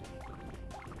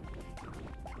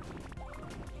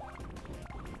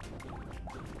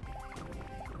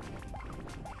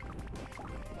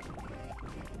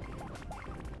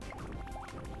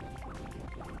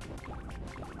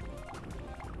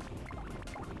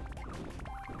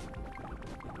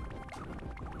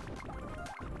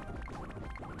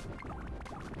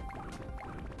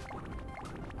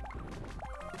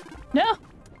 No!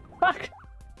 Fuck!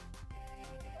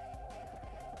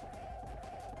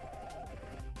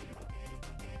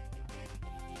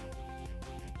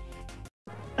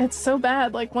 It's so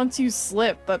bad, like once you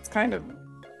slip, that's kind of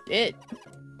it.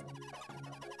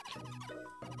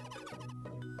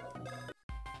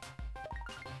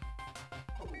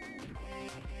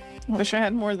 I wish I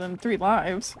had more than 3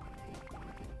 lives.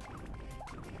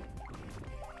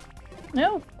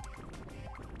 No.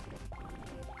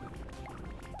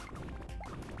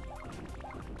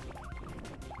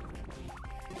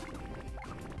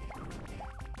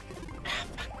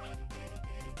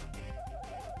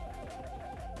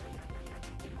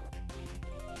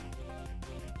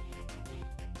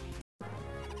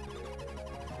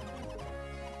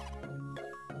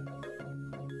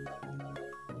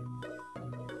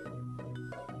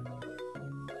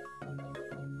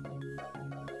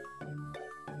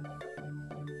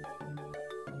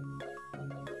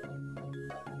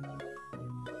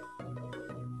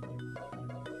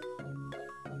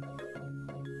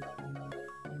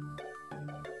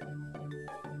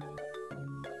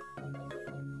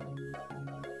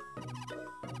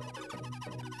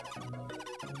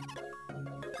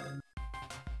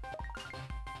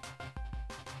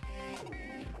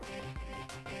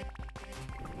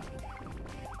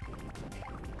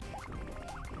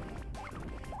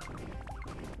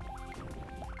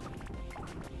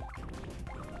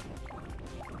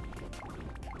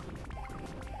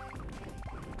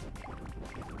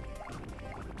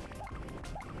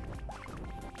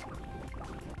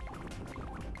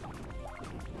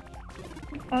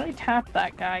 I tapped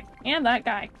that guy. And that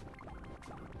guy.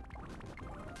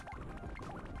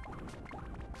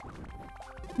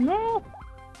 No.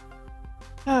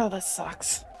 Oh, this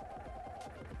sucks.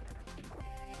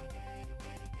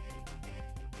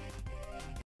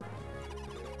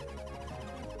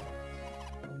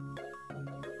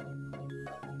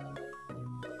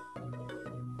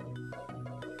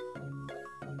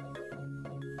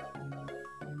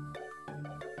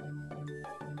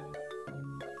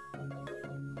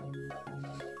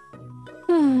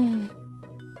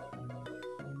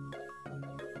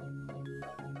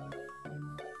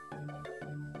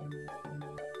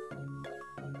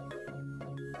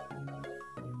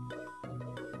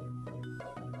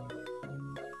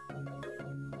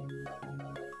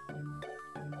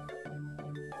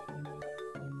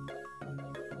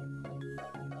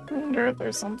 I wonder if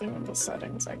there's something in the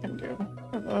settings I can do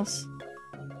for this.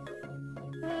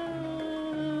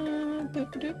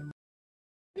 Boop-a-doop.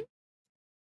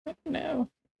 No.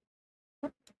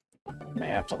 May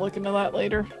have to look into that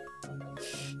later.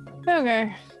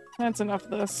 Okay, that's enough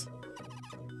of this.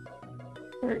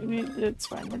 It's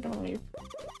fine, we're gonna leave.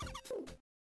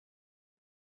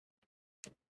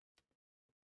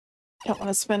 Don't want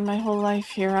to spend my whole life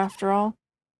here after all.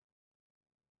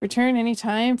 Return any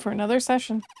time for another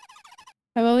session.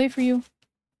 I will wait for you.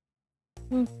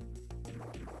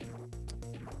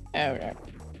 Okay.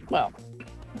 Well,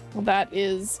 that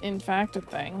is in fact a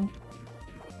thing.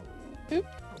 Oop.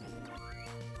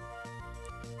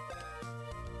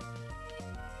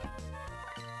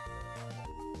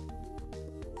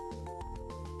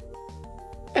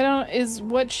 I don't. Is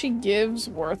what she gives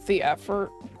worth the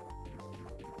effort?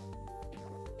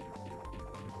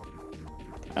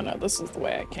 Oh no, this is the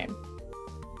way I came.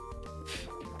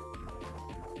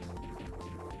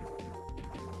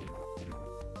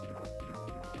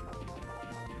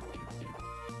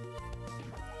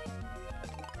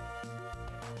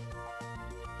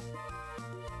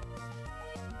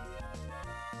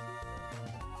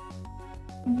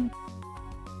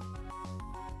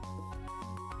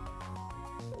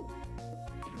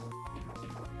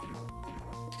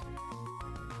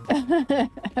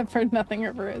 I've heard nothing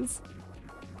of hers.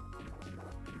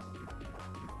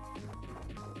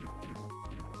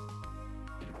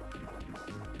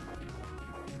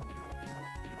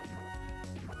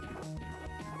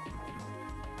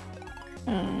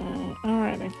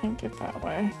 Alright, I can't get that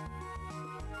way.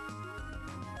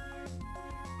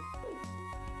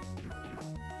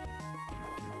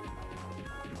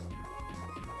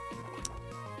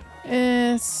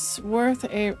 It's worth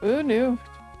a... Ooh, no.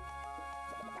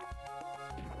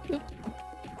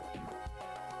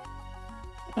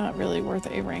 Not really worth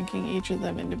A ranking each of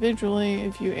them individually.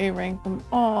 If you A rank them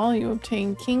all, you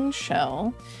obtain King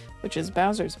Shell, which is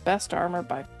Bowser's best armor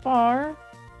by far.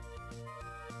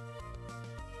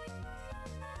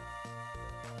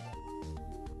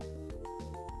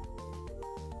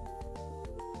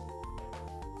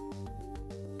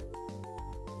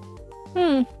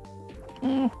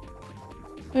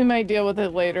 We might deal with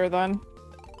it later then.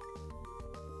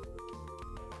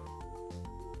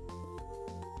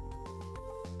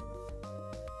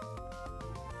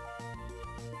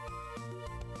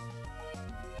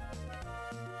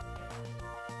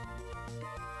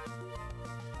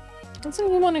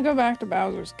 Doesn't he want to go back to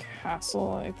Bowser's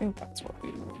castle? I think that's what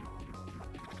we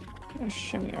gonna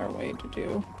shimmy our way to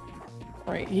do.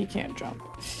 Right, he can't jump.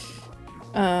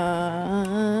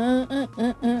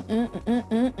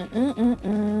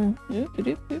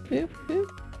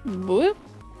 Whoop.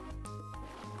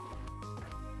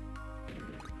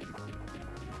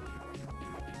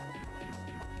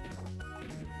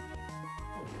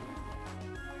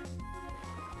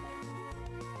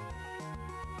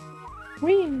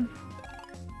 Whee!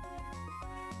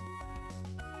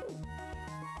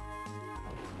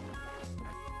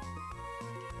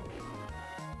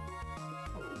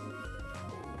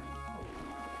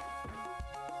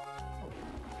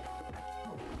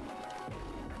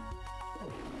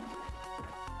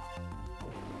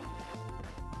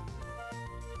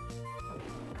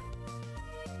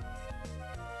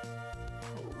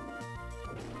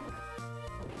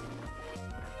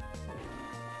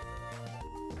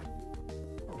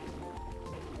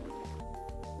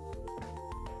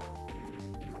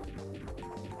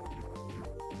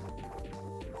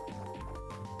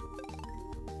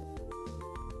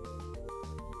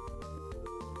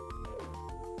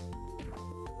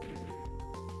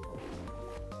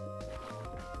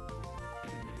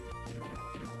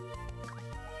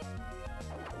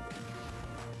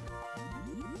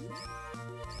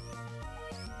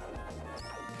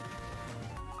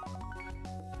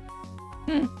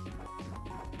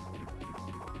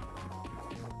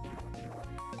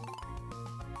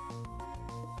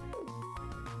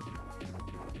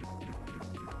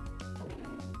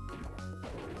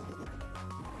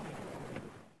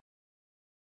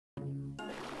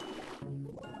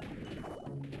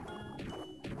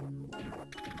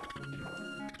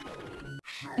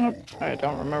 Oh, I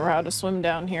don't remember how to swim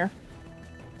down here.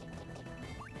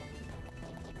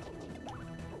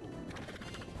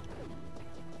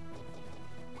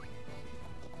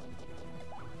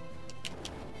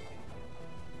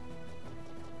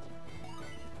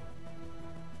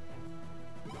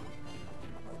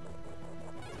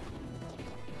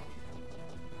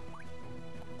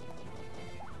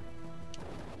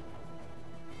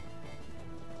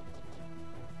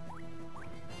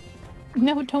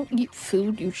 No, don't eat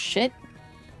food, you shit.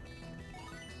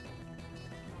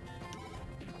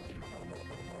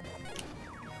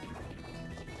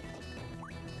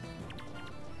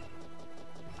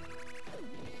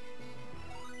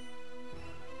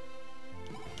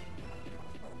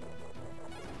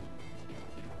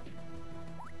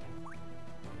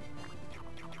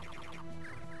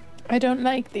 I don't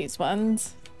like these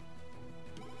ones.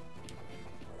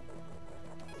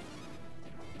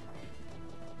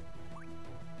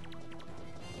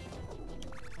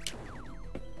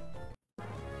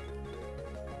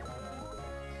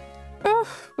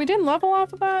 We didn't level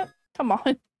off of that? Come on.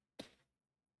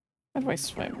 How do I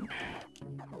swim?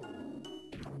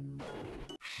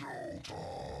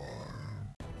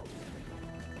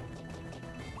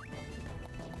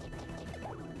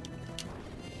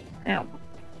 Ow.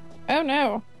 Oh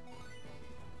no.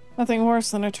 Nothing worse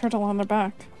than a turtle on their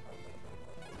back.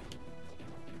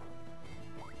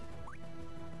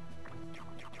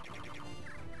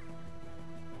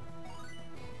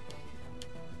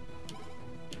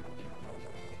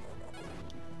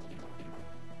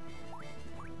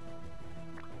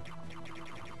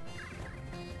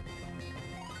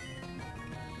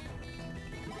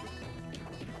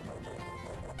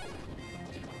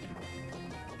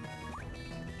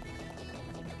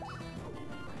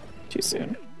 Too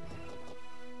soon.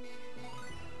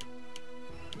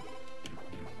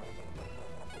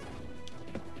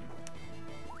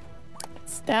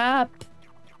 Stop.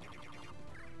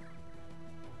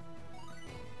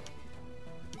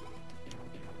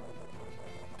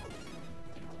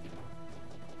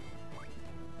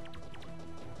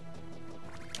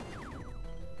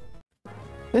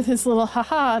 With his little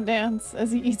haha dance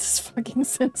as he eats his fucking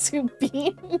sensu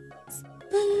beans.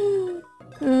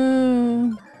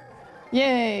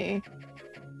 Yay.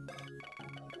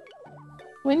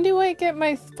 When do I get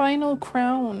my final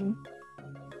crown?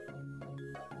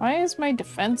 Why is my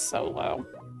defense so low?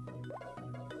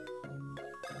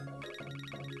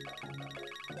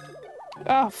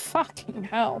 Oh, fucking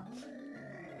hell.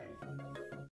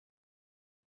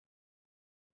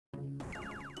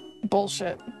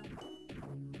 Bullshit.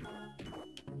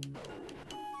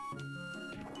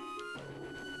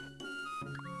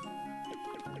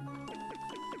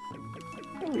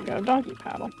 There we go, doggy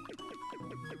paddle.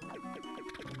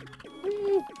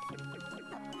 Whee.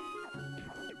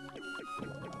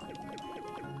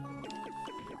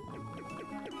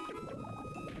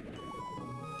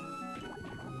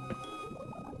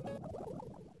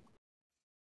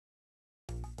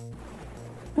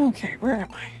 Okay, where am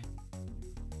I?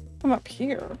 I'm up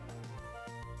here.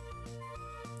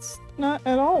 It's not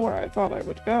at all where I thought I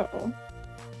would go.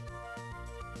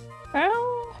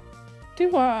 How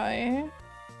do I?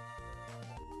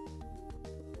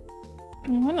 I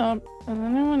went up, and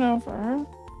then I went over.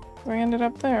 I ended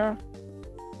up there.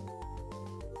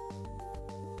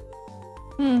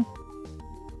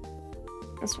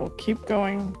 Guess we'll keep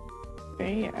going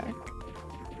back.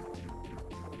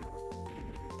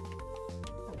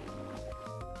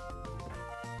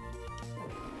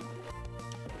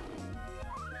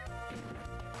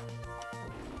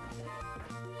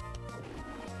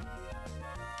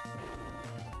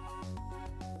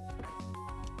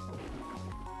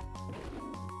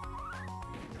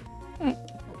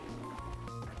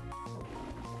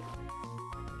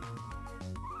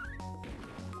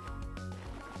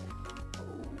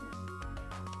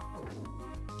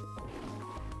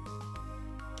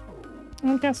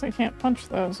 I guess I can't punch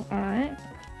those. Alright.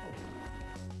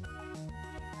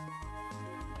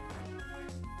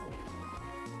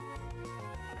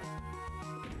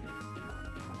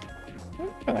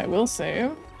 But I will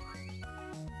save.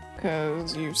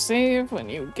 Because you save when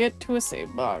you get to a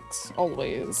save box.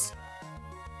 Always.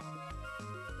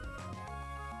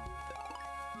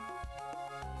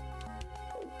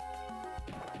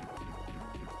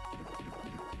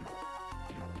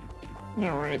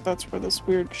 Alright, that's where this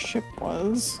weird ship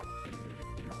was.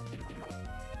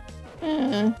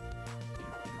 Okay,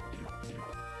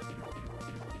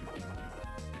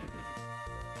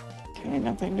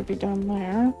 nothing to be done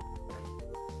there.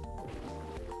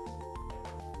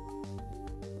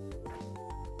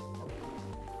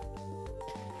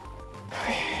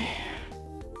 Okay.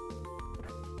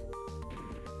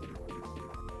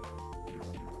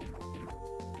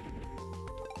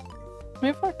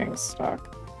 I'm fucking stuck.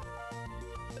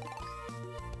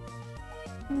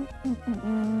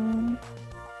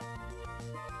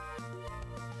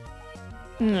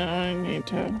 No, I need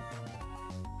to.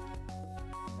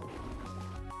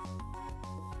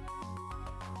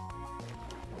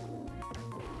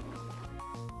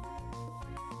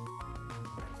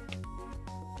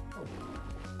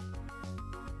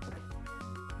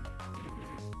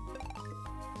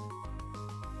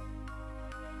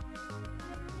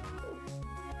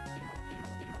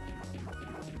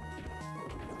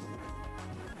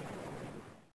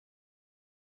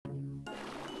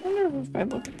 I wonder if I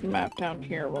look at the map down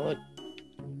here, will it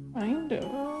kind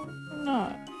of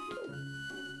not?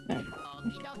 No.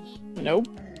 Nope.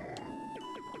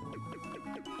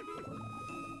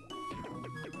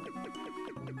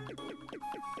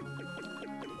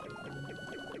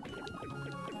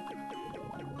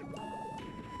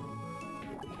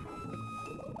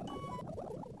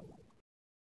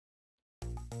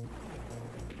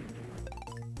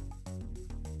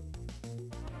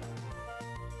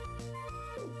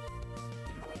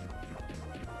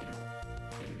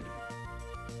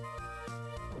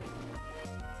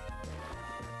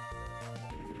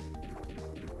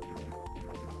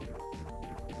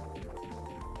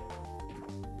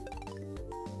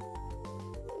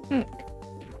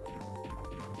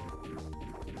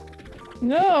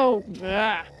 No!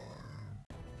 Ah.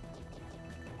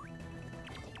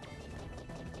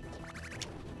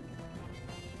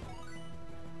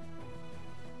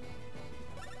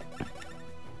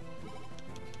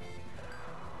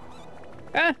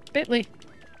 Ah, Bitly.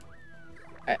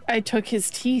 I took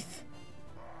his teeth.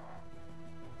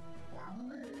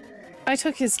 I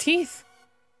took his teeth.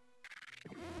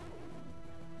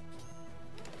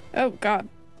 Oh god.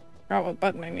 Forgot what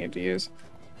button I need to use.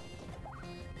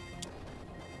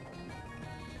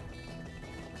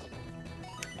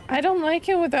 I don't like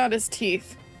it without his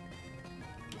teeth.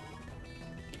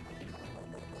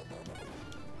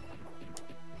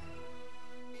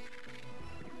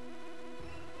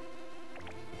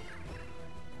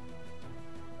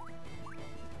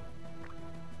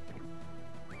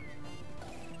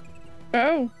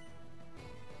 Oh.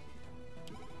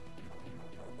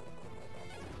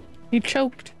 He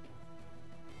choked.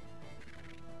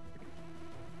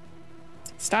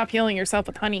 Stop healing yourself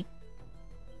with honey.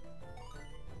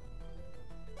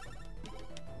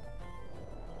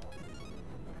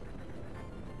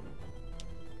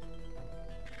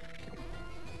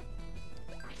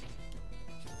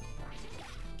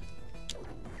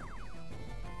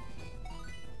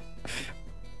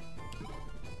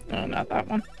 No, not that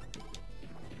one.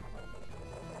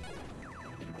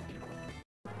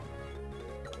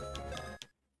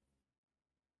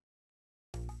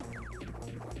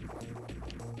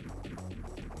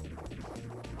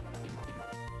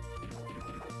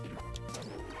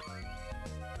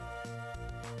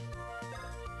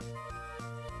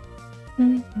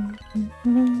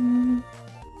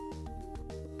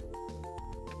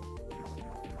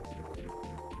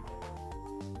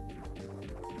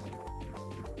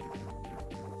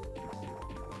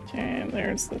 And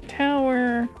there's the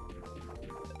tower.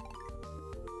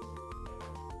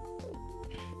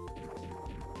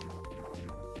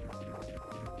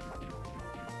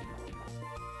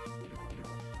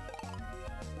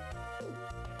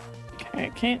 Okay, I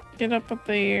can't get up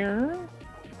there.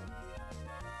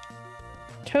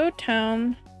 Toad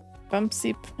Town,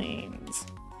 Bumpsy Plains.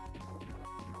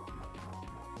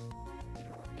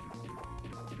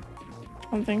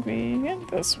 I don't think we get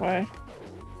this way.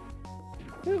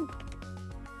 Ooh.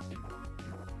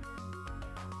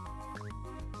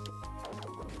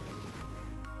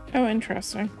 Oh,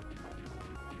 interesting.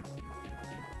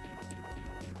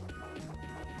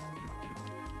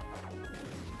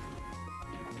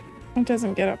 It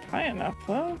doesn't get up high enough,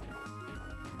 though.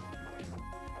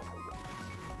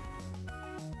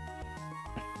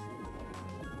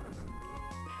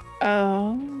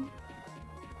 Oh.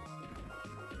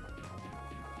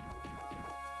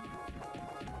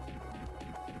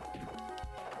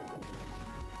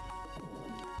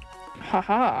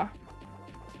 Haha.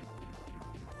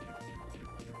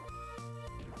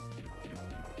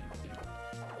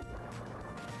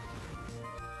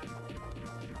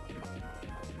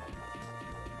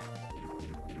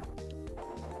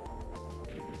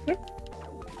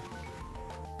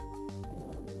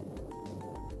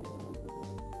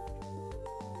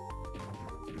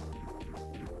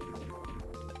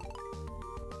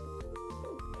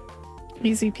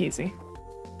 Easy peasy.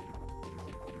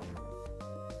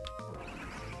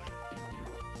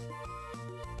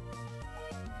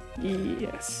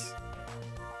 Yes.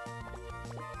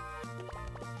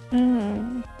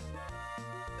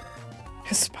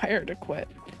 Aspire to quit.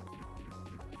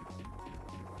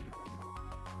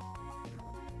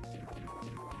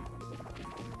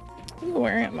 Ooh,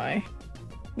 where am I?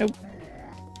 Nope.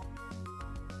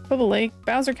 Bubble Lake,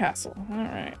 Bowser Castle.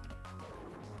 Alright.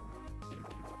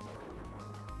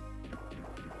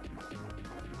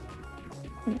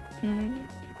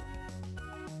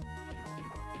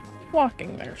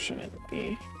 Walking there shouldn't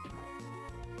be.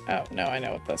 Oh, no, I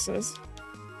know what this is.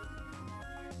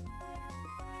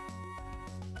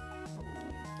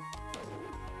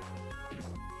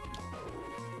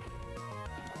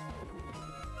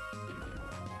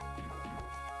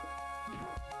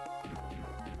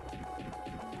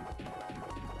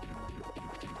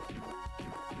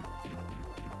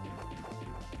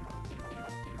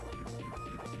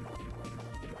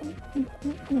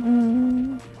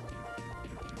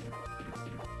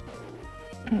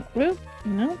 Whoop,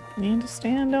 nope, need to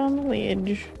stand on the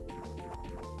ledge.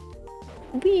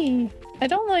 Whee! I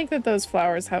don't like that those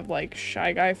flowers have like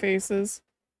Shy Guy faces.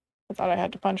 I thought I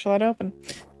had to punch that open.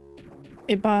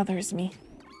 It bothers me.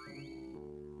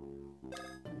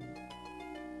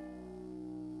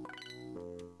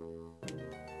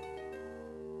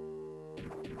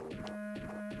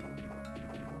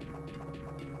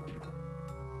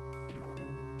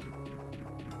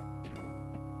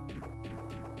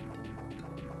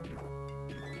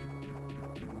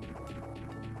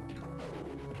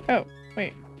 Oh,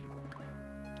 wait.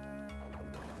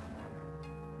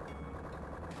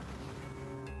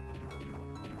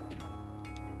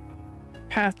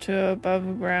 Path to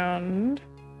above ground.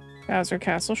 Bowser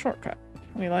Castle shortcut.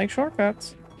 We like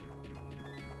shortcuts.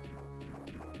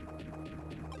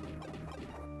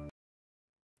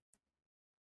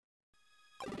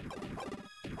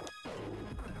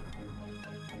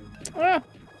 Ah,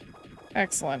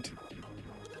 excellent.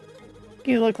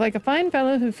 You look like a fine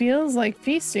fellow who feels like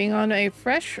feasting on a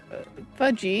fresh,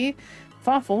 fudgy,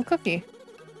 waffle cookie.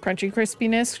 Crunchy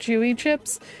crispiness, chewy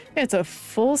chips. It's a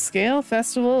full-scale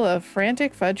festival of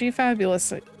frantic, fudgy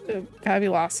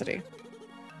fabulosity.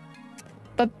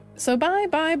 But so buy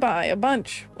a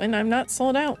bunch when I'm not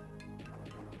sold out.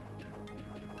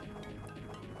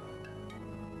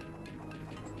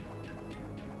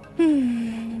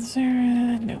 Is there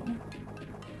a... no.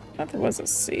 I thought there was a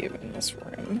save in this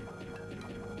room.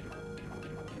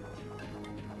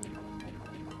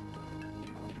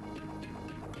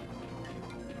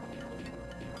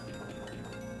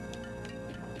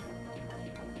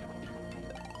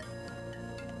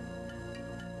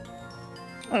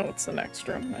 Oh, it's the next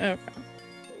room. Okay.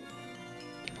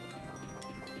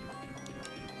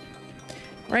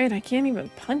 Right, I can't even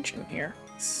punch in here.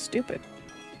 Stupid.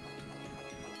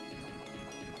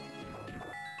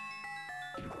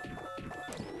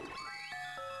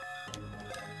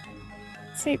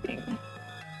 Saving.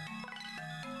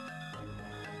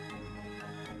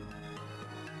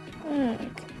 Okay.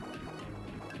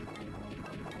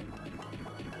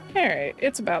 Alright,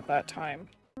 it's about that time.